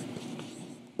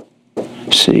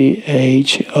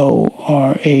 C-H-O-R-A-G-E-O.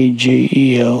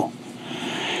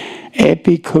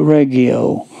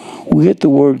 Epicorregio. We get the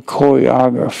word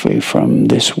choreography from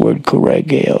this word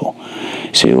corregio.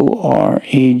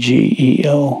 C-O-R-E-G-E-O.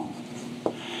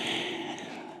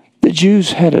 The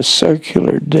Jews had a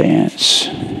circular dance,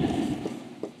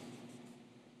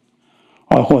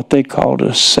 or what they called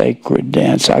a sacred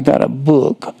dance. I got a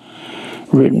book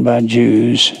written by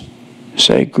Jews,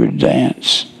 Sacred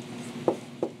Dance.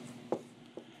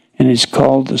 And it's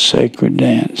called the Sacred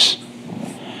Dance.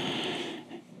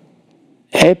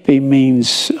 Epi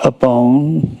means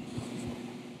upon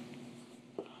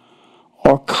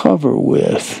or cover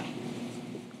with.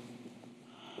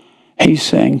 He's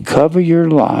saying, cover your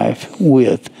life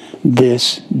with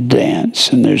this dance.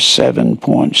 And there's 7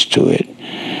 points to it.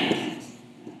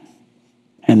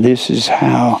 And this is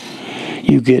how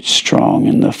you get strong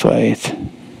in the faith.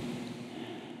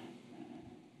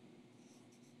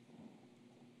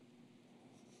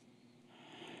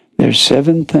 There's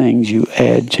 7 things you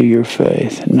add to your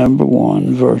faith. Number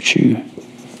 1, virtue.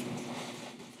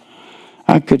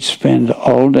 I could spend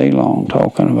all day long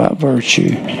talking about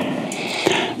virtue.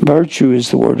 Virtue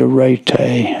is the word arete,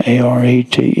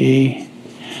 A-R-E-T-E,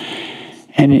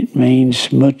 and it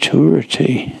means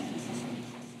maturity.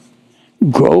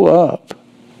 Grow up.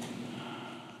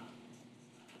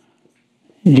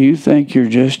 Do you think you're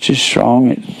just as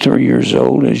strong at 3 years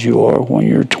old as you are when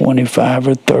you're 25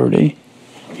 or 30?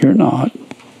 You're not.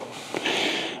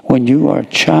 When you are a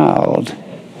child,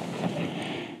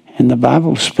 and the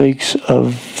Bible speaks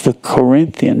of the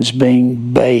Corinthians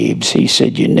being babes. He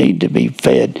said you need to be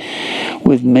fed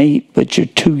with meat, but you're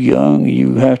too young.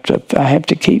 I have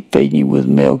to keep feeding you with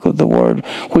milk of the word,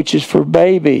 which is for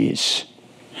babies.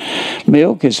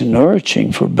 Milk is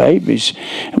nourishing for babies.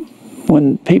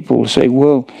 When people say,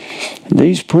 well,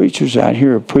 these preachers out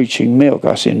here are preaching milk,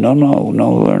 I say,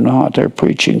 no, they're not. They're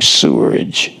preaching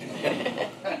sewerage.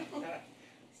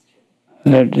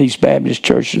 These Baptist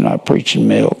churches are not preaching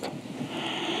milk.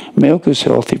 Milk is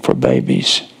healthy for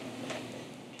babies.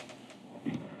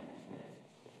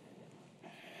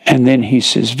 And then he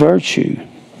says, virtue.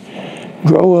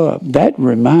 Grow up. That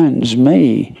reminds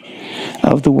me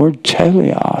of the word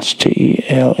teleos,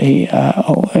 T-E-L-E-I-O-S.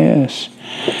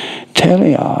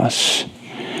 Teleos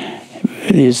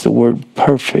is the word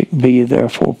perfect. Be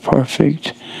therefore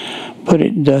perfect. But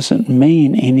it doesn't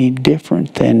mean any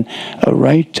different than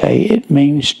arete. It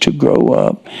means to grow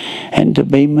up and to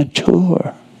be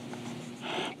mature.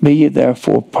 Be ye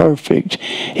therefore perfect,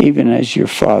 even as your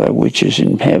Father which is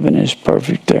in heaven is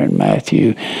perfect, there in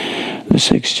Matthew, the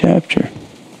 6th chapter.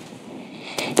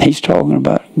 He's talking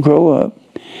about grow up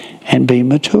and be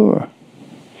mature.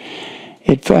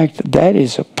 In fact, that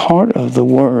is a part of the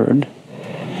word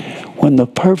when the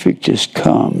perfect is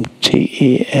come,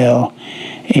 T-E-L-O-S,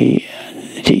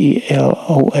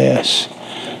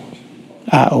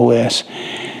 I-O-S.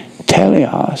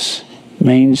 Teleos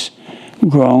means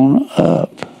grown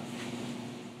up,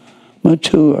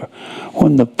 mature.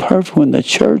 When the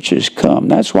church is come,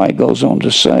 that's why it goes on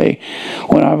to say,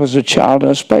 when I was a child,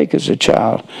 I spake as a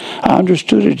child. I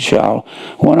understood as a child.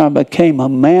 When I became a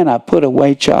man, I put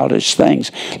away childish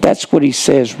things. That's what he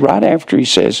says right after he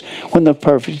says, when the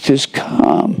perfect is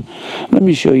come. Let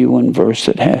me show you one verse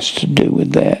that has to do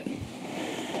with that.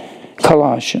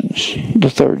 Colossians, the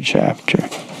 3rd chapter.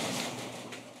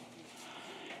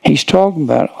 He's talking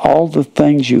about all the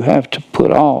things you have to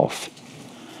put off.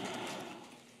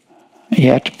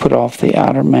 You have to put off the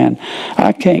outer man.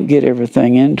 I can't get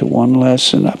everything into one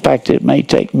lesson. In fact, it may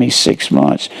take me 6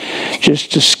 months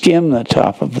just to skim the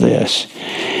top of this.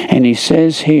 And he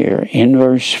says here in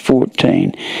verse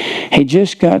 14, he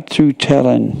just got through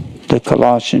telling the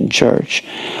Colossian church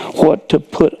what to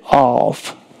put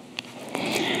off,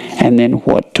 and then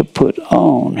what to put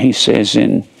on. He says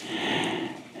in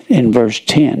verse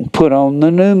 10, put on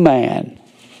the new man,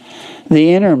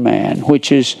 the inner man,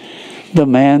 which is the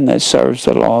man that serves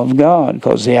the law of God.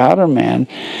 Because the outer man,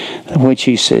 which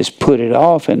he says put it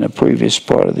off in the previous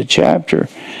part of the chapter,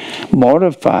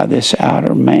 mortify this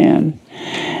outer man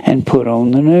and put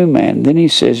on the new man. Then he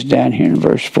says down here in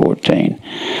verse 14,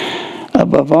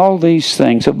 above all these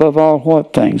things, above all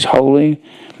what things? Holy,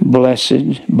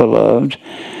 blessed, beloved,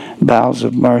 bowels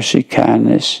of mercy,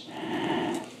 kindness,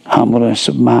 humbleness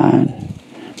of mind,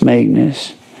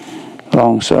 meekness,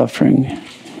 long-suffering.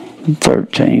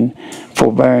 13,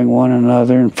 forbearing one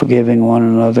another and forgiving one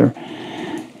another,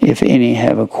 if any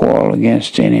have a quarrel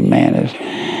against any man,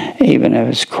 even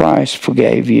as Christ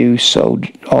forgave you, so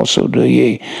also do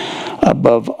ye.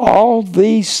 Above all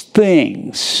these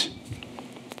things,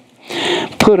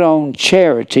 put on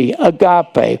charity,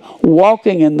 agape,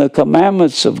 walking in the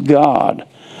commandments of God.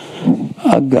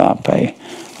 Agape.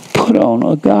 Put on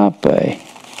agape,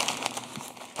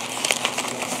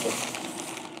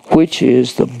 which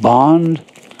is the bond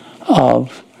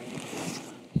of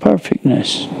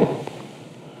perfectness.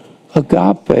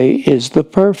 Agape is the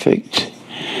perfect.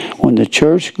 When the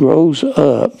church grows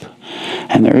up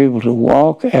and they're able to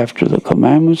walk after the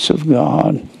commandments of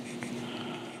God.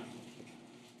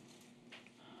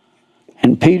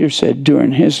 And Peter said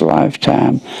during his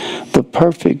lifetime, the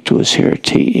perfect was here,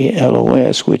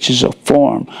 T-E-L-O-S, which is a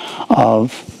form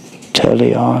of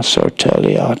teleos or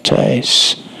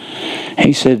teleotes.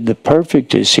 He said the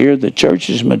perfect is here, the church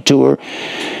is mature,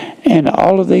 and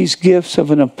all of these gifts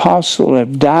of an apostle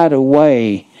have died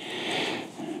away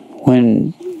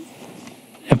when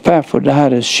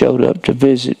Epaphroditus showed up to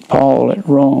visit Paul at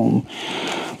Rome.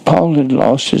 Paul had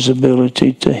lost his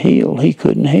ability to heal. He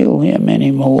couldn't heal him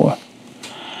anymore.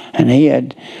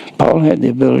 And Paul had the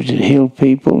ability to heal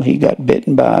people. He got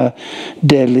bitten by a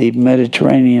deadly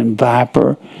Mediterranean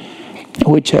viper,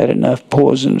 which had enough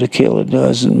poison to kill a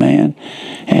dozen men,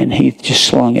 and he just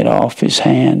slung it off his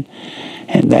hand,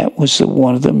 and that was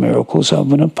one of the miracles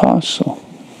of an apostle.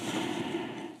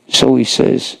 So he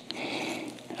says,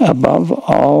 above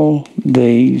all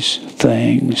these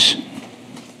things,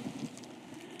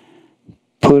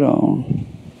 put on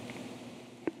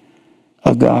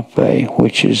agape,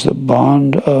 which is the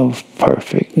bond of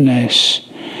perfectness,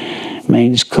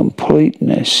 means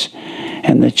completeness.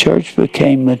 And the church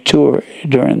became mature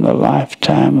during the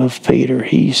lifetime of Peter.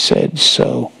 He said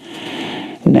so.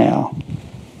 Now,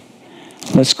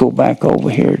 let's go back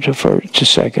over here to 2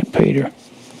 Peter.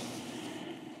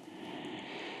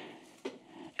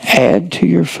 Add to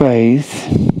your faith.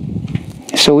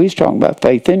 So he's talking about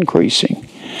faith increasing.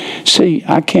 See,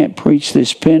 I can't preach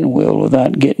this pinwheel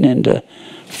without getting into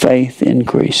faith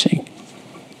increasing.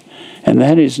 And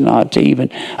that is not to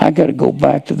even, I got to go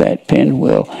back to that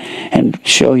pinwheel and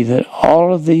show you that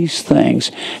all of these things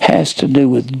has to do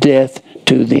with death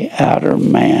to the outer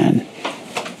man.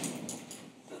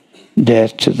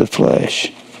 Death to the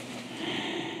flesh.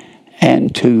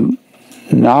 And to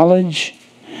knowledge,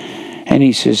 and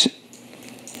he says,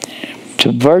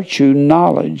 to virtue,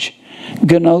 knowledge,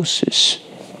 gnosis.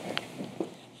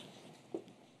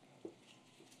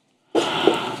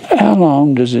 How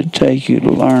long does it take you to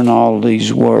learn all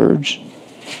these words?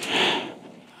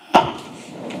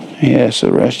 Yes,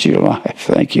 the rest of your life.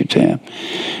 Thank you, Tim.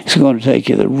 It's going to take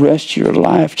you the rest of your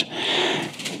life.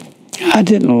 I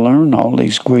didn't learn all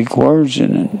these Greek words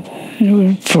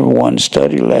for one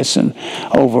study lesson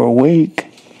over a week.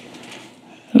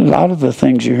 A lot of the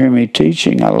things you hear me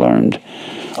teaching, I learned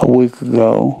a week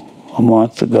ago, a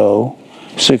month ago,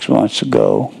 6 months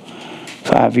ago,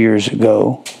 5 years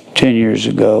ago, 10 years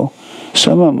ago.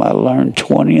 Some of them I learned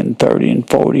 20 and 30 and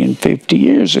 40 and 50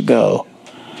 years ago.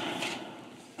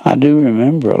 I do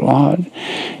remember a lot.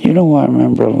 You know why I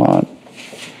remember a lot?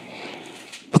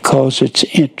 Because it's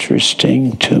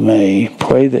interesting to me.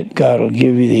 Pray that God will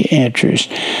give you the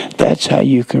interest. That's how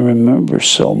you can remember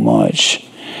so much,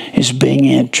 is being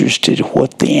interested in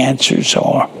what the answers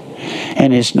are.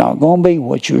 And it's not going to be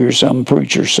what you hear some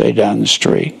preacher say down the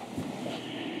street.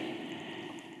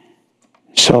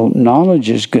 So knowledge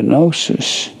is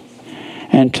gnosis,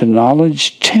 and to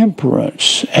knowledge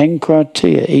temperance,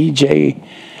 enkratia,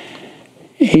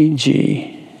 E-J-K-R-E-T-E-I-A.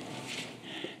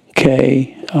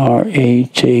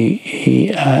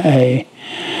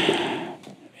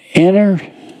 Inner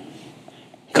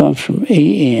comes from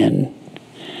E-N,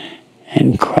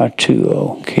 and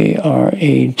kratuo,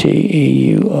 K-R-A-T-E-U-O,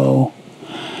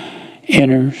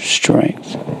 inner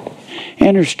strength.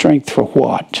 Inner strength for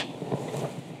what?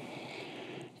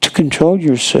 To control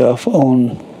yourself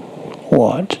on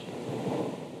what?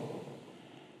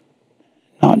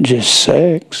 Not just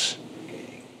sex,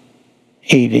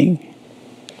 eating,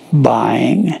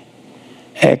 buying,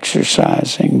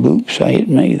 exercising. Oops, I hit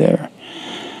me there.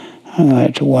 I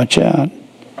have to watch out.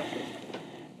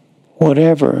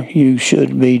 Whatever you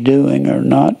should be doing or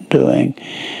not doing,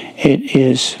 it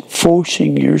is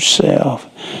forcing yourself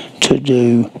to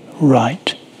do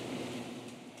right.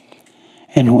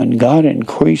 And when God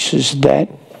increases that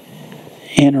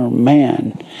inner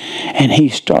man and he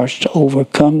starts to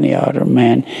overcome the outer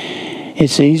man,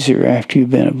 it's easier after you've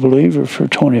been a believer for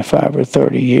 25 or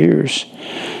 30 years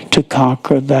to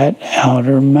conquer that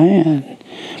outer man.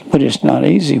 But it's not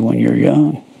easy when you're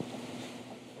young.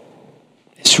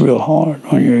 It's real hard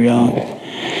when you're young.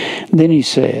 Then he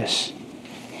says,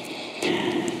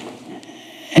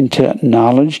 and to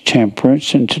knowledge,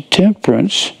 temperance, and to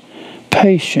temperance,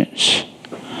 patience.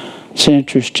 It's an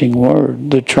interesting word.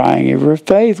 The trying of your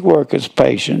faith worketh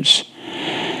patience.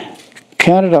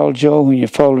 Count it all joy when you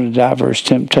fall into diverse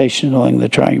temptation, knowing the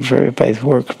trying of your faith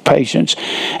worketh patience.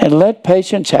 And let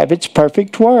patience have its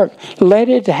perfect work. Let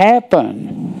it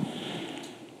happen.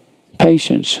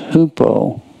 Patience,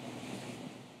 hupo,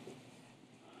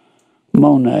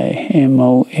 mone,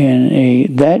 M-O-N-E.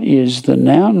 That is the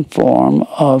noun form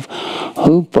of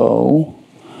hupo,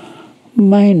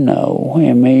 meno,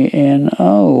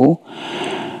 M-E-N-O.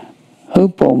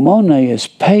 Hupomone is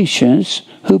patience.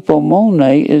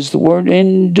 Hupomone is the word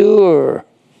endure.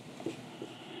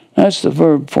 That's the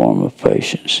verb form of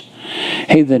patience.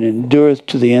 He that endureth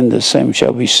to the end, the same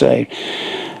shall be saved.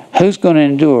 Who's going to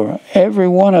endure? Every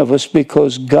one of us,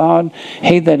 because God,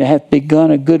 he that hath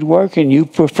begun a good work in you,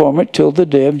 perform it till the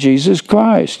day of Jesus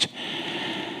Christ.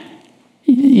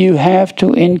 You have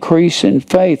to increase in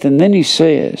faith. And then he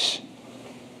says,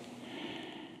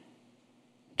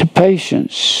 to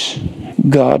patience,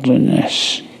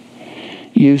 godliness,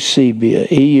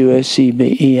 Eusebia,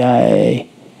 E-U-S-E-B-E-I-A.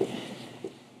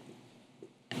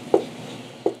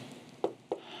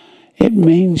 It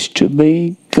means to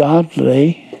be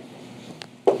godly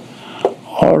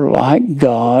or like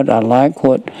God. I like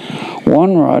what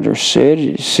one writer said.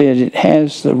 It said it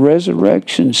has the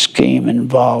resurrection scheme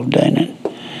involved in it.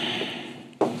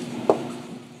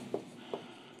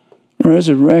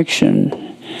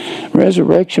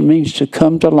 Resurrection means to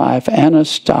come to life.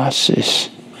 Anastasis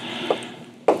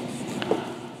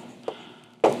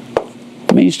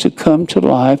means to come to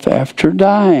life after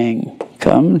dying.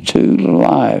 Come to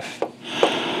life.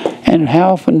 And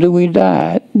how often do we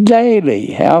die?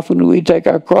 Daily. How often do we take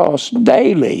our cross?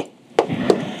 Daily.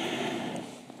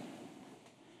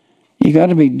 You got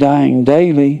to be dying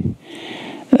daily.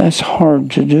 That's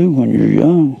hard to do when you're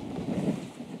young.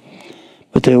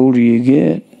 But the older you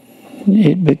get,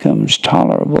 it becomes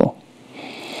tolerable.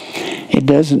 It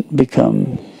doesn't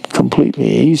become completely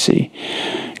easy,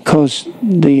 because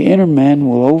the inner man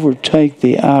will overtake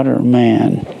the outer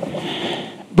man.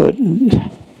 But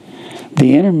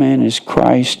the inner man is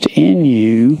Christ in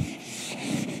you.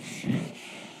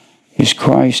 Is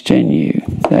Christ in you.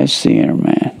 That's the inner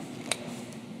man.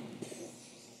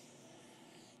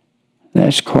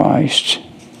 That's Christ.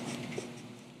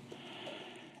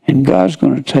 And God's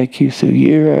going to take you through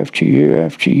year after year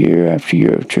after year after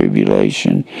year of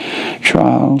tribulation,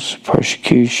 trials,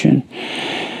 persecution.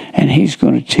 And he's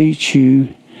going to teach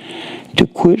you to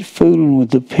quit fooling with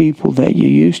the people that you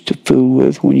used to fool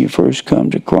with when you first come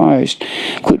to Christ.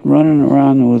 Quit running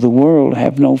around with the world,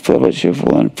 have no fellowship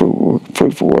with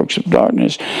unfruitful works of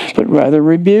darkness, but rather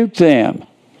rebuke them.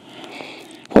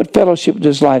 What fellowship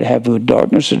does light have with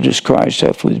darkness, or does Christ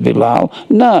have with Belial?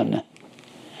 None.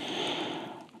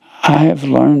 I have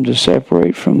learned to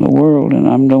separate from the world, and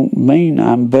I don't mean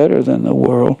I'm better than the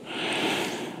world.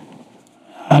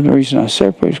 And the reason I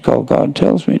separate is because God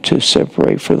tells me to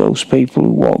separate for those people who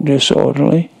walk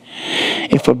disorderly.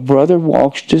 If a brother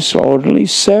walks disorderly,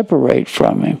 separate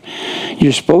from him.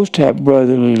 You're supposed to have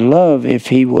brotherly love if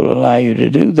he will allow you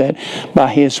to do that by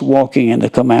his walking in the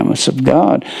commandments of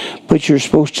God. But you're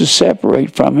supposed to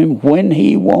separate from him when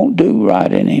he won't do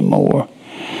right anymore.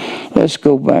 Let's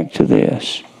go back to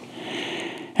this.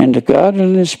 And to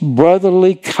godliness,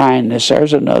 brotherly kindness.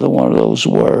 There's another one of those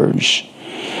words.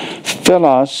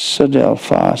 Philos,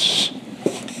 adelphos.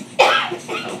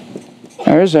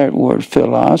 There's that word,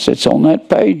 philos. It's on that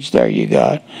page there you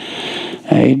got.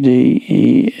 A-D-E-L-P-H-O-S.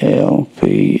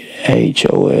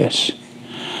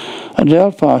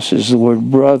 Adelphos is the word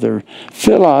brother.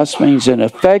 Philos means an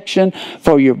affection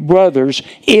for your brothers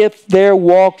if they're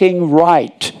walking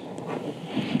right.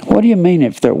 What do you mean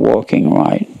if they're walking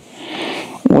right?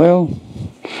 Well,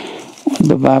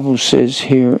 the Bible says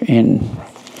here in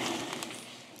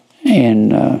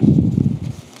And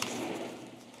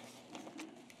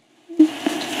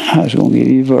I was going to give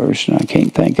you a verse, and I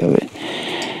can't think of it.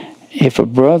 If a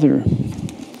brother,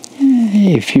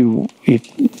 he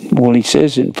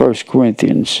says in 1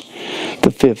 Corinthians, the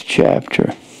 5th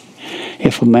chapter,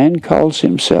 if a man calls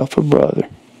himself a brother,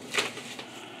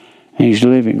 and he's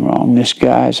living wrong, this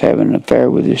guy's having an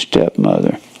affair with his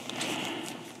stepmother.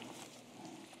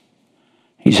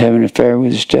 He's having an affair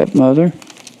with his stepmother,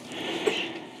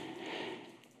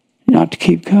 not to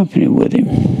keep company with him.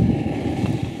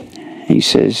 He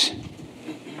says,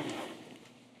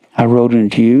 I wrote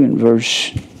unto you in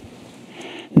verse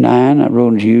 9, I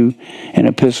wrote unto you an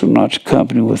epistle not to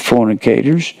company with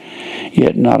fornicators,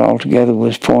 yet not altogether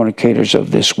with fornicators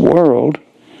of this world,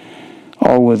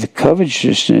 or with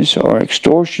covetousness, or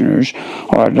extortioners,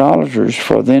 or idolaters,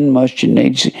 for then must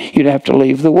you'd have to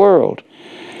leave the world.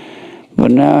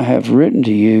 But now I have written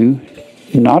to you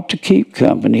not to keep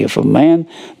company of a man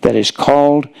that is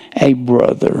called a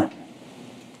brother.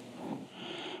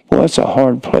 Well, that's a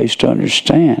hard place to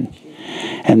understand.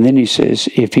 And then he says,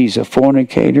 if he's a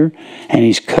fornicator, and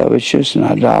he's covetous, an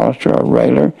idolater, or a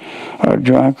railer, or a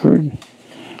drunkard,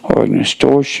 or an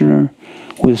extortioner,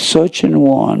 with such an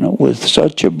one, with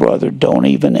such a brother, don't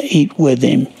even eat with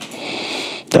him.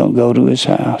 Don't go to his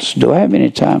house. Do I have any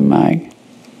time, Mike?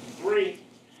 3.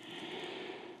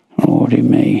 Lordy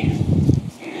me.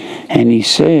 And he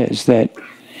says that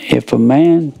if a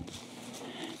man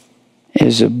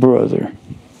is a brother,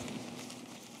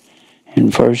 in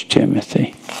 1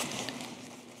 Timothy,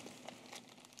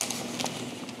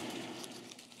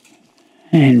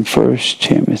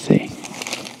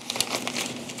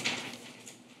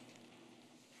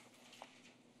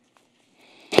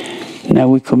 now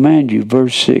we command you,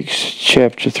 verse 6,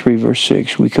 chapter 3, verse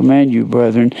 6, we command you,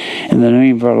 brethren, in the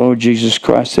name of our Lord Jesus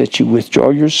Christ, that you withdraw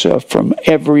yourself from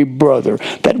every brother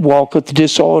that walketh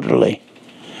disorderly.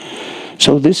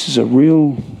 So this is a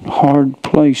real hard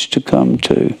place to come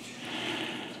to.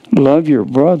 Love your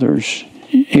brothers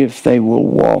if they will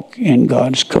walk in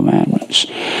God's commandments.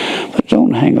 But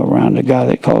don't hang around a guy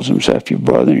that calls himself your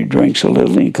brother, and he drinks a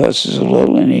little, and he cusses a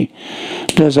little, and he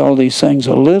does all these things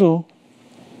a little.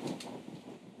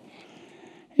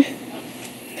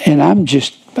 And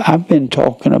I've been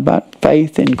talking about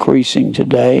faith increasing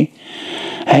today.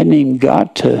 I hadn't even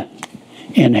got to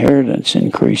inheritance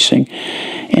increasing.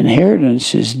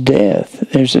 Inheritance is death.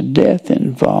 There's a death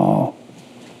involved.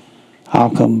 I'll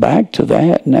come back to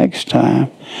that next time.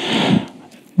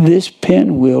 This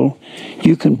pinwheel,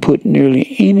 you can put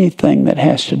nearly anything that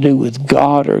has to do with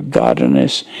God or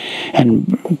godliness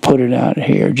and put it out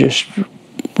here. Just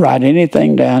write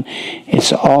anything down.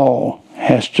 It's all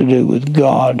has to do with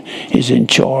God is in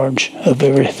charge of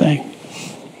everything.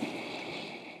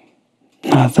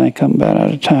 I think I'm about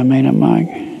out of time, ain't I, Mike?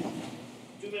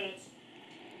 2 minutes.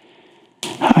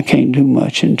 I can't do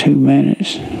much in 2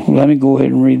 minutes. Well, let me go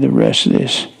ahead and read the rest of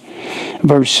this.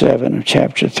 Verse 7 of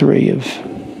chapter 3 of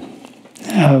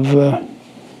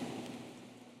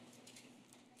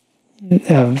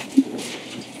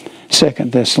 2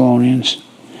 Thessalonians.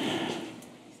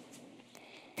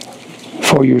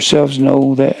 For yourselves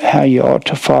know that how you ought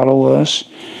to follow us,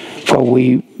 for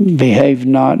we behaved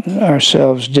not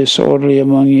ourselves disorderly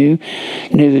among you,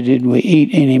 neither did we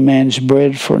eat any man's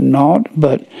bread for naught,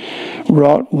 but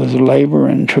wrought with labor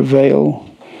and travail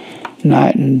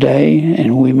night and day,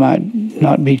 and we might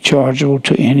not be chargeable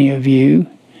to any of you.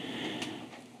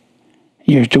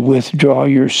 You're to withdraw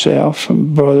yourself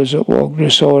from brothers that walk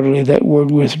disorderly. That word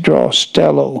withdraw,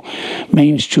 stello,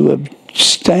 means to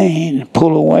abstain,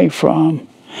 pull away from.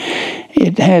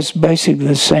 It has basically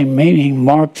the same meaning.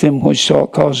 Mark them which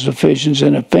cause divisions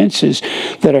and offenses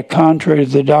that are contrary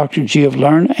to the doctrines you have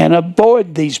learned, and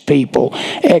avoid these people.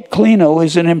 Ekklino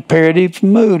is an imperative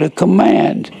mood, a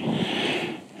command.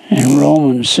 In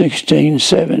Romans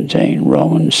 16:17,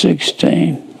 Romans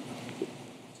 16:17.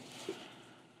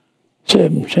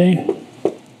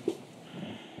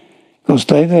 Because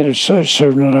they that are such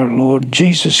serve not our Lord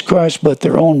Jesus Christ, but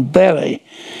their own belly,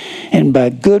 and by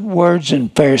good words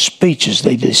and fair speeches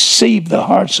they deceive the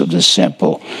hearts of the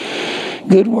simple.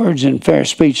 Good words and fair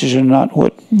speeches are not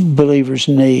what believers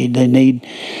need. They need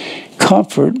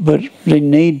comfort, but they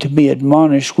need to be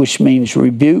admonished, which means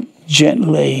rebuke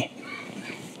gently.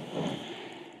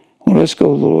 Well, let's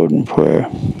go, Lord, in prayer.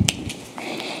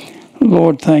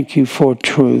 Lord, thank you for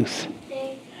truth.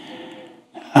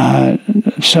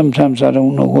 Sometimes I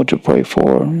don't know what to pray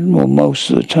for. Well, most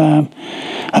of the time,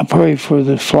 I pray for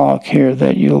the flock here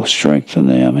that you'll strengthen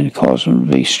them and cause them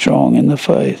to be strong in the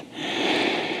faith.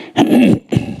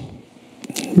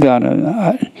 God,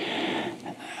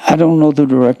 I don't know the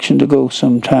direction to go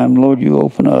sometime. Lord, you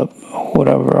open up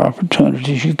whatever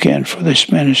opportunities you can for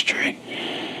this ministry.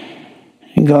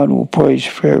 And God will praise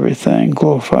you for everything,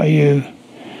 glorify you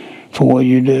for what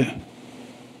you do.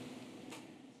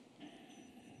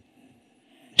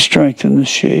 Strengthen the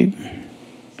sheep.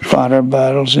 Fight our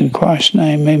battles in Christ's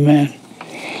name. Amen.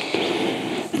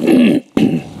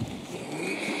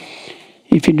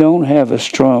 If you don't have a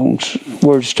Strong's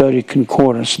Word Study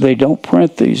Concordance, they don't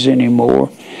print these anymore.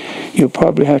 You'll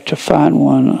probably have to find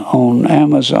one on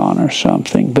Amazon or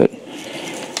something, but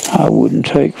I wouldn't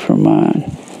take for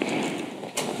mine.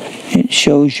 It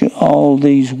shows you all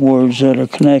these words that are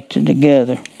connected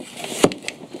together.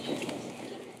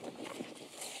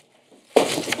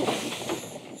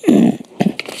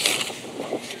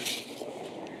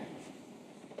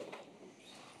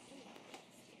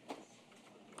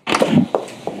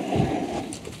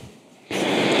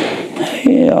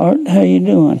 Hey Art, how you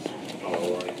doing?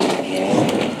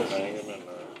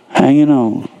 Hanging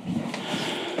on.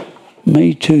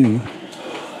 Me too.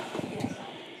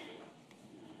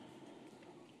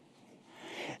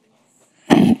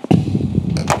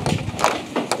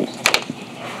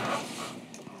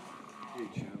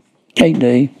 Hey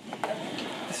Dave.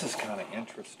 This is kind of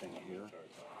interesting here.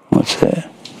 What's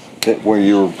that? That where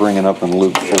you were bringing up in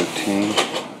Luke 13.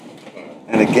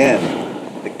 And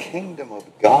again, the kingdom of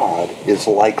God is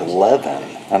like leaven.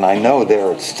 And I know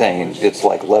there it's saying it's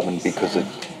like leaven because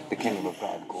the kingdom of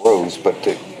God grows, but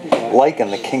to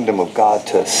liken the kingdom of God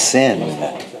to sin,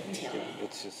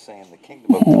 it's just saying the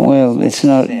kingdom of God Well, is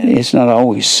like sin. it's not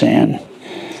always sin.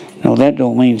 No, that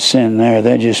don't mean sin there.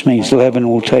 That just means leaven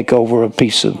will take over a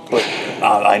piece of... But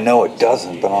I know it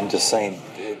doesn't, but I'm just saying,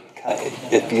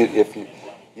 if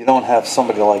you don't have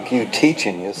somebody like you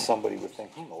teaching you, somebody would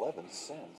think, leaven's sin.